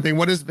for one thing.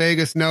 What does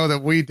Vegas know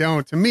that we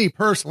don't? To me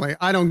personally,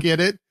 I don't get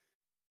it.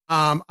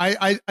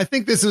 I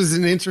think this is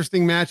an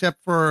interesting matchup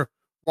for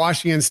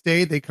Washington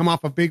State. They come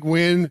off a big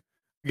win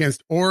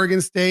against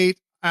Oregon State.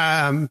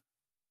 And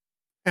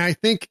I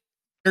think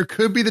there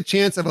could be the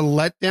chance of a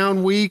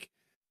letdown week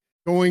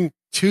going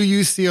to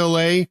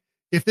UCLA.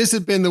 If this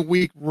had been the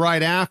week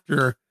right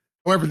after,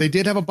 however, they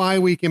did have a bye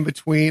week in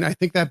between. I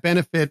think that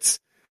benefits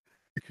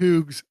the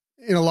Cougs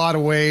in a lot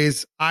of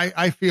ways.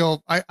 I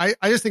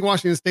just think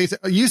Washington State,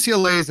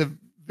 UCLA is a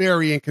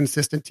very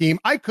inconsistent team.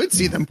 I could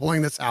see them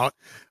pulling this out.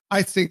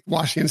 I think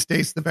Washington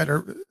State's the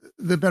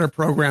better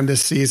program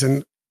this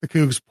season. The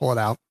Cougs pull it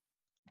out.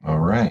 All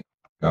right.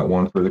 Got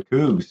one for the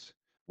Cougs.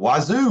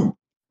 Wazoo. What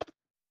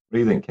do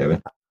you think,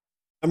 Kevin?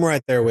 I'm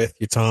right there with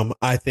you, Tom.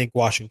 I think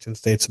Washington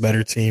State's a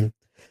better team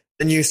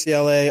than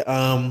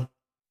UCLA.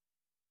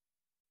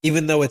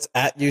 Even though it's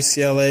at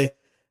UCLA,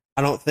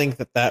 I don't think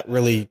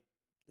UCLA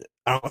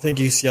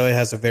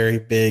has a very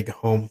big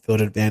home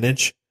field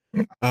advantage.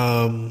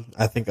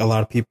 I think a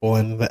lot of people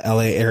in the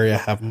LA area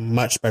have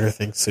much better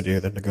things to do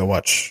than to go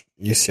watch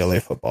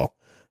UCLA football.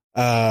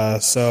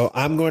 So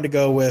I'm going to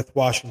go with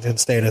Washington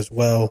State as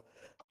well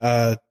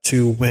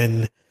to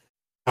win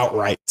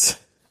outright.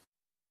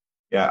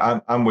 Yeah,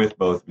 I'm with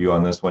both of you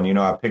on this one.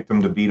 I picked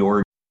them to beat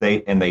Oregon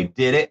State, and they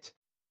did it.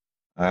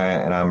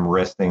 And I'm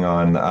resting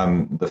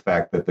on the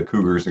fact that the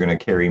Cougars are going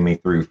to carry me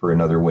through for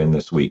another win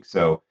this week.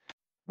 So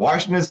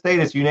Washington State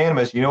is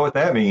unanimous. You know what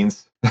that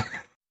means?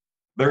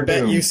 They're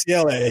doomed.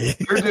 UCLA.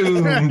 They're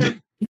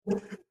doomed.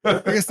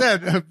 Like I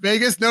said,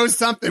 Vegas knows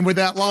something with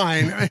that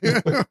line.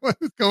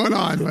 What's going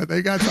on? But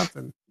they got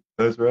something.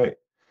 That's right.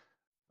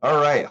 All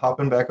right,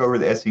 hopping back over to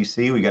the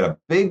SEC, we got a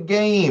big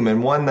game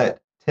and one that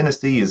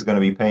Tennessee is going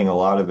to be paying a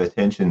lot of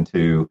attention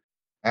to.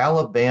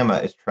 Alabama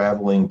is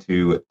traveling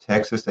to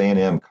Texas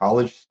A&M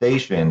College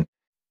Station,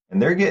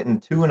 and they're getting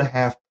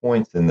 2.5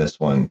 points in this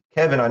one.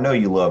 Kevin, I know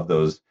you love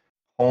those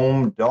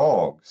home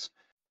dogs,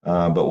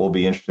 but we'll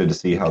be interested to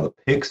see how the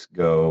picks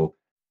go.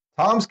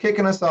 Tom's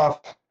kicking us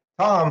off.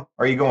 Tom,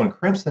 are you going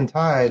Crimson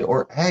Tide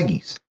or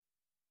Aggies?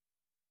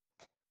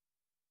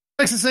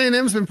 Texas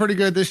A&M's been pretty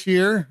good this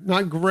year.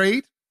 Not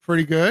great,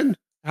 pretty good.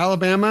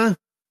 Alabama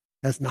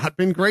has not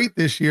been great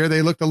this year.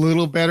 They looked a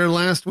little better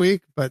last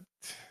week, but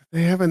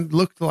they haven't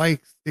looked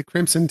like the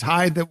Crimson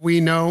Tide that we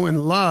know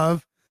and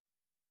love.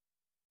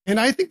 And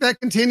I think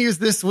that continues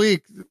this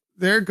week.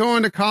 They're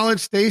going to College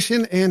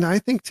Station, and I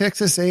think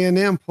Texas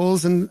A&M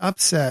pulls an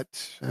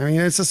upset. I mean,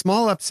 it's a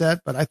small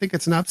upset, but I think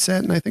it's an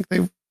upset, and I think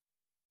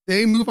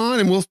they move on,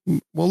 and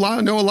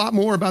we'll know a lot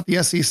more about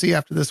the SEC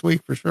after this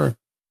week for sure.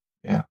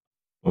 Yeah.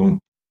 Boom.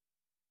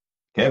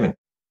 Kevin.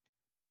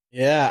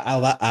 Yeah,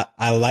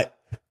 I like.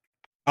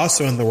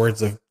 Also, in the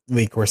words of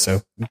Lee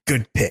Corso,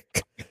 good pick.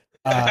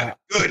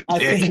 Good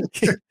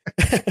pick.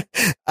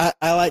 I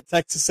like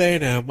Texas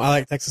A&M. I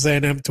like Texas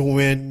A&M to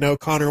win. No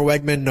Connor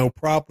Wegman, no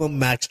problem.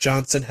 Max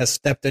Johnson has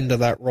stepped into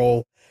that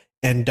role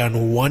and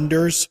done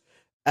wonders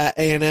at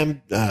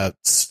A&M,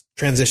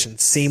 transitioned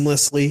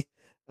seamlessly.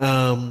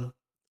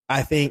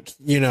 I think,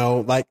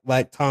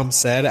 like Tom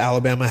said,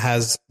 Alabama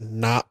has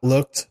not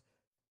looked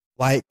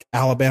like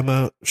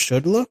Alabama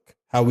should look,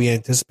 how we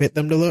anticipate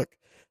them to look.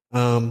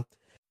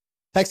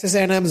 Texas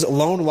A&M's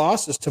lone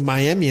loss is to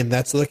Miami, and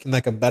that's looking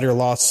like a better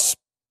loss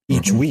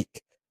each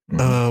week.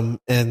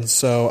 And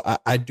so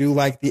I do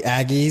like the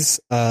Aggies.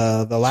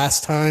 The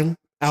last time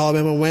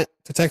Alabama went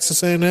to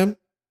Texas A&M,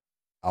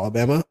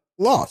 Alabama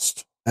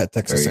lost at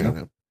Texas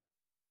A&M.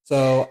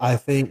 So I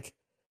think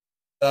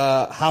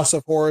the House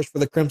of Horrors for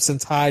the Crimson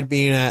Tide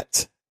being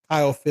at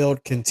Kyle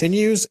Field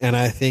continues, and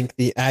I think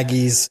the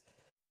Aggies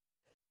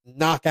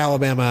knock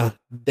Alabama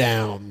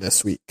down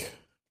this week.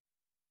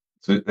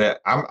 So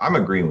I'm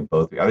agreeing with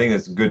both of you. I think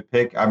it's a good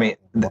pick. I mean,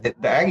 the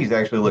Aggies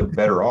actually look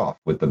better off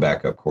with the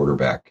backup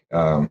quarterback.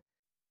 The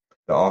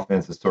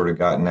offense has sort of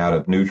gotten out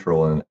of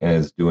neutral and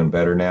is doing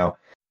better now.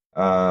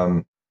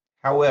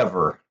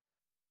 However,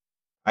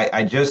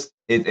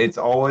 it's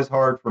always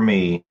hard for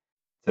me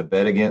to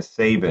bet against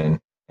Saban.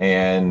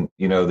 And,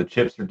 the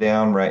chips are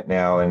down right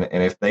now. And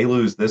if they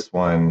lose this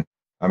one,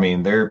 I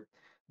mean, they're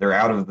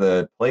out of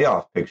the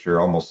playoff picture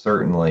almost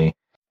certainly.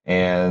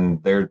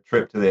 And their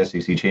trip to the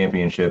SEC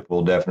championship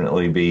will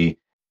definitely be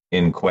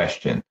in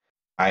question.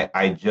 I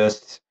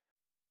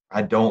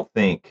don't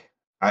think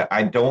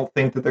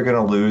that they're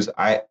going to lose.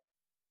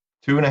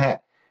 2.5.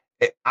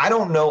 I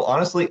don't know.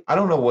 Honestly, I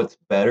don't know what's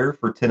better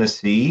for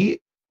Tennessee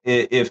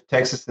if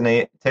Texas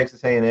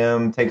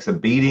A&M takes a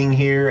beating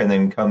here and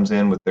then comes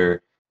in with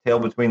their tail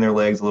between their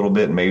legs a little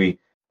bit, and maybe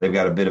they've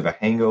got a bit of a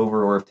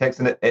hangover, or if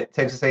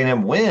Texas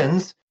A&M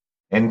wins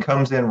and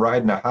comes in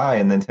riding a high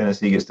and then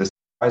Tennessee gets to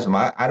surprise them.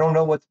 I don't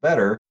know what's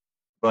better,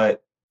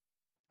 but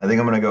I think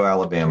I'm going to go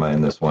Alabama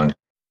in this one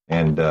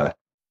and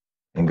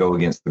go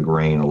against the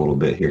grain a little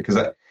bit here, because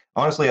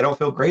honestly I don't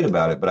feel great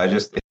about it, but I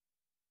just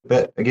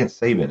bet against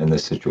Saban in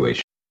this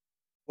situation.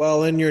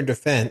 Well, in your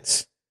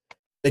defense,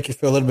 make you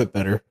feel a little bit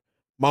better.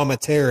 Mama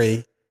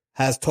Terry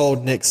has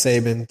told Nick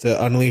Saban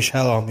to unleash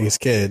hell on these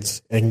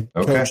kids and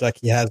coach like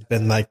he has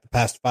been like the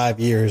past 5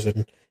 years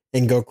and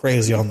go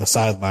crazy on the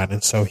sideline,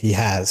 and so he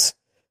has.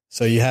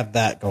 So you have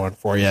that going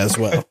for you as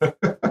well.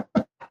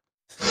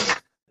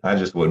 I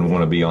just wouldn't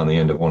want to be on the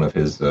end of one of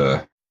his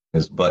butt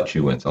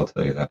chewings, I'll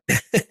tell you that.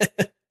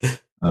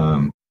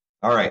 All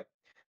right.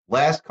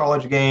 Last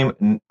college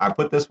game, I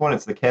put this one,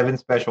 it's the Kevin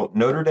special,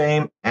 Notre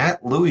Dame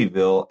at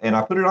Louisville, and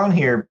I put it on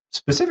here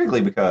specifically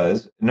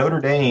because Notre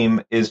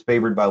Dame is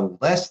favored by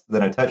less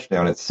than a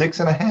touchdown. It's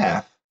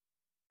 6.5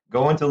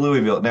 going to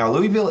Louisville. Now,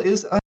 Louisville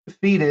is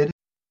undefeated.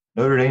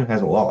 Notre Dame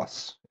has a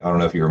loss. I don't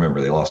know if you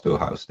remember, they lost to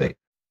Ohio State.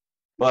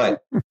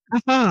 But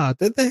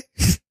did they?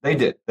 They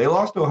did. They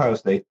lost to Ohio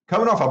State,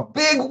 coming off a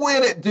big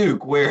win at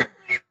Duke where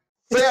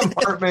Sam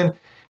Hartman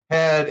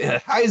had a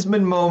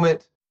Heisman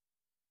moment.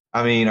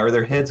 I mean, are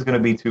their heads going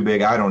to be too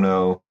big? I don't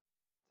know.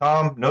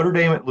 Tom, Notre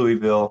Dame at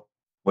Louisville,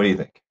 what do you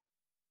think?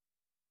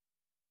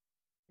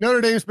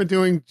 Notre Dame's been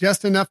doing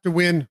just enough to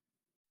win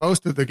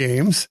most of the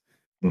games.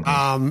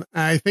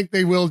 I think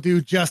they will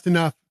do just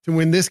enough to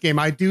win this game.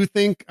 I do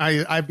think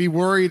I'd be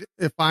worried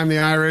if I'm the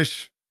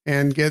Irish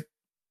and get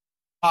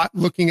caught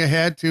looking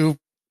ahead to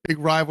big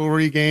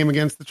rivalry game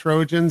against the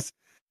Trojans.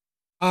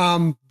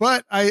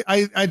 But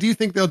I do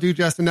think they'll do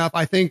just enough.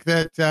 I think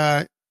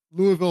that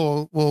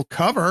Louisville will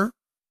cover.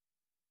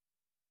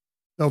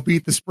 They'll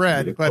beat the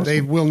spread, but they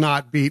will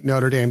not beat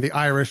Notre Dame. The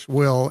Irish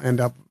will end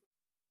up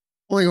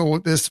pulling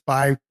this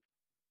by, I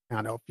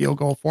don't know, field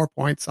goal, 4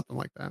 points, something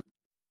like that.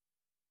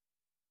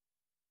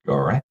 All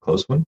right.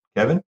 Close one.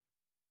 Kevin?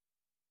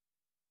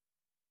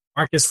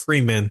 Marcus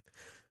Freeman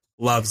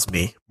loves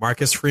me.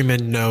 Marcus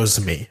Freeman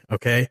knows me,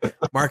 okay?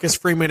 Marcus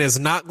Freeman is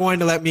not going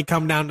to let me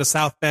come down to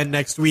South Bend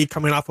next week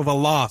coming off of a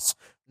loss.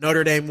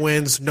 Notre Dame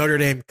wins. Notre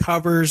Dame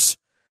covers.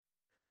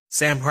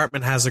 Sam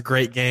Hartman has a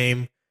great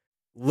game.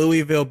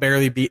 Louisville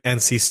barely beat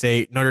NC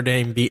State. Notre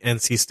Dame beat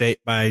NC State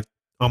by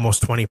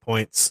almost 20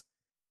 points.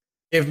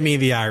 Give me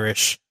the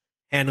Irish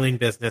handling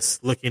business,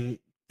 getting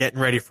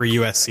ready for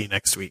USC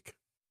next week.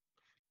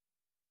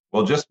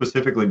 Well, just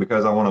specifically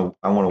because I want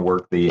to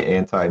work the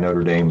anti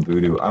Notre Dame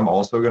voodoo, I'm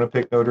also going to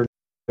pick Notre Dame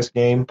this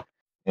game,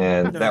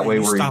 and that way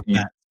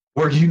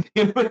we're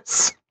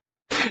unanimous.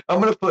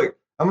 I'm going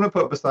to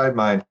put beside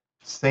mine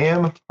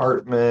Sam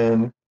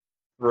Hartman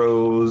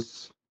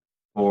throws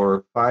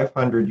for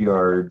 500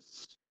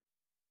 yards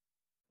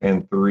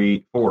and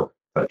 4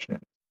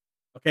 touchdowns.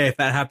 Okay, if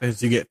that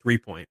happens, you get 3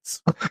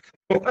 points.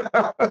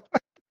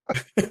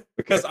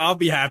 Because I'll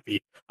be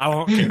happy. I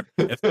won't care.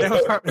 If Sam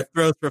Hartman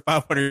throws for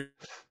 500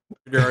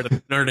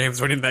 yards, Notre Dame's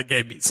winning that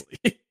game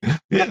easily.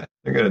 Yeah,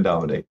 they're going to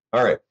dominate.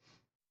 All right,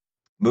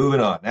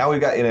 moving on. Now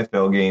we've got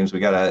NFL games. We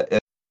got a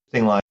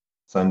interesting line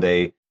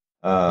Sunday.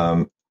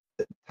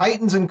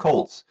 Titans and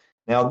Colts.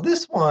 Now,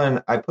 this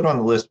one I put on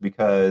the list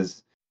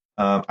because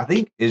I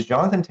think, is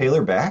Jonathan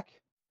Taylor back?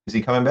 Is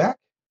he coming back?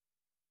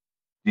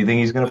 Do you think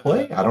he's going to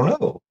play? I don't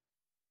know.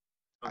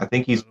 I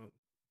think he's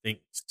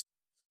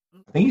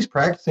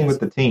practicing with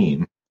the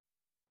team,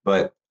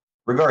 but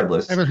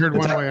regardless, I haven't heard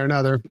one way or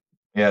another.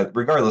 Yeah,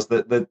 regardless,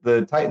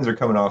 the Titans are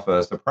coming off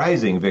a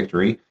surprising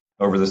victory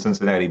over the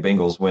Cincinnati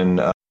Bengals when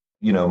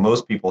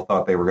most people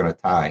thought they were going to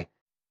tie,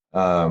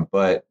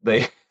 but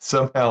they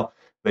somehow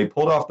they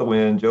pulled off the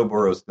win. Joe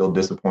Burrow is still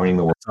disappointing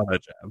the world,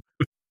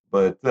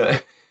 but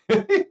I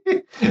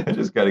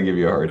just got to give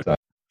you a hard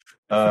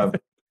time.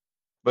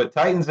 But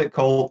Titans at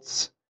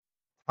Colts,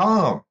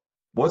 Tom,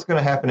 what's going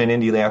to happen in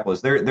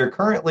Indianapolis? They're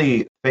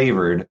currently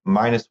favored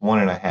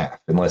 -1.5,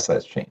 unless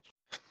that's changed.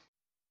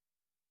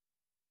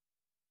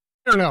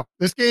 I don't know.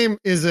 This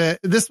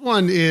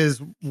one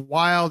is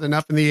wild and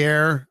up in the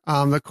air.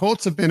 The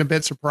Colts have been a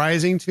bit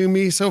surprising to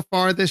me so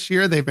far this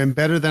year. They've been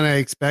better than I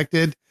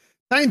expected.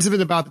 Titans have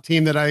been about the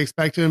team that I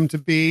expected them to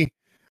be.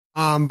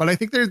 But I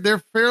think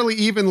they're fairly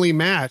evenly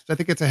matched. I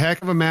think it's a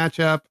heck of a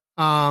matchup.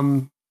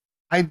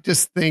 I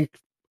just think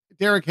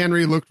Derrick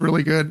Henry looked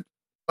really good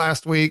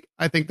last week.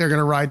 I think they're going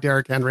to ride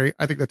Derrick Henry.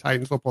 I think the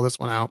Titans will pull this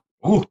one out.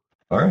 Ooh,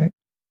 all right.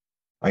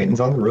 Titans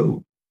on the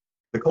road.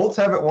 The Colts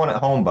haven't won at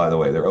home, by the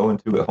way. They're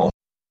 0-2 at home.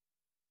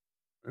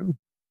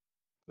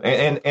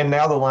 And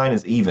now the line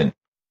is even.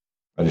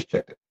 I just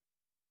checked it.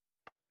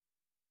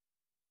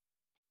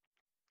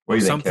 What do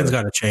you think, Something's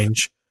got to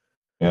change.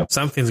 Yeah.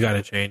 Something's got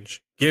to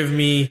change. Give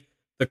me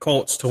the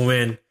Colts to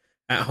win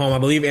at home. I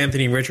believe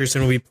Anthony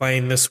Richardson will be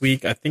playing this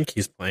week. I think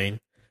he's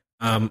playing.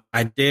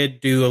 I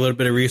did do a little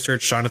bit of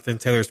research. Jonathan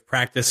Taylor's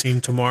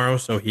practicing tomorrow,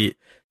 so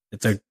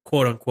it's a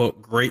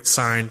quote-unquote great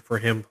sign for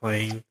him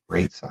playing.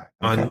 Great sign.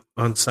 Okay.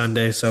 On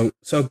Sunday. So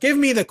give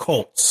me the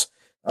Colts.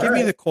 Give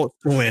me the Colts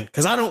to win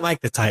because I don't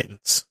like the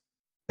Titans.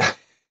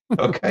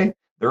 Okay.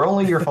 They're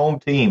only your home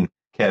team,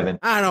 Kevin.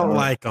 I don't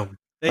like them.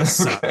 They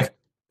suck.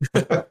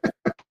 The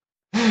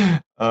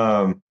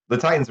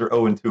Titans are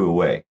 0-2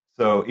 away.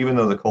 So even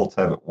though the Colts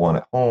haven't won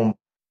at home,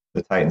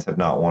 the Titans have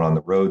not won on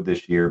the road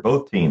this year.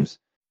 Both teams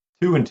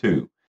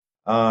 2-2.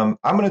 I'm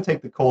going to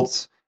take the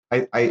Colts.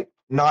 I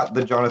not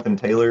the Jonathan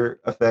Taylor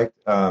effect,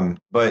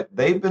 but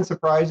they've been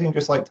surprising,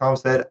 just like Tom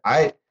said.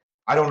 I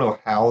don't know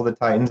how the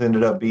Titans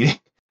ended up beating.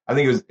 I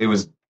think it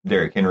was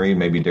Derrick Henry,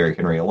 maybe Derrick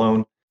Henry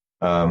alone,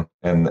 and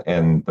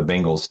the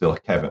Bengals still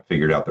haven't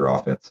figured out their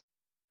offense,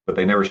 but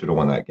they never should have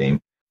won that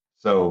game.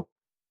 So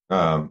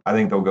I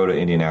think they'll go to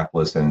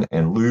Indianapolis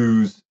and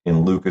lose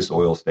in Lucas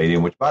Oil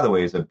Stadium, which, by the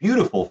way, is a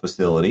beautiful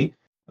facility,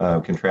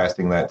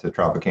 contrasting that to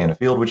Tropicana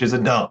Field, which is a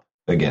dump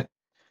again.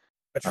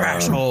 A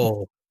trash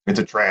hole. It's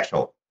a trash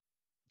hole.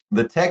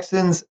 The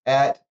Texans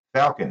at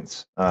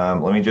Falcons.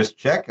 Let me just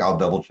check. I'll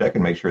double check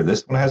and make sure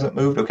this one hasn't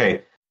moved.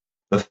 Okay.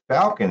 The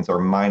Falcons are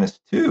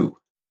 -2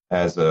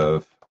 as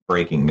of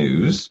breaking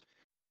news.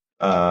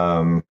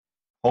 Home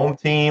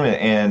team,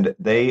 and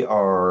they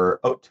are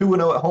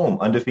 2-0 at home,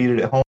 undefeated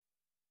at home.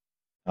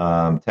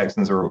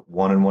 Texans are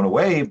 1-1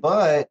 away,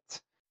 but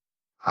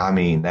I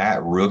mean,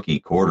 that rookie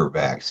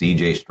quarterback,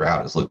 CJ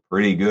Stroud, has looked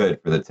pretty good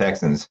for the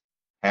Texans.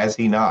 Has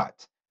he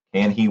not?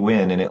 Can he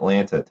win in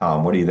Atlanta?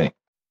 Tom, what do you think?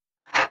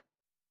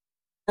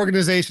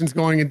 Organizations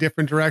going in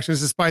different directions,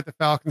 despite the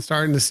Falcons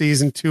starting the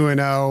season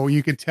 2-0.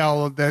 You could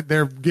tell that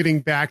they're getting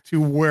back to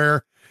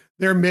where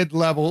their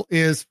mid-level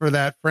is for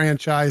that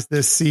franchise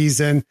this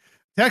season.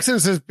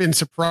 Texans has been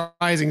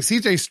surprising.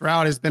 CJ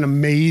Stroud has been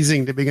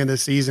amazing to begin the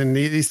season.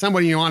 He's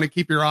somebody you want to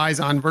keep your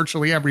eyes on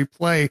virtually every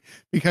play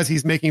because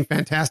he's making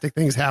fantastic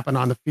things happen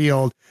on the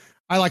field.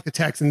 I like the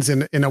Texans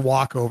in a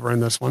walkover in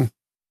this one.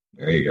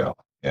 There you go.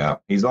 Yeah,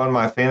 he's on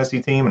my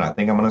fantasy team, and I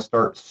think I'm going to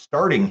start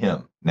starting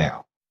him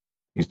now.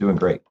 He's doing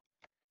great.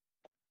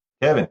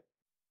 Kevin.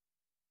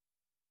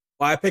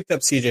 Well, I picked up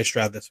CJ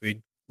Stroud this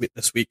week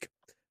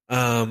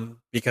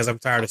because I'm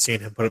tired of seeing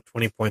him put up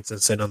 20 points and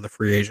sit on the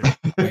free agent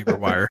waiver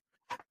wire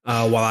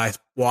while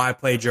I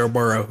play Joe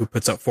Burrow, who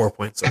puts up 4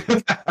 points a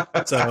week.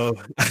 So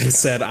I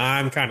said,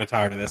 I'm kind of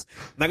tired of this.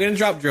 I'm not going to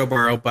drop Joe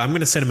Burrow, but I'm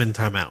going to sit him in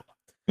timeout.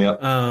 Yep.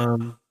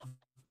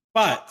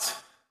 But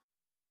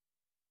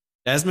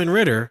Desmond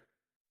Ridder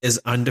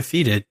is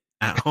undefeated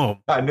at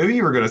home. I knew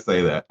you were going to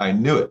say that. I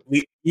knew it.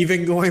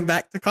 Even going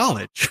back to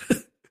college.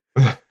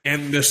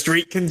 And the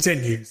streak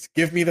continues.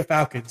 Give me the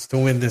Falcons to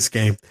win this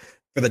game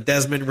for the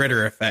Desmond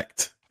Ridder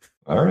effect.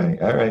 All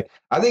right.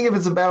 I think if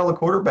it's a battle of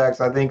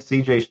quarterbacks, I think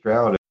CJ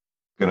Stroud is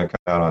going to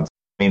come out on.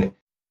 I mean,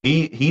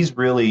 he's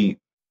really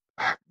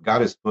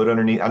got his foot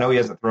underneath. I know he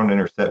hasn't thrown an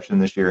interception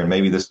this year, and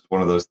maybe this is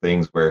one of those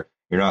things where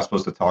you're not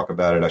supposed to talk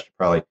about it. I should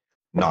probably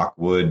knock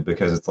wood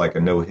because it's like a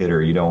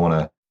no-hitter. You don't want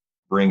to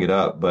bring it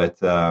up, but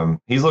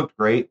he's looked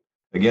great.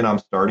 Again, I'm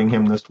starting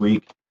him this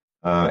week.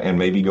 And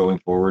maybe going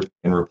forward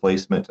in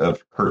replacement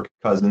of Kirk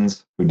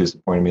Cousins, who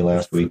disappointed me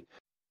last week.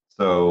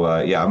 So,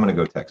 I'm going to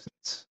go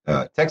Texans.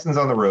 Texans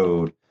on the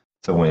road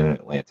to win in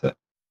Atlanta.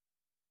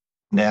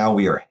 Now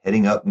we are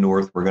heading up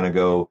north. We're going to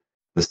go.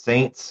 The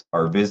Saints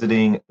are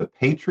visiting the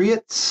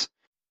Patriots.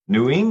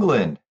 New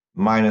England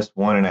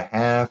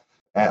 -1.5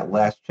 at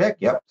last check.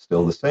 Yep,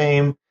 still the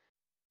same.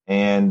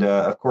 And,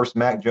 of course,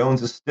 Mac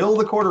Jones is still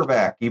the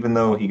quarterback, even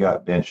though he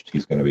got benched.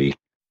 He's going to be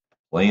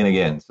playing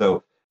again.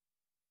 So,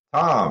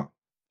 Tom,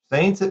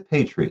 Saints at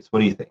Patriots. What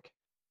do you think?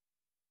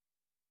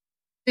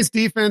 His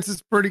defense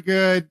is pretty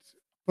good,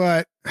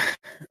 but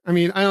I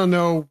mean, I don't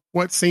know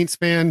what Saints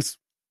fans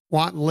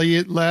want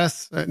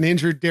less, an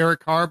injured Derek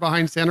Carr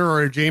behind center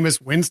or a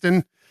Jameis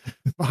Winston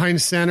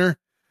behind center.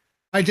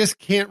 I just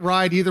can't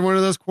ride either one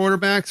of those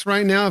quarterbacks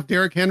right now. If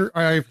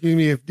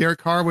if Derek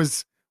Carr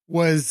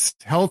was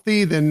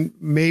healthy, then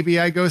maybe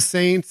I go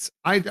Saints.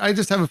 I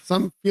just have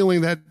some feeling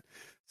that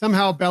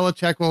somehow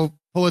Belichick will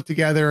pull it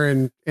together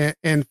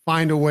and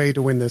find a way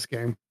to win this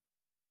game.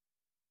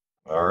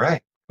 All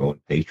right.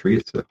 Going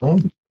Patriots at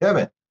home.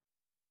 Kevin.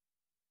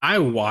 I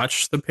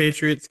watched the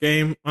Patriots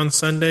game on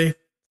Sunday.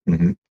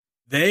 Mm-hmm.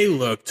 They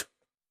looked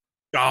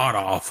god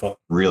awful.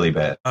 Really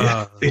bad.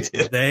 Yeah, they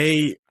did.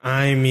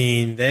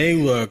 They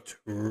looked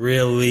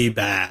really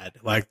bad.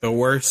 Like the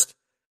worst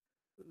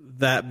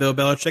that Bill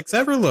Belichick's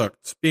ever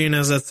looked, being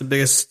as that's the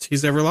biggest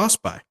he's ever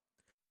lost by.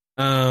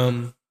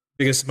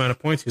 Biggest amount of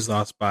points he's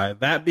lost by.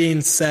 That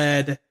being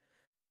said,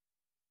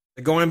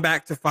 going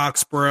back to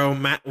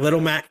Foxborough,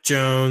 Little Mac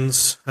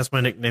Jones, that's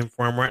my nickname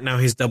for him. Right now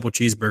he's Double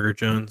Cheeseburger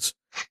Jones.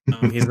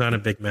 He's not a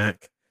Big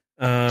Mac.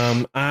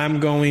 I'm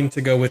going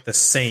to go with the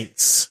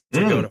Saints to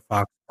go to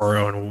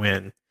Foxborough and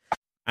win.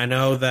 I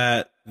know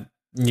that,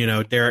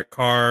 Derek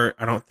Carr,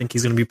 I don't think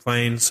he's going to be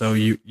playing, so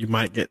you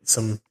might get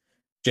some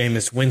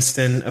Jameis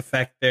Winston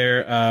effect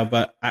there,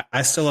 but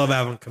I still love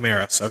Alvin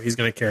Kamara, so he's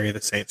going to carry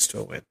the Saints to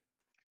a win.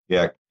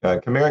 Yeah,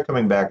 Kamara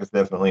coming back is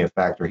definitely a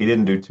factor. He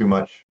didn't do too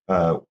much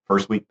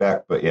first week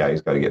back, but yeah,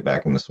 he's got to get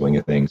back in the swing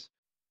of things.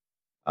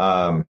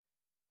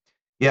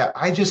 Yeah,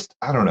 I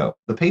don't know.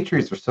 The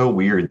Patriots are so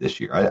weird this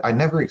year. I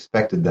never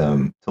expected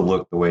them to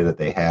look the way that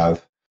they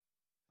have.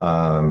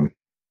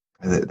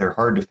 They're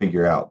hard to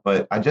figure out,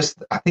 but I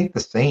think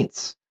the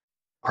Saints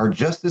are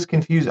just as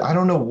confused. I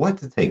don't know what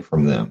to take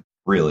from them,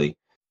 really,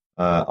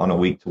 on a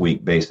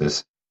week-to-week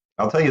basis.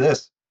 I'll tell you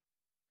this.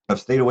 I've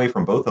stayed away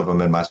from both of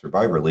them in my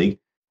Survivor League.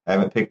 I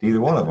haven't picked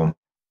either one of them,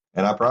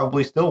 and I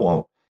probably still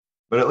won't.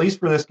 But at least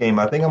for this game,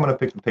 I think I'm going to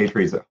pick the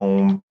Patriots at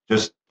home.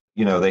 Just,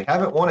 they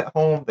haven't won at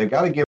home. They've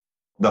got to give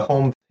the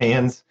home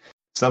fans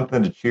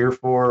something to cheer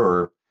for,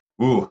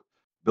 or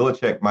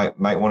Belichick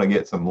might want to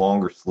get some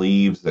longer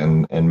sleeves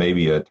and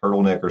maybe a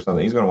turtleneck or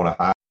something. He's going to want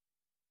to hide.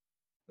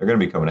 They're going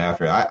to be coming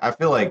after it. I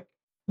feel like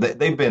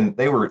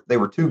they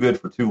were too good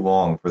for too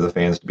long for the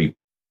fans to be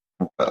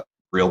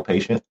real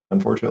patient,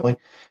 unfortunately.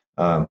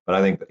 But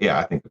I think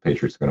the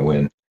Patriots are going to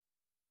win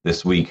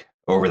this week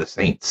over the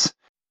Saints.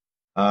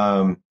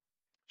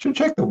 Should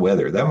check the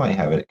weather. That might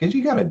have it, because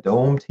you got a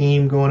dome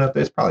team going up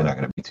there. It's probably not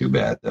going to be too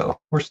bad, though.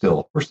 We're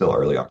still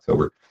early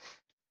October.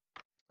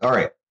 All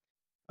right.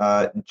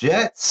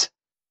 Jets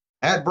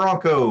at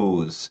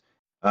Broncos.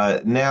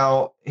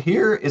 Now,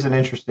 here is an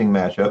interesting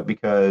matchup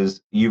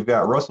because you've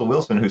got Russell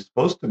Wilson, who's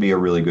supposed to be a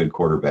really good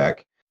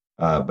quarterback,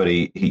 but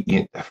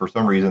he for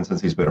some reason, since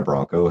he's been a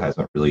Bronco,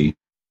 hasn't really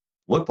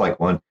looked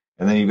like one.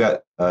 And then you've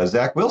got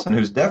Zach Wilson,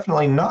 who's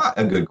definitely not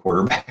a good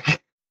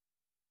quarterback,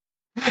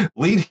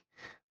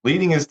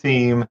 leading his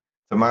team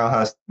to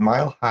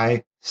Mile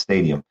High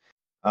Stadium.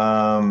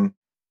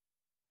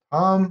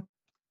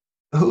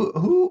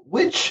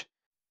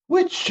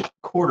 Which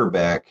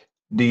quarterback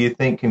do you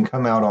think can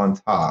come out on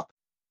top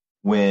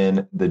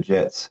when the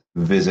Jets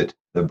visit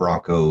the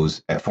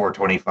Broncos at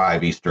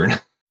 4:25 Eastern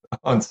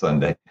on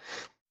Sunday?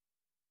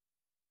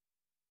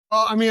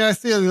 Well, I mean,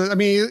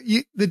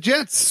 the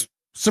Jets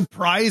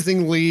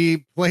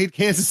surprisingly played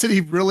Kansas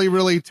City really,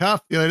 really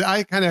tough.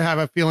 I kind of have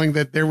a feeling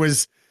that there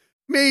was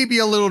maybe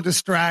a little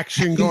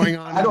distraction going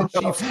on in the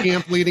Chiefs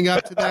camp leading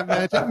up to that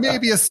matchup.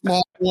 Maybe a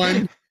small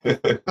one.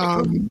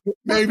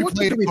 Maybe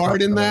played a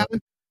part in that.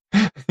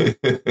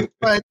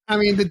 But I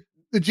mean,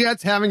 the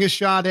Jets having a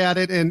shot at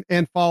it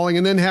and falling,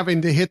 and then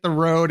having to hit the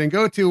road and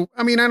go to.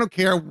 I mean, I don't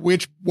care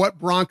what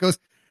Broncos.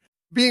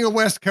 Being a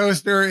West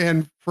Coaster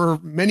and for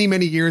many,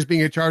 many years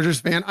being a Chargers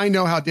fan, I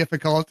know how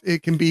difficult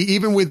it can be,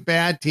 even with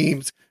bad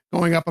teams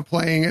going up and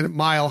playing at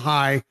Mile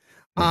High.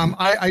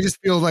 I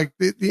just feel like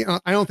I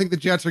don't think the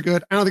Jets are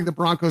good. I don't think the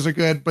Broncos are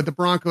good, but the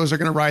Broncos are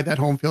going to ride that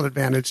home field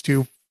advantage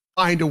to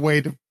find a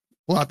way to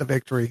pull out the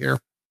victory here.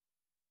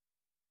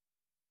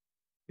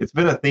 It's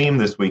been a theme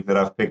this week that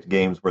I've picked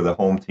games where the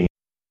home team.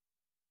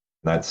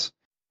 That's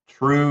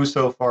true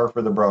so far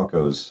for the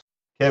Broncos.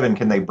 Kevin,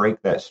 can they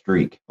break that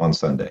streak on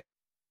Sunday?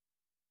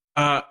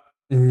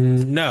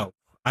 No.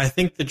 I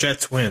think the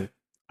Jets win.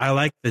 I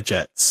like the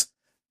Jets.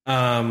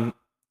 The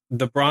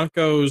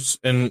Broncos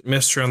and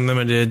Mr.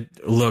 Unlimited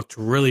looked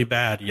really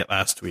bad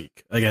last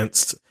week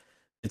against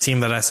the team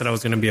that I said I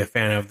was going to be a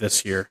fan of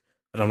this year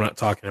that I'm not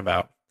talking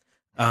about.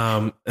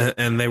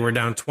 And they were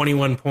down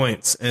 21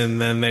 points, and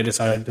then they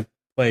decided to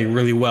play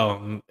really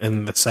well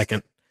in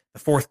the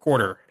fourth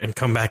quarter and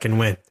come back and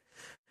win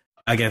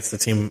against the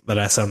team that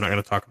I said I'm not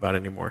going to talk about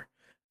anymore.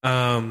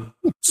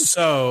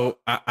 So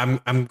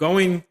I'm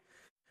going.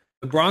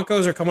 The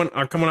Broncos are coming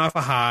off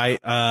a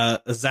high.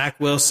 Zach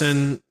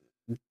Wilson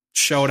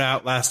showed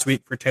out last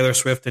week for Taylor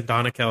Swift and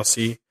Donna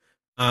Kelsey.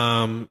 He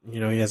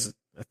has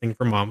a thing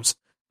for moms.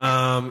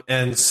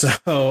 And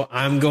so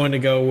I'm going to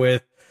go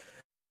with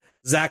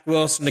Zach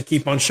Wilson to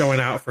keep on showing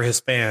out for his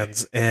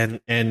fans and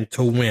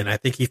to win. I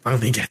think he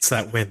finally gets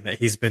that win that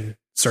he's been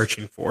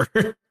searching for.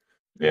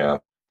 Yeah.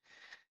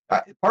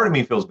 Part of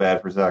me feels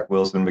bad for Zach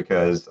Wilson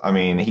because, I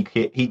mean,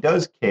 he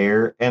does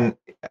care, and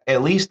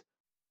at least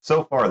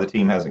so far the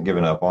team hasn't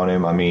given up on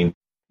him. I mean,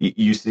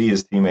 you see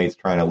his teammates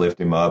trying to lift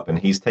him up, and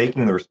he's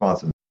taking the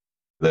responsibility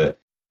for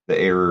the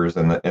errors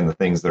and the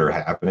things that are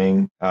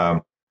happening.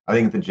 I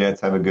think the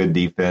Jets have a good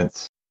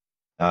defense.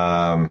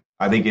 I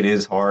think it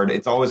is hard.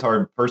 It's always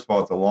hard. First of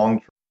all, it's a long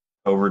trip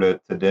over to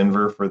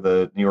Denver for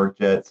the New York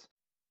Jets.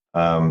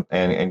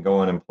 And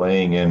going and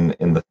playing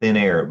in the thin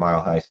air at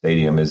Mile High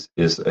Stadium is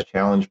a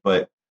challenge,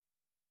 but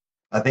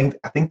I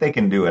think they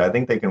can do it. I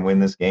think they can win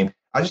this game.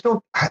 I just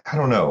don't. I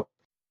don't know.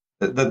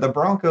 The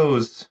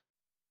Broncos.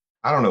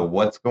 I don't know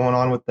what's going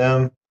on with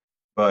them,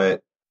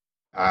 but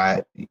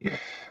I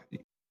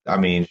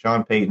mean,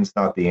 Sean Payton's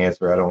not the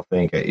answer. I don't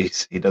think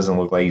he doesn't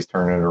look like he's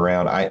turning it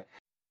around.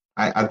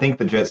 I think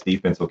the Jets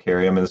defense will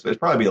carry him, and it's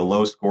probably be a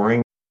low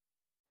scoring.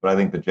 But I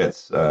think the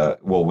Jets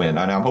will win.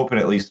 And I'm hoping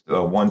at least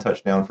one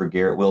touchdown for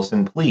Garrett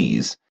Wilson,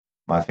 please.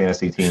 My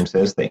fantasy team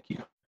says thank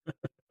you.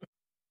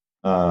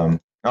 All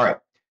right.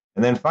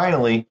 And then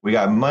finally, we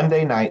got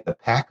Monday night, the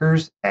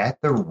Packers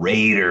at the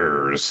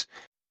Raiders.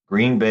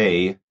 Green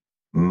Bay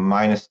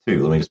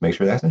 -2. Let me just make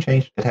sure that hasn't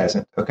changed. It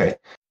hasn't. Okay.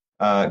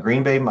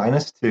 Green Bay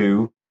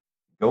 -2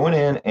 going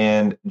in,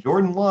 and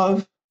Jordan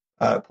Love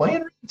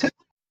playing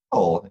relatively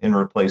well in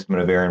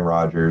replacement of Aaron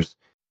Rodgers.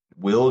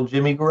 Will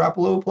Jimmy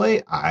Garoppolo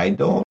play? I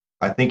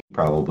think he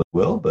probably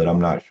will, but I'm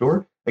not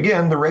sure.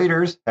 Again, the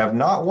Raiders have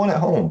not won at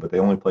home, but they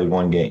only played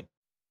one game.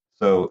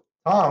 So,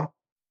 Tom,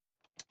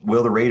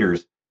 will the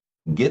Raiders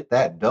get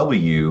that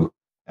W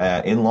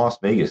in Las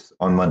Vegas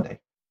on Monday?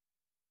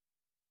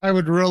 I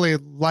would really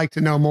like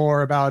to know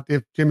more about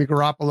if Jimmy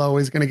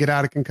Garoppolo is going to get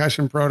out of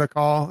concussion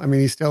protocol. I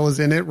mean, he still is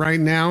in it right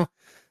now.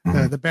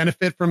 Mm-hmm. The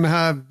benefit from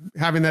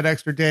having that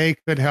extra day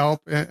could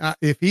help.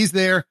 If he's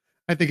there,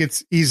 I think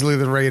it's easily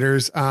the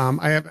Raiders.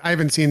 I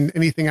haven't seen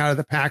anything out of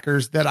the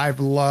Packers that I've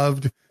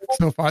loved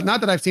so far.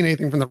 Not that I've seen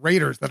anything from the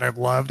Raiders that I've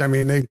loved. I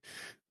mean,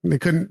 they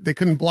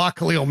couldn't block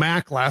Khalil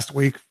Mack last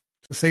week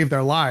to save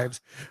their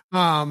lives.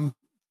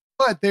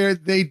 But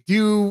they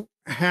do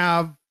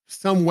have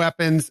some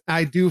weapons.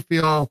 I do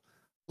feel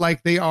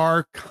like they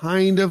are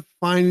kind of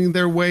finding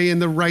their way in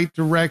the right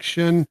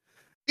direction.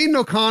 Aiden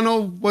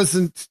O'Connell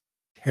wasn't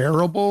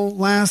terrible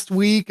last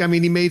week. I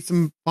mean, he made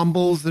some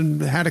fumbles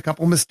and had a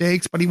couple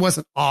mistakes, but he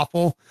wasn't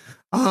awful.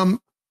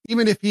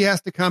 Even if he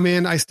has to come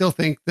in, I still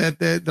think that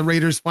the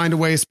Raiders find a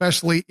way,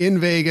 especially in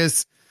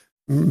Vegas.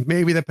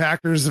 Maybe the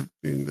Packers,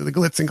 the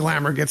glitz and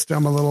glamour gets to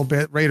them a little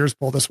bit. Raiders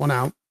pull this one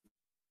out.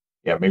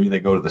 Yeah, maybe they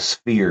go to the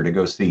Sphere to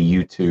go see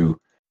U2.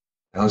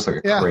 That looks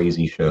like a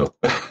crazy show.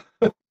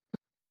 I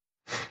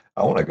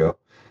want to go.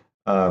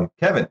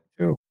 Kevin,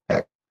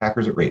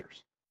 Packers at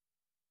Raiders.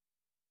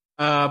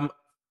 I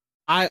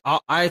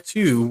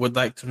too would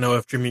like to know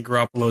if Jimmy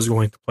Garoppolo is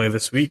going to play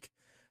this week,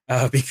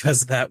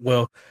 because that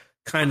will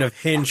kind of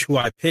hinge who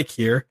I pick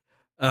here.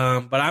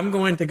 But I'm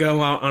going to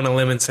go out on a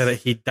limb and say that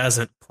he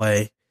doesn't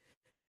play.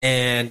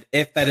 And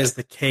if that is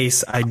the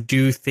case, I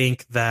do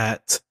think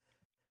that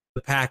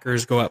the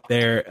Packers go up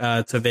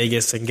there to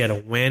Vegas and get a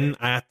win.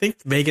 I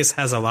think Vegas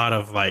has a lot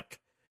of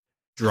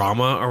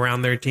drama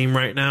around their team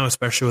right now,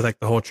 especially with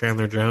the whole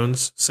Chandler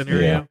Jones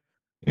scenario.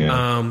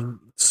 Yeah.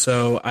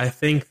 So I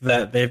think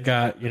that they've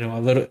got, a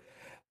little,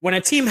 when a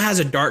team has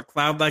a dark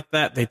cloud like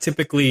that, they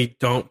typically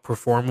don't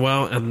perform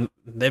well. And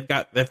they've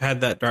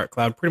had that dark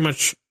cloud pretty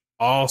much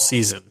all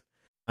season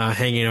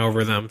hanging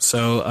over them.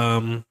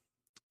 So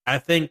I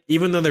think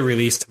even though they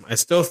released him, I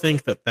still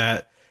think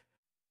that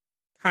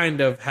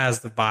kind of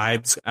has the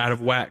vibes out of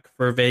whack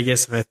for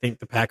Vegas. And I think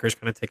the Packers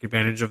kind of take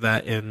advantage of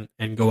that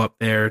and go up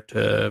there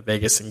to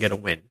Vegas and get a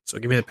win. So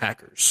give me the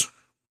Packers.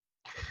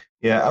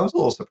 Yeah, I was a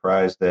little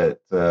surprised at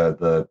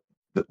the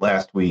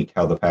last week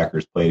how the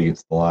Packers played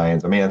against the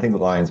Lions. I mean, I think the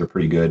Lions are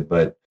pretty good,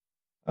 but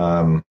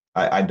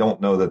I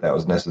don't know that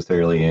was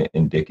necessarily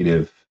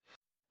indicative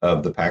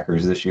of the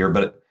Packers this year.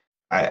 But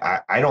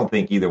I don't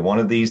think either one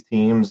of these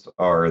teams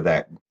are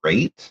that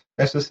great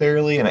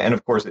necessarily, and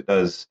of course it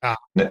does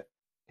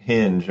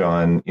hinge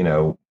on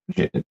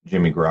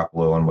Jimmy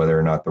Garoppolo on whether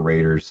or not the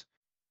Raiders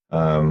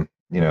can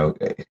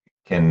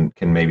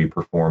maybe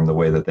perform the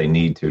way that they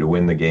need to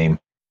win the game.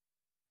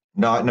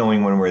 Not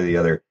knowing one way or the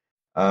other.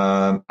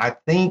 I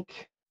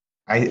think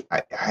I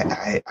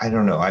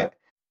don't know. I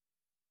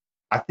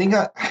think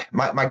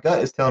my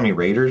gut is telling me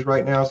Raiders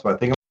right now, so I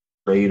think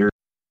I'm Raiders.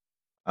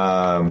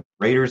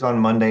 Raiders on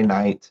Monday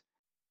night,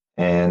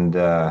 and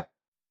I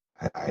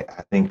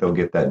think they'll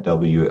get that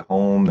W at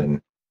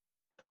home,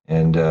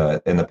 and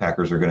the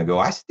Packers are going to go,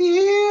 I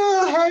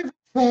still have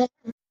what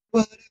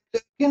I'm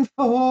looking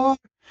for.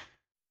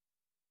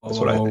 That's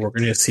what I think. We're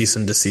going to cease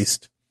and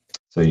desist.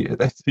 So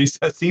that's cease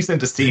and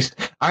desist.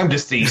 I'm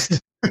deceased.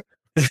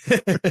 Just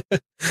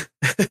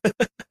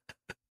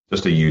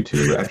a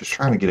YouTube. I'm just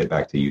trying to get it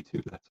back to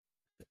YouTube.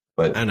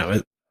 But I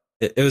know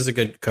it was a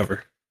good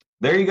cover.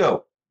 There you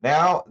go.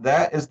 now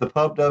that is the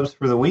Pub Dubs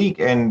for the week.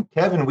 And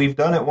Kevin, we've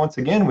done it once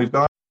again. We've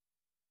gone.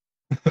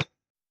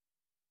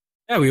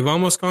 Yeah, we've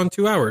almost gone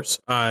 2 hours.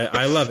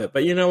 I love it.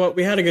 But you know what?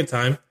 We had a good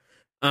time.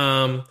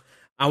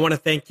 I want to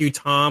thank you,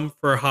 Tom,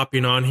 for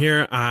hopping on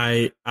here.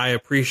 I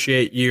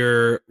appreciate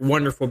your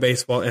wonderful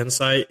baseball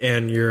insight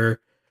and your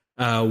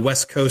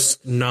West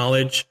Coast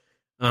knowledge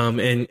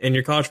and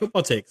your college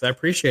football takes. I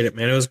appreciate it,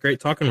 man. It was great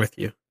talking with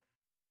you.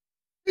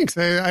 Thanks.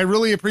 I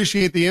really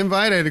appreciate the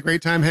invite. I had a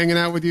great time hanging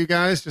out with you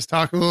guys, just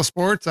talking a little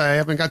sports. I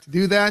haven't got to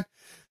do that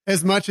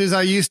as much as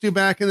I used to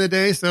back in the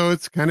day, so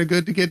it's kind of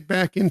good to get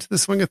back into the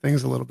swing of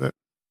things a little bit.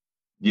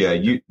 Yeah,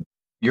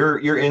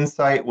 your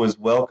insight was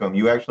welcome.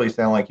 You actually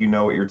sound like you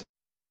know what you're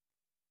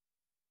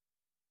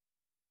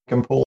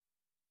can pull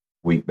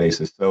week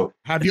basis. So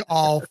have you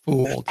all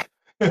fooled?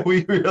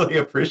 We really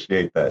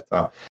appreciate that,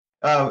 Tom.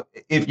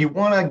 If you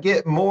want to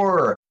get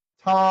more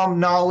Tom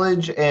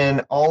knowledge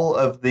and all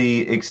of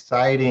the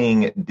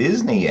exciting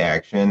Disney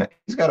action,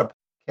 he's got a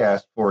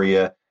podcast for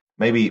you.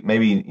 Maybe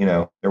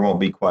there won't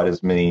be quite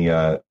as many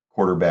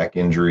quarterback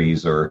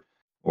injuries or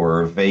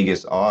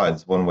Vegas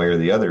odds one way or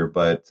the other,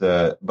 but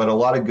a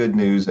lot of good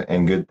news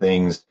and good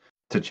things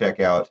to check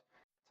out.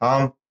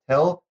 Tom,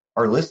 tell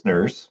our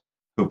listeners,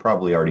 who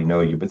probably already know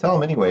you, but tell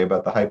them anyway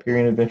about the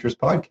Hyperion Adventures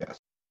podcast.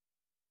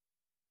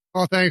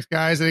 Well, thanks,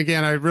 guys. And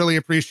again, I really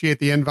appreciate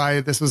the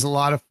invite. This was a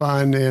lot of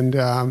fun, and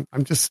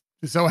I'm just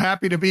so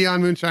happy to be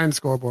on Moonshine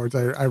Scoreboards.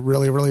 I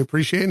really, really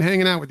appreciate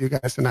hanging out with you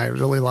guys tonight. It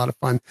was really a lot of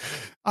fun.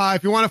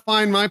 If you want to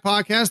find my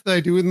podcast that I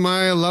do with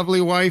my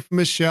lovely wife,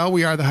 Michelle,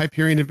 we are the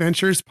Hyperion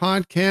Adventures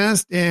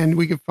podcast, and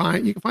you can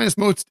find us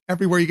most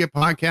everywhere you get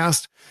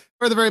podcasts.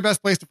 Or the very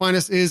best place to find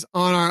us is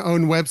on our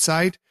own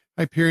website,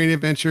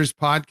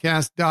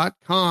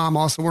 HyperionAdventurespodcast.com.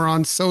 Also, we're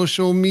on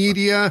social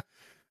media.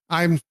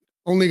 I'm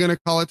only going to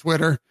call it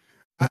Twitter,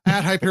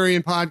 at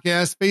Hyperion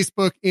Podcast,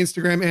 Facebook,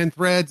 Instagram, and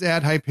Threads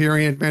at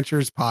Hyperion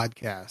Adventures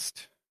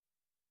Podcast.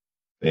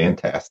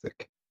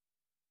 Fantastic.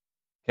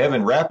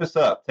 Kevin, wrap us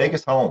up. Take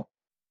us home.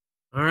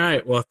 All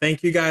right. Well,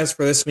 thank you guys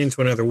for listening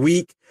to another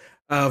week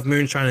of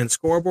Moonshine and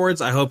Scoreboards.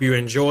 I hope you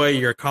enjoy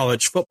your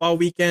college football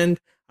weekend.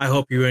 I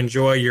hope you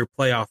enjoy your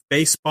playoff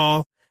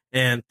baseball.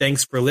 And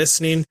thanks for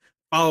listening.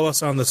 Follow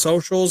us on the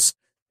socials,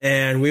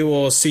 and we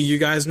will see you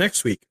guys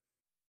next week.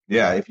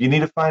 Yeah, if you need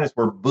to find us,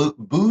 we're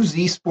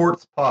Boozy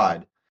Sports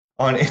Pod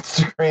on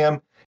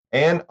Instagram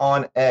and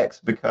on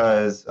X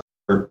because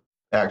our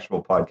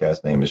actual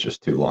podcast name is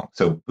just too long.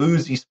 So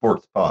Boozy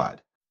Sports Pod.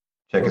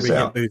 Check us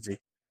out. Boozy.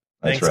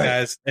 That's Thanks, right.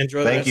 guys.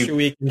 Enjoy the rest of your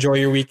week. Enjoy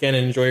your weekend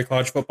and enjoy your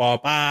college football.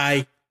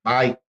 Bye.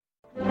 Bye.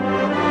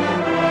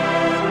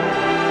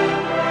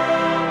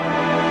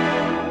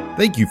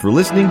 Thank you for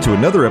listening to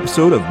another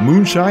episode of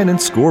Moonshine and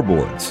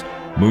Scoreboards.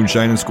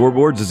 Moonshine and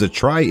Scoreboards is a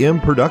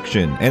Tri-M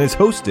production and is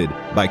hosted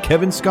by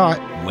Kevin Scott,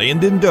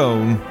 Landon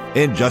Doan,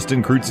 and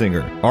Justin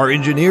Krutzinger. Our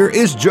engineer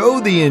is Joe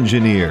the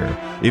Engineer.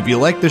 If you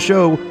like the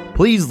show,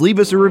 please leave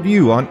us a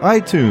review on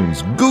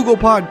iTunes, Google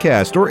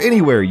Podcast, or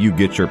anywhere you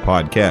get your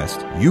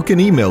podcast. You can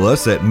email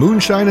us at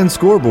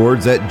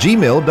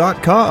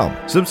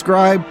moonshineandscoreboards@gmail.com.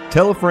 Subscribe,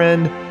 tell a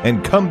friend,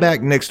 and come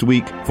back next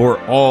week for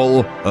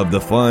all of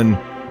the fun,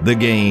 the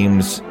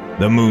games,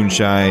 the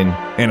moonshine,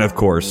 and of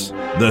course,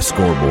 the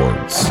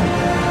scoreboards.